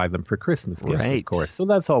going to buy them for Christmas gifts, of course. So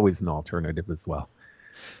that's always an alternative as well.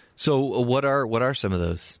 So what are some of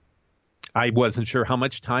those? I wasn't sure how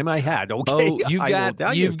much time I had. Okay,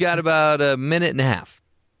 you've got about a minute and a half.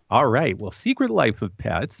 All right. Well, Secret Life of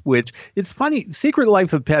Pets, which it's funny, Secret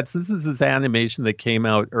Life of Pets, this is this animation that came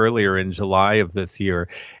out earlier in July of this year.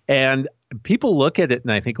 And people look at it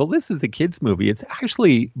and I think, well, this is a kid's movie. It's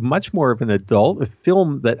actually much more of an adult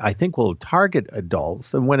film that I think will target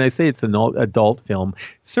adults. And when I say it's an adult film,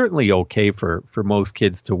 it's certainly okay for most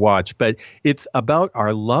kids to watch. But it's about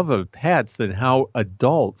our love of pets and how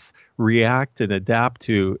adults react and adapt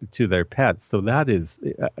to their pets. So that is,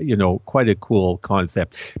 quite a cool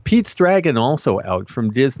concept. Pete's Dragon also out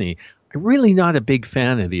from Disney. I'm really not a big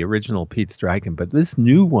fan of the original Pete's Dragon, but this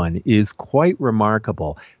new one is quite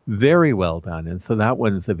remarkable. Very well done. And so that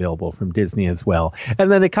one's available from Disney as well.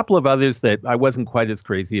 And then a couple of others that I wasn't quite as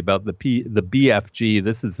crazy about. The BFG,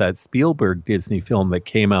 this is that Spielberg Disney film that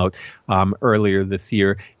came out earlier this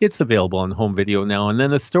year. It's available on home video now. And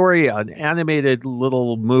then an animated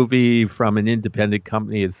little movie from an independent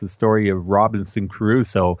company is the story of Robinson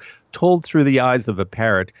Crusoe, told through the eyes of a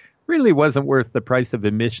parrot. really wasn't worth the price of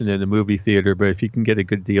admission in a movie theater, but if you can get a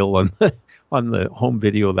good deal on the home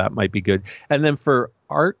video, that might be good. And then for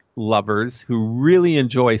art lovers who really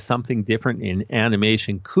enjoy something different in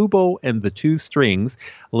animation, Kubo and the Two Strings,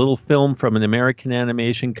 a little film from an American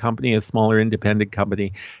animation company, a smaller independent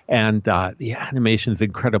company, and the animation is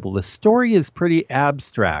incredible. The story is pretty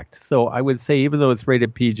abstract, so I would say even though it's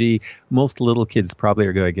rated PG, most little kids probably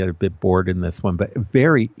are going to get a bit bored in this one, but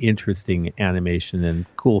very interesting animation and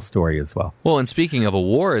cool story as well. Well, and speaking of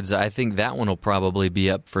awards, I think that one will probably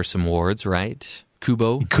be up for some awards, right?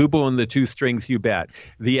 Kubo and the Two Strings, you bet.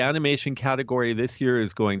 The animation category this year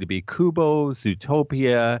is going to be Kubo,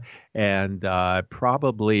 Zootopia, and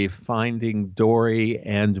probably Finding Dory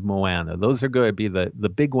and Moana. Those are going to be the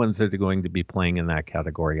big ones that are going to be playing in that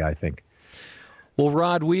category, I think. Well,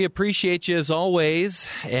 Rod, we appreciate you as always.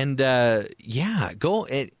 And go.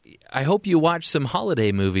 I hope you watch some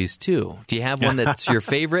holiday movies, too. Do you have one that's your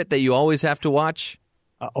favorite that you always have to watch?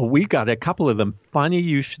 We got a couple of them. Funny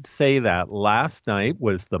you should say that. Last night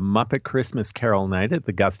was the Muppet Christmas Carol night at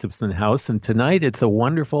the Gustafson house, and tonight it's A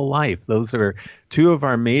Wonderful Life. Those are two of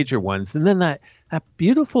our major ones. And then that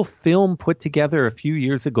beautiful film put together a few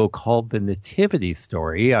years ago called The Nativity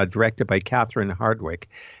Story, directed by Catherine Hardwicke,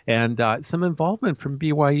 and some involvement from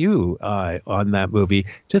BYU on that movie.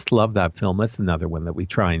 Just love that film. That's another one that we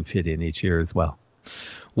try and fit in each year as well.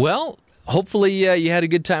 Well, hopefully you had a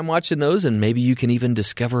good time watching those, and maybe you can even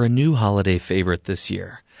discover a new holiday favorite this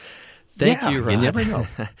year. Thank you, Rod. You never know.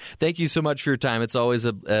 Thank you so much for your time. It's always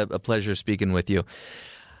a pleasure speaking with you.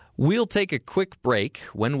 We'll take a quick break.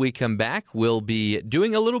 When we come back, we'll be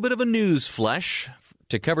doing a little bit of a news flush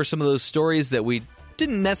to cover some of those stories that we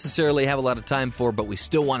didn't necessarily have a lot of time for, but we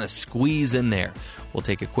still want to squeeze in there. We'll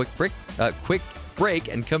take a quick break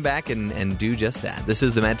and come back and do just that. This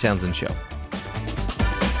is the Matt Townsend Show.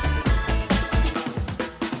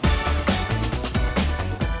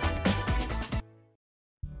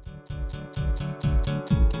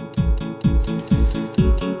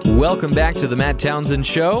 Welcome back to the Matt Townsend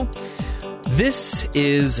Show. This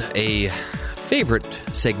is a favorite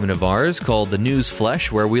segment of ours called the News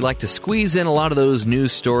Flush, where we like to squeeze in a lot of those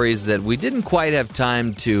news stories that we didn't quite have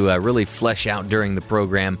time to really flesh out during the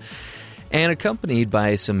program, and accompanied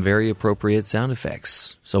by some very appropriate sound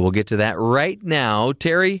effects. So we'll get to that right now.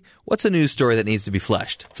 Terry, what's a news story that needs to be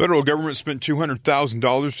flushed? Federal government spent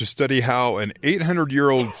 $200,000 to study how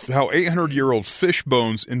 800-year-old fish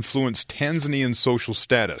bones influence Tanzanian social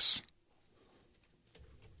status.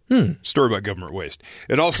 Story about government waste.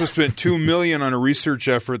 It also spent $2 million on a research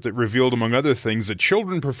effort that revealed, among other things, that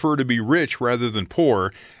children prefer to be rich rather than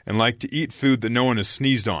poor and like to eat food that no one has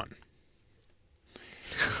sneezed on.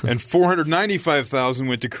 And $495,000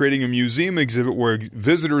 went to creating a museum exhibit where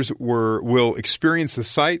visitors will experience the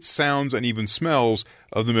sights, sounds, and even smells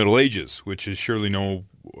of the Middle Ages, which is surely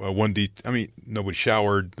nobody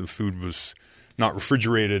showered. The food was not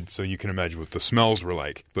refrigerated, so you can imagine what the smells were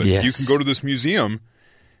like. But You can go to this museum,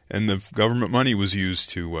 and the government money was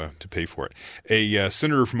used to pay for it. A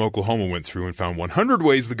senator from Oklahoma went through and found 100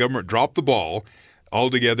 ways the government dropped the ball.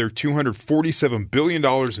 Altogether, $247 billion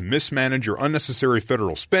in mismanaged or unnecessary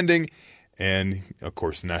federal spending, and, of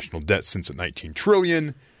course, national debt since at $19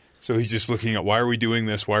 trillion. So he's just looking at why are we doing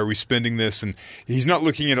this? Why are we spending this? And he's not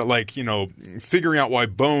looking at it figuring out why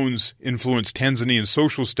bones influence Tanzanian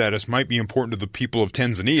social status might be important to the people of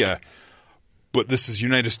Tanzania, but this is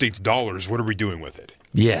United States dollars. What are we doing with it?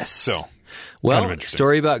 Yes. So, well,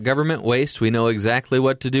 story about government waste. We know exactly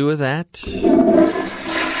what to do with that.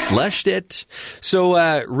 Flushed it. So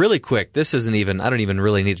really quick, I don't even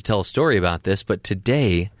really need to tell a story about this, but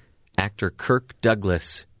today, actor Kirk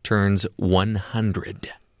Douglas turns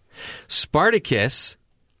 100. Spartacus,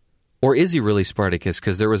 or is he really Spartacus?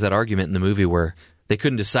 Because there was that argument in the movie where they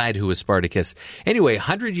couldn't decide who was Spartacus. Anyway,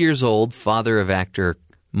 100 years old, father of actor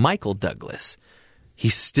Michael Douglas.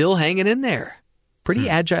 He's still hanging in there. Pretty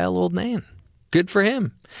agile old man. Good for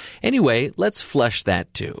him. Anyway, let's flush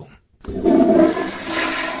that too.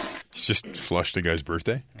 Just flushed the guy's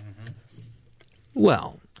birthday?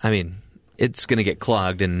 Well, I mean, it's going to get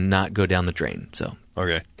clogged and not go down the drain. So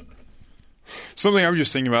okay. Something I was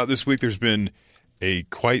just thinking about this week, there's been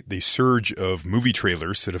quite the surge of movie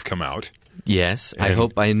trailers that have come out. Yes, I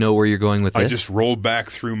hope I know where you're going with this. I just rolled back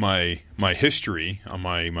through my history on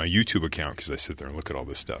my YouTube account because I sit there and look at all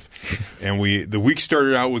this stuff. And the week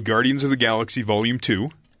started out with Guardians of the Galaxy Volume 2.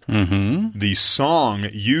 Mm-hmm. The song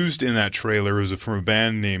used in that trailer is from a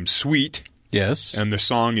band named Sweet. Yes. And the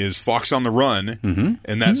song is Fox on the Run. Mm-hmm.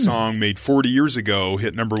 And that song, made 40 years ago,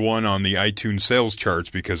 hit #1 on the iTunes sales charts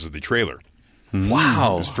because of the trailer.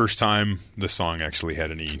 Wow. It was the first time the song actually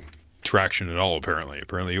had any traction at all, apparently.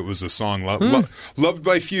 Apparently it was a song loved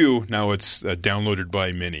by few. Now it's downloaded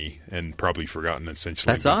by many and probably forgotten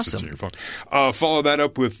essentially. That's awesome. It's in your phone. Follow that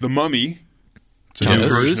up with The Mummy. It's a new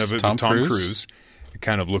version of it with Tom Cruise. It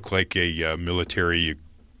kind of looked like a military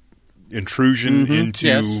intrusion into...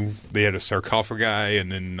 Yes. They had a sarcophagi,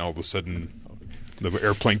 and then all of a sudden the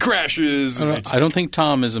airplane crashes. I don't think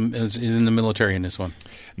Tom is in the military in this one.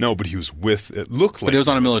 No, but he was with... It looked like... But it was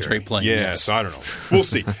on a military plane. Yes, I don't know. We'll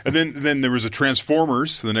see. And then there was a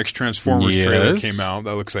Transformers. The next Transformers trailer came out.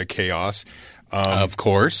 That looks like chaos. Of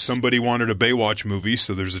course. Somebody wanted a Baywatch movie,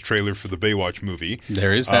 so there's a trailer for the Baywatch movie.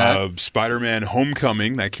 There is that. Spider-Man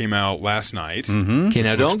Homecoming, that came out last night. Okay,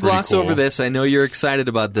 now don't gloss over this. I know you're excited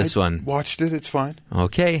about this one. Watched it. It's fine.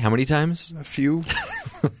 Okay, how many times? A few.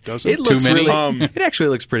 Doesn't. It looks Too many. really, it actually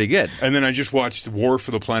looks pretty good. And then I just watched War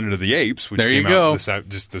for the Planet of the Apes, which There you came go. out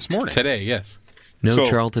just this morning. Today, yes. No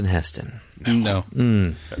Charlton Heston. No.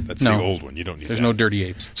 That's the old one. You don't need There's that. no dirty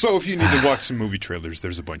apes. So if you need to watch some movie trailers,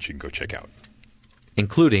 there's a bunch you can go check out.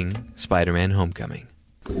 Including Spider-Man Homecoming.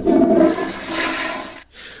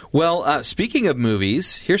 Well, speaking of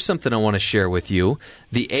movies, here's something I want to share with you.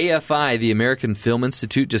 The AFI, the American Film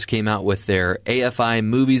Institute, just came out with their AFI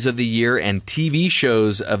Movies of the Year and TV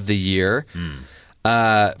Shows of the Year.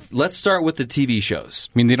 Let's start with the TV shows.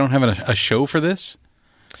 I mean, they don't have a show for this?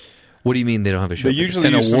 What do you mean they don't have a show? They usually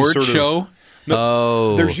An use some award sort of- show?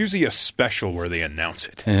 No, there's usually a special where they announce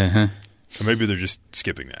it. Uh-huh. So maybe they're just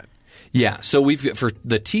skipping that. Yeah, so we've got for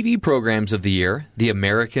the TV programs of the year, The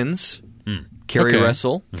Americans, Carrie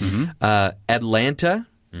Russell, Atlanta,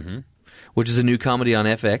 which is a new comedy on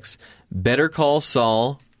FX, Better Call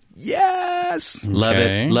Saul, yes, love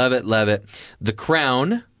it, love it, love it. The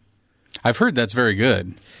Crown, I've heard that's very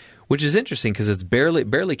good, which is interesting because it's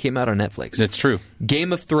barely came out on Netflix. That's true.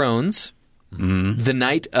 Game of Thrones, The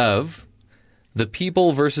Night of, The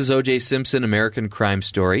People versus O.J. Simpson, American Crime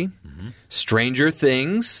Story, Stranger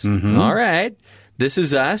Things. All right. This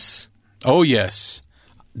Is Us. Oh, yes.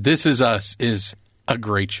 This Is Us is a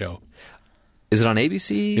great show. Is it on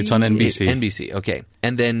ABC? It's on NBC. NBC, okay.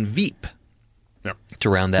 And then Veep to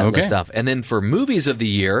round that list off. And then for movies of the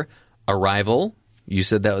year, Arrival. You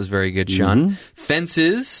said that was very good, Sean.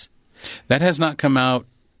 Fences. That has not come out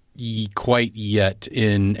quite yet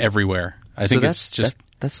in everywhere. I think it's just...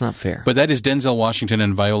 That's not fair. But that is Denzel Washington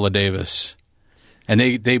and Viola Davis. And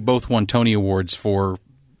they both won Tony Awards for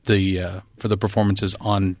the performances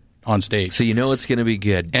on stage. So you know it's going to be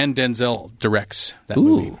good. And Denzel directs that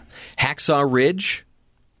movie. Hacksaw Ridge,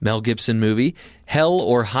 Mel Gibson movie. Hell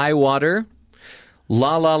or High Water,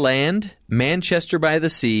 La La Land, Manchester by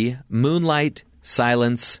the Sea, Moonlight,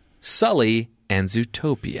 Silence, Sully, and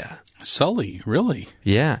Zootopia. Sully, really?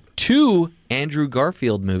 Yeah. 2 Andrew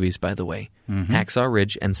Garfield movies, by the way. Hacksaw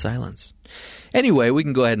Ridge and Silence. Anyway, we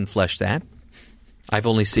can go ahead and flesh that. I've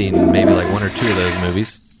only seen maybe like 1 or 2 of those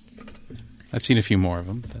movies. I've seen a few more of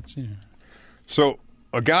them. So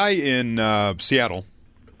a guy in Seattle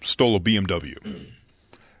stole a BMW,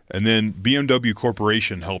 and then BMW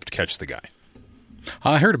Corporation helped catch the guy.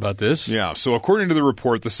 I heard about this. Yeah, so according to the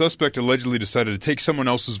report, the suspect allegedly decided to take someone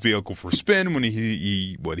else's vehicle for a spin when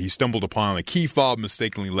he stumbled upon a key fob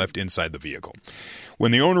mistakenly left inside the vehicle.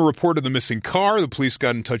 When the owner reported the missing car, the police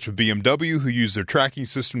got in touch with BMW, who used their tracking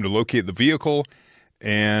system to locate the vehicle.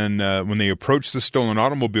 And when they approached the stolen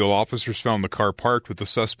automobile, officers found the car parked with the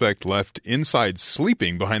suspect left inside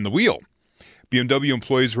sleeping behind the wheel. BMW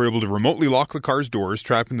employees were able to remotely lock the car's doors,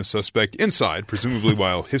 trapping the suspect inside, presumably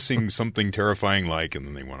while hissing something terrifying like, and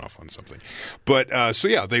then they went off on something. But,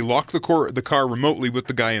 they locked the car remotely with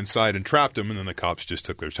the guy inside and trapped him, and then the cops just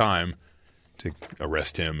took their time to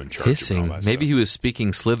arrest him and charge him and all that Maybe stuff. he was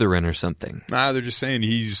speaking Slytherin or something. Nah, they're just saying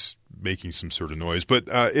he's making some sort of noise. But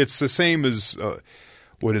it's the same as,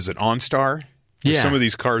 what is it, OnStar? There's Yeah. some of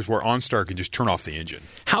these cars where OnStar can just turn off the engine.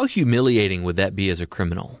 How humiliating would that be as a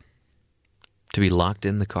criminal? To be locked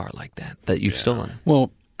in the car like that you've stolen. Well,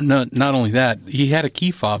 no, not only that, he had a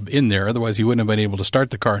key fob in there. Otherwise, he wouldn't have been able to start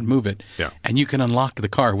the car and move it. Yeah. And you can unlock the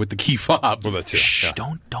car with the key fob. Well, that's it. Shh, Yeah.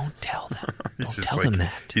 don't tell them. It's Don't just tell like them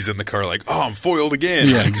that. he's in the car like, oh, I'm foiled again.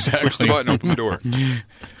 Yeah, exactly. Push the button, open the door.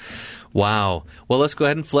 Wow. Well, let's go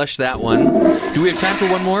ahead and flesh that one. Do we have time for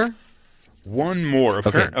one more? One more.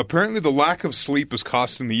 Okay. Apparently, the lack of sleep is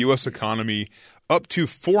costing the U.S. economy up to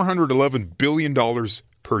 $411 billion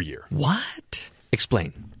per year. What?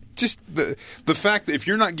 Explain. Just the fact that if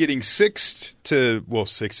you're not getting 6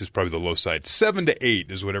 is probably the low side. 7 to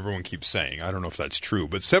 8 is what everyone keeps saying. I don't know if that's true,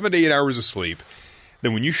 but 7 to 8 hours of sleep.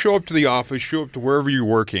 Then when you show up to the office, show up to wherever you're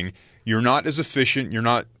working, you're not as efficient, you're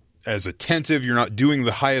not as attentive, you're not doing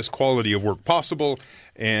the highest quality of work possible,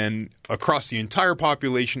 And across the entire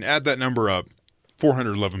population, add that number up,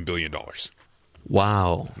 $411 billion.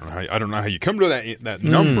 Wow. I don't know how you come to that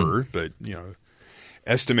number, but,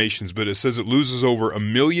 estimations. But it says it loses over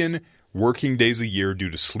 1 million working days a year due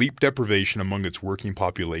to sleep deprivation among its working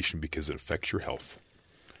population because it affects your health,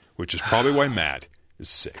 which is probably why Matt is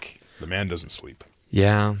sick. The man doesn't sleep.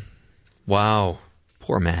 Yeah. Wow.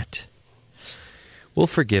 Poor Matt. We'll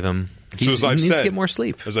forgive him. He needs to get more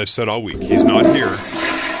sleep. As I've said all week, he's not here,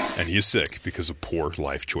 and he is sick because of poor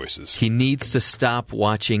life choices. He needs to stop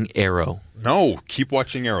watching Arrow. No, keep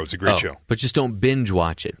watching Arrow. It's a great show. But just don't binge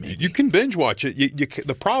watch it, maybe. You can binge watch it.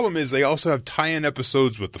 The problem is they also have tie-in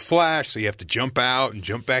episodes with The Flash, so you have to jump out and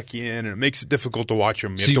jump back in, and it makes it difficult to watch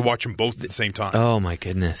them. You have to watch them both at the same time. Oh, my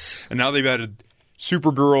goodness. And now they've added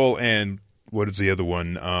Supergirl and what is the other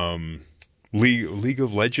one? League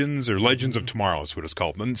of Legends or Legends of Tomorrow is what it's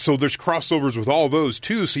called. And so there's crossovers with all those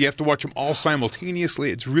too, so you have to watch them all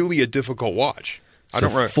simultaneously. It's really a difficult watch.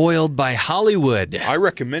 Foiled by Hollywood. I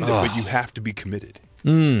recommend it, but you have to be committed.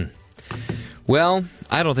 Well,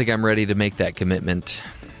 I don't think I'm ready to make that commitment.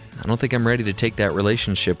 I don't think I'm ready to take that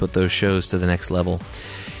relationship with those shows to the next level.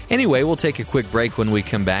 Anyway, we'll take a quick break. When we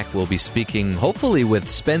come back, we'll be speaking, hopefully, with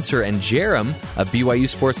Spencer and Jerem of BYU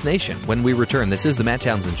Sports Nation. When we return, this is the Matt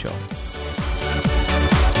Townsend Show.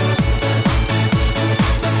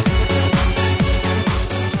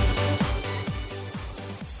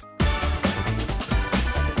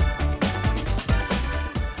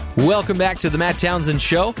 Welcome back to the Matt Townsend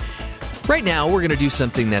Show. Right now, we're going to do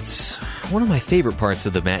something that's one of my favorite parts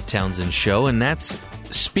of the Matt Townsend Show, and that's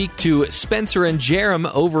speak to Spencer and Jerem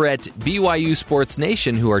over at BYU Sports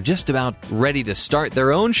Nation, who are just about ready to start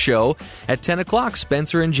their own show at 10 o'clock.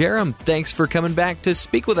 Spencer and Jerem, thanks for coming back to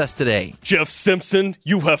speak with us today. Jeff Simpson,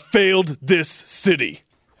 you have failed this city.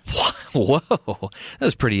 Whoa, that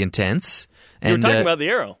was pretty intense. You were talking about the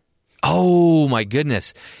Arrow. Oh, my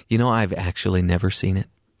goodness. You know, I've actually never seen it.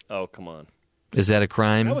 Oh, come on. Is that a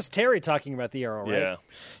crime? That was Terry talking about the Arrow, right?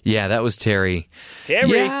 Yeah, that was Terry.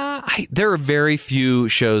 Terry? Yeah, there are very few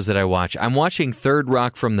shows that I watch. I'm watching Third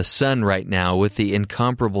Rock from the Sun right now with the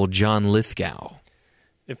incomparable John Lithgow.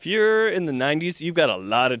 If you're in the 90s, you've got a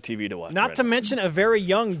lot of TV to watch. Not to mention a very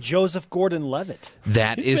young Joseph Gordon-Levitt.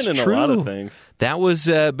 That He's is been in true. a lot of things. That was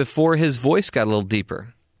before his voice got a little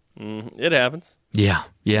deeper. It happens. Yeah.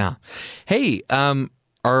 Hey,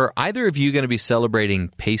 are either of you going to be celebrating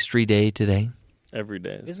Pastry Day today? Every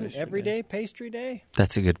day. Isn't every day Pastry Day?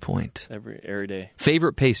 That's a good point. Every day.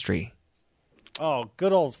 Favorite pastry? Oh,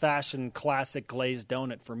 good old-fashioned classic glazed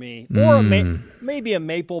donut for me. Or maybe a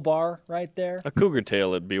maple bar right there. A cougar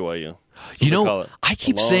tail at BYU. You know, I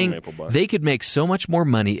keep saying they could make so much more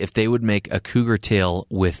money if they would make a cougar tail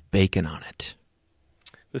with bacon on it.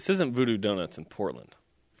 This isn't Voodoo Donuts in Portland.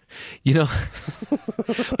 You know,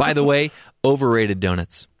 by the way, overrated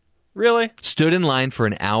donuts. Really? Stood in line for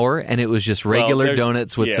an hour, and it was just regular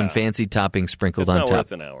donuts with some fancy toppings sprinkled on top. It's not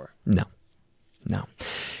worth an hour. No.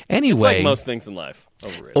 Anyway. It's like most things in life.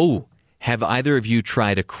 Overrated. Oh, have either of you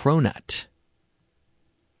tried a cronut?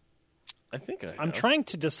 I think I have. I'm trying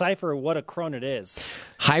to decipher what a cronut is.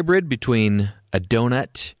 Hybrid between a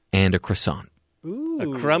donut and a croissant. Ooh.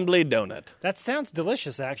 A crumbly donut. That sounds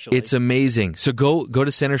delicious, actually. It's amazing. So go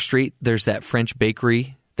to Center Street. There's that French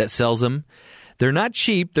bakery that sells them. They're not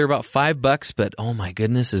cheap. They're about $5, but oh my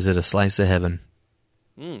goodness, is it a slice of heaven?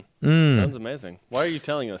 Sounds amazing. Why are you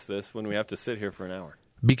telling us this when we have to sit here for an hour?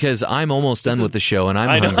 Because I'm almost done with the show, and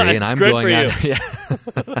I'm hungry, and I'm great going out. Yeah.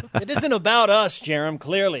 It isn't about us, Jerem,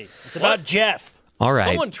 clearly. It's about Jeff. All right.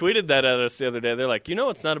 Someone tweeted that at us the other day. They're like,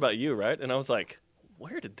 it's not about you, right? And I was like,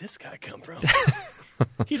 where did this guy come from?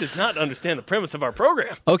 He does not understand the premise of our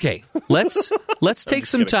program. Okay, let's take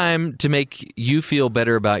some time to make you feel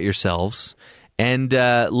better about yourselves, and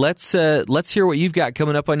let's hear what you've got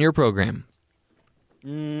coming up on your program.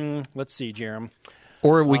 Let's see, Jerem.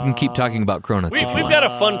 Or we can keep talking about cronuts. We've got a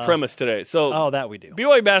fun premise today. So, that we do.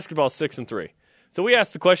 BYU basketball 6-3. So we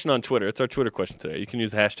asked the question on Twitter. It's our Twitter question today. You can use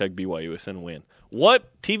the hashtag BYUSN and win.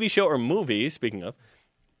 What TV show or movie, speaking of,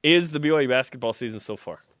 is the BYU basketball season so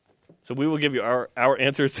far? So we will give you our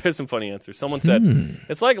answers. There's some funny answers. Someone said,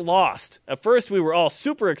 it's like Lost. At first, we were all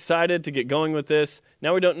super excited to get going with this.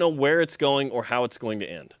 Now we don't know where it's going or how it's going to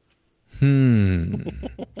end.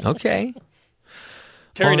 Okay.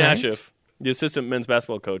 Terry All right. Nashif, the assistant men's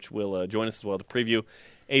basketball coach, will join us as well to preview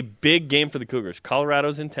a big game for the Cougars.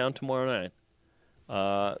 Colorado's in town tomorrow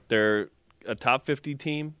night. They're a top 50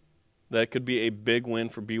 team. That could be a big win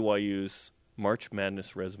for BYU's March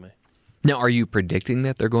Madness resume. Now, are you predicting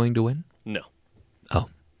that they're going to win? No. Oh.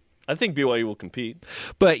 I think BYU will compete.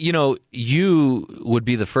 But, you would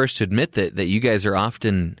be the first to admit that you guys are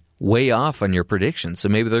often way off on your predictions, so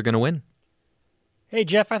maybe they're going to win. Hey,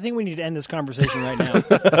 Jeff, I think we need to end this conversation right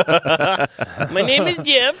now. My name is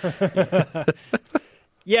Jeff.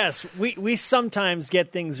 Yes, we sometimes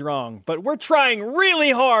get things wrong, but we're trying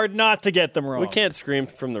really hard not to get them wrong. We can't scream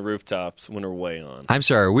from the rooftops when we're way on. I'm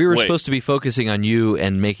sorry. We were supposed to be focusing on you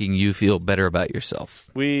and making you feel better about yourself.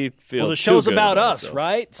 We feel the show's too good about us, ourselves.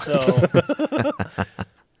 right? So,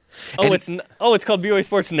 it's called BYU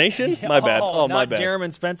Sports Nation? My bad. Oh, my not bad.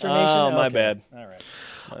 Jeremy Spencer Nation? Oh, my Okay. bad. All right.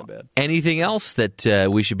 My bad. Anything else that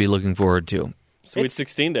we should be looking forward to? Sweet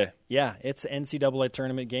 16 day. Yeah, it's NCAA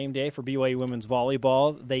tournament game day for BYU women's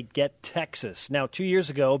volleyball. They get Texas. Now, 2 years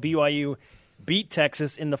ago, BYU beat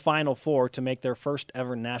Texas in the Final Four to make their first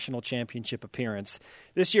ever national championship appearance.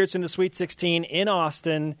 This year it's in the Sweet 16 in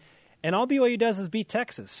Austin, and all BYU does is beat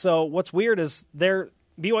Texas. So what's weird is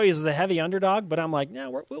BYU is the heavy underdog, but I'm like,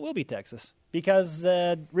 no, we'll beat Texas because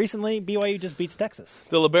recently BYU just beats Texas.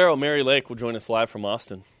 The libero, Mary Lake, will join us live from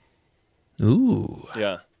Austin. Ooh.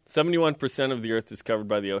 Yeah. 71% of the earth is covered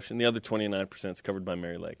by the ocean. The other 29% is covered by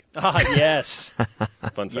Mary Lake. Ah, yes.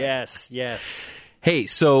 Fun fact. Yes. Hey,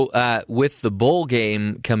 so with the bowl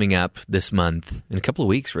game coming up this month, in a couple of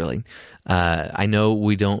weeks, really, I know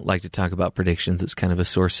we don't like to talk about predictions. It's kind of a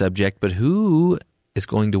sore subject, but who is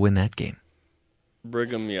going to win that game?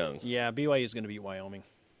 Brigham Young. Yeah, BYU is going to beat Wyoming.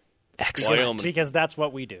 Excellent. Wyoming. Because that's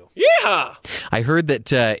what we do. Yeah! I heard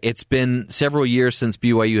that it's been several years since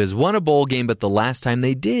BYU has won a bowl game, but the last time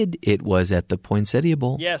they did, it was at the Poinsettia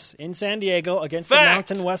Bowl. Yes, in San Diego against Fact.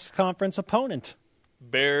 the Mountain West Conference opponent.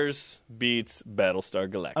 Bears beats Battlestar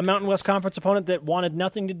Galactica. A Mountain West Conference opponent that wanted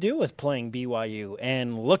nothing to do with playing BYU.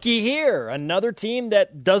 And looky here, another team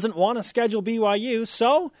that doesn't want to schedule BYU,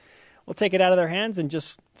 so we'll take it out of their hands and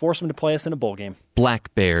just force them to play us in a bowl game.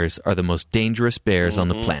 Black bears are the most dangerous bears on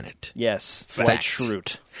the planet. Yes, Fact.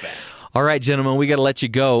 Schrute. All right, gentlemen, we got to let you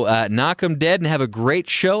go. Knock 'em dead and have a great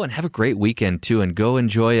show and have a great weekend, too. And go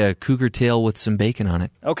enjoy a cougar tail with some bacon on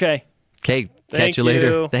it. Okay. Okay, Thank catch you later.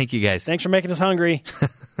 you. Thank you, guys. Thanks for making us hungry.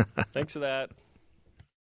 Thanks for that.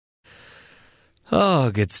 Oh,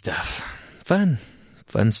 good stuff. Fun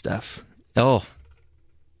stuff. Oh,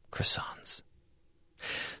 croissants.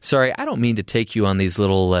 Sorry, I don't mean to take you on these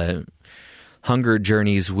little hunger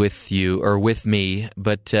journeys with you or with me,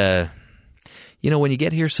 but when you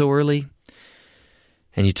get here so early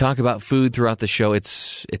and you talk about food throughout the show,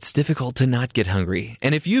 it's difficult to not get hungry.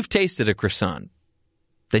 And if you've tasted a croissant,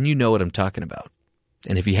 then you know what I'm talking about.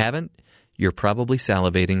 And if you haven't, you're probably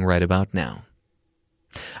salivating right about now.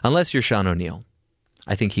 Unless you're Sean O'Neill.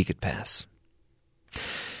 I think he could pass.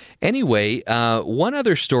 Anyway, one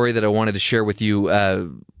other story that I wanted to share with you.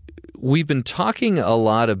 We've been talking a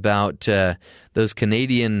lot about those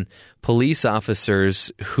Canadian police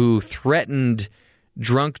officers who threatened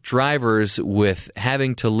drunk drivers with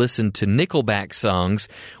having to listen to Nickelback songs.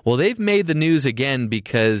 Well, they've made the news again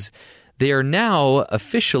because they are now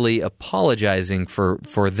officially apologizing for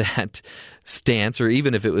that stance, or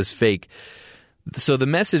even if it was fake. So the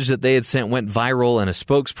message that they had sent went viral, and a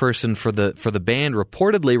spokesperson for the band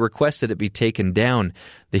reportedly requested it be taken down.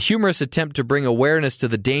 The humorous attempt to bring awareness to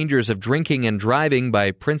the dangers of drinking and driving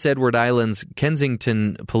by Prince Edward Island's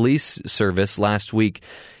Kensington Police Service last week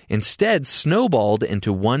instead snowballed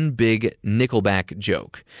into one big Nickelback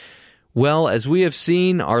joke. Well, as we have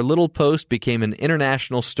seen, our little post became an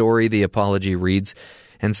international story, the apology reads.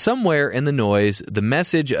 And somewhere in the noise, the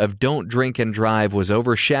message of don't drink and drive was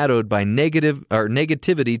overshadowed by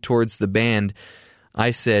negativity towards the band.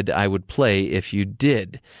 I said I would play if you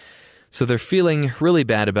did. So they're feeling really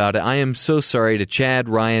bad about it. I am so sorry to Chad,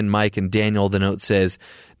 Ryan, Mike, and Daniel, the note says.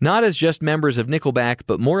 Not as just members of Nickelback,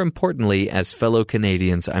 but more importantly, as fellow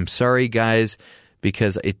Canadians. I'm sorry, guys,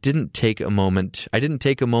 because I didn't take a moment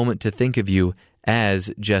to think of you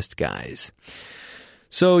as just guys.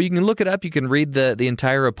 So you can look it up. You can read the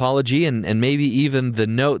entire apology and maybe even the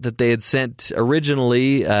note that they had sent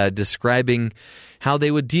originally describing how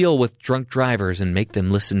they would deal with drunk drivers and make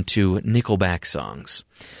them listen to Nickelback songs.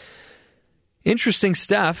 Interesting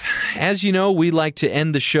stuff. As you know, we like to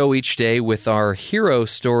end the show each day with our hero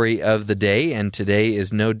story of the day, and today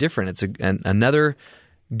is no different. It's another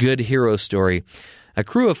good hero story. A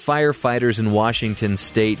crew of firefighters in Washington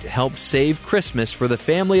state helped save Christmas for the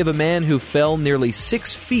family of a man who fell nearly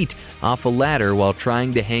 6 feet off a ladder while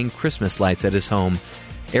trying to hang Christmas lights at his home.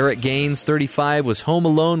 Eric Gaines, 35, was home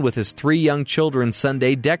alone with his 3 young children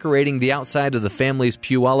Sunday, decorating the outside of the family's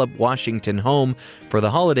Puyallup, Washington home for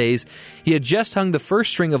the holidays. He had just hung the first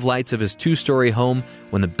string of lights of his 2-story home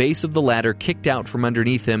when the base of the ladder kicked out from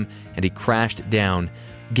underneath him and he crashed down.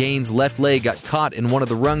 Gaines' left leg got caught in one of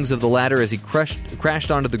the rungs of the ladder as he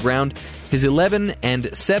crashed onto the ground. His 11 and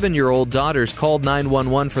 7-year-old daughters called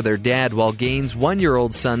 911 for their dad, while Gaines'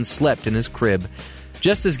 1-year-old son slept in his crib.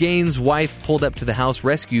 Just as Gaines' wife pulled up to the house,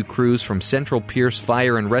 rescue crews from Central Pierce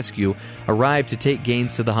Fire and Rescue arrived to take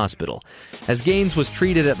Gaines to the hospital. As Gaines was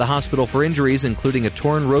treated at the hospital for injuries, including a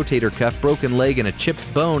torn rotator cuff, broken leg, and a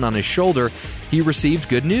chipped bone on his shoulder, he received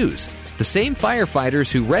good news. The same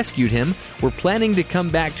firefighters who rescued him were planning to come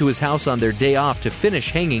back to his house on their day off to finish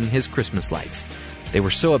hanging his Christmas lights. They were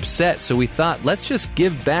so upset, so we thought, let's just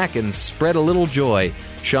give back and spread a little joy.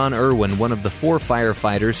 Sean Irwin, one of the 4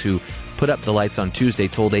 firefighters who put up the lights on Tuesday,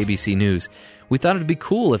 told ABC News. We thought it'd be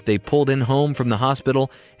cool if they pulled in home from the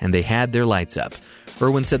hospital and they had their lights up.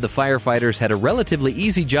 Irwin said the firefighters had a relatively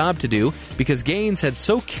easy job to do because Gaines had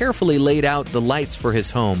so carefully laid out the lights for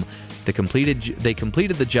his home. They completed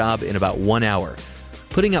the job in about 1 hour.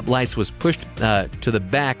 Putting up lights was pushed to the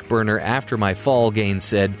back burner after my fall, Gaines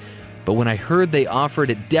said, but when I heard they offered,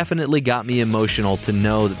 it definitely got me emotional to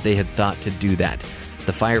know that they had thought to do that.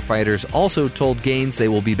 The firefighters also told Gaines they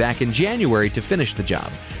will be back in January to finish the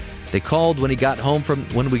job. They called when we got home from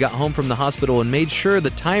the hospital and made sure the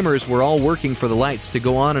timers were all working for the lights to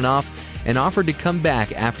go on and off, and offered to come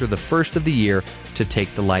back after the first of the year to take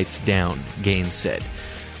the lights down, Gaines said.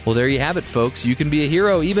 Well, there you have it, folks. You can be a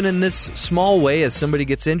hero even in this small way. As somebody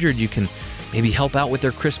gets injured, you can maybe help out with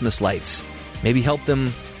their Christmas lights. Maybe help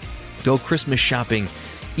them go Christmas shopping.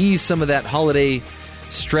 Ease some of that holiday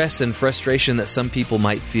stress and frustration that some people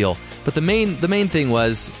might feel. But the main thing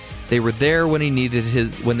was they were there when they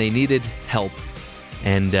needed help,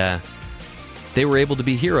 and they were able to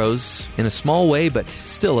be heroes in a small way, but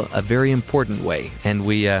still a very important way. And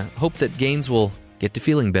we hope that Gaines will get to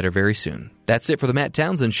feeling better very soon. That's it for the Matt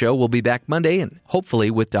Townsend Show. We'll be back Monday, and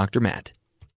hopefully with Dr. Matt.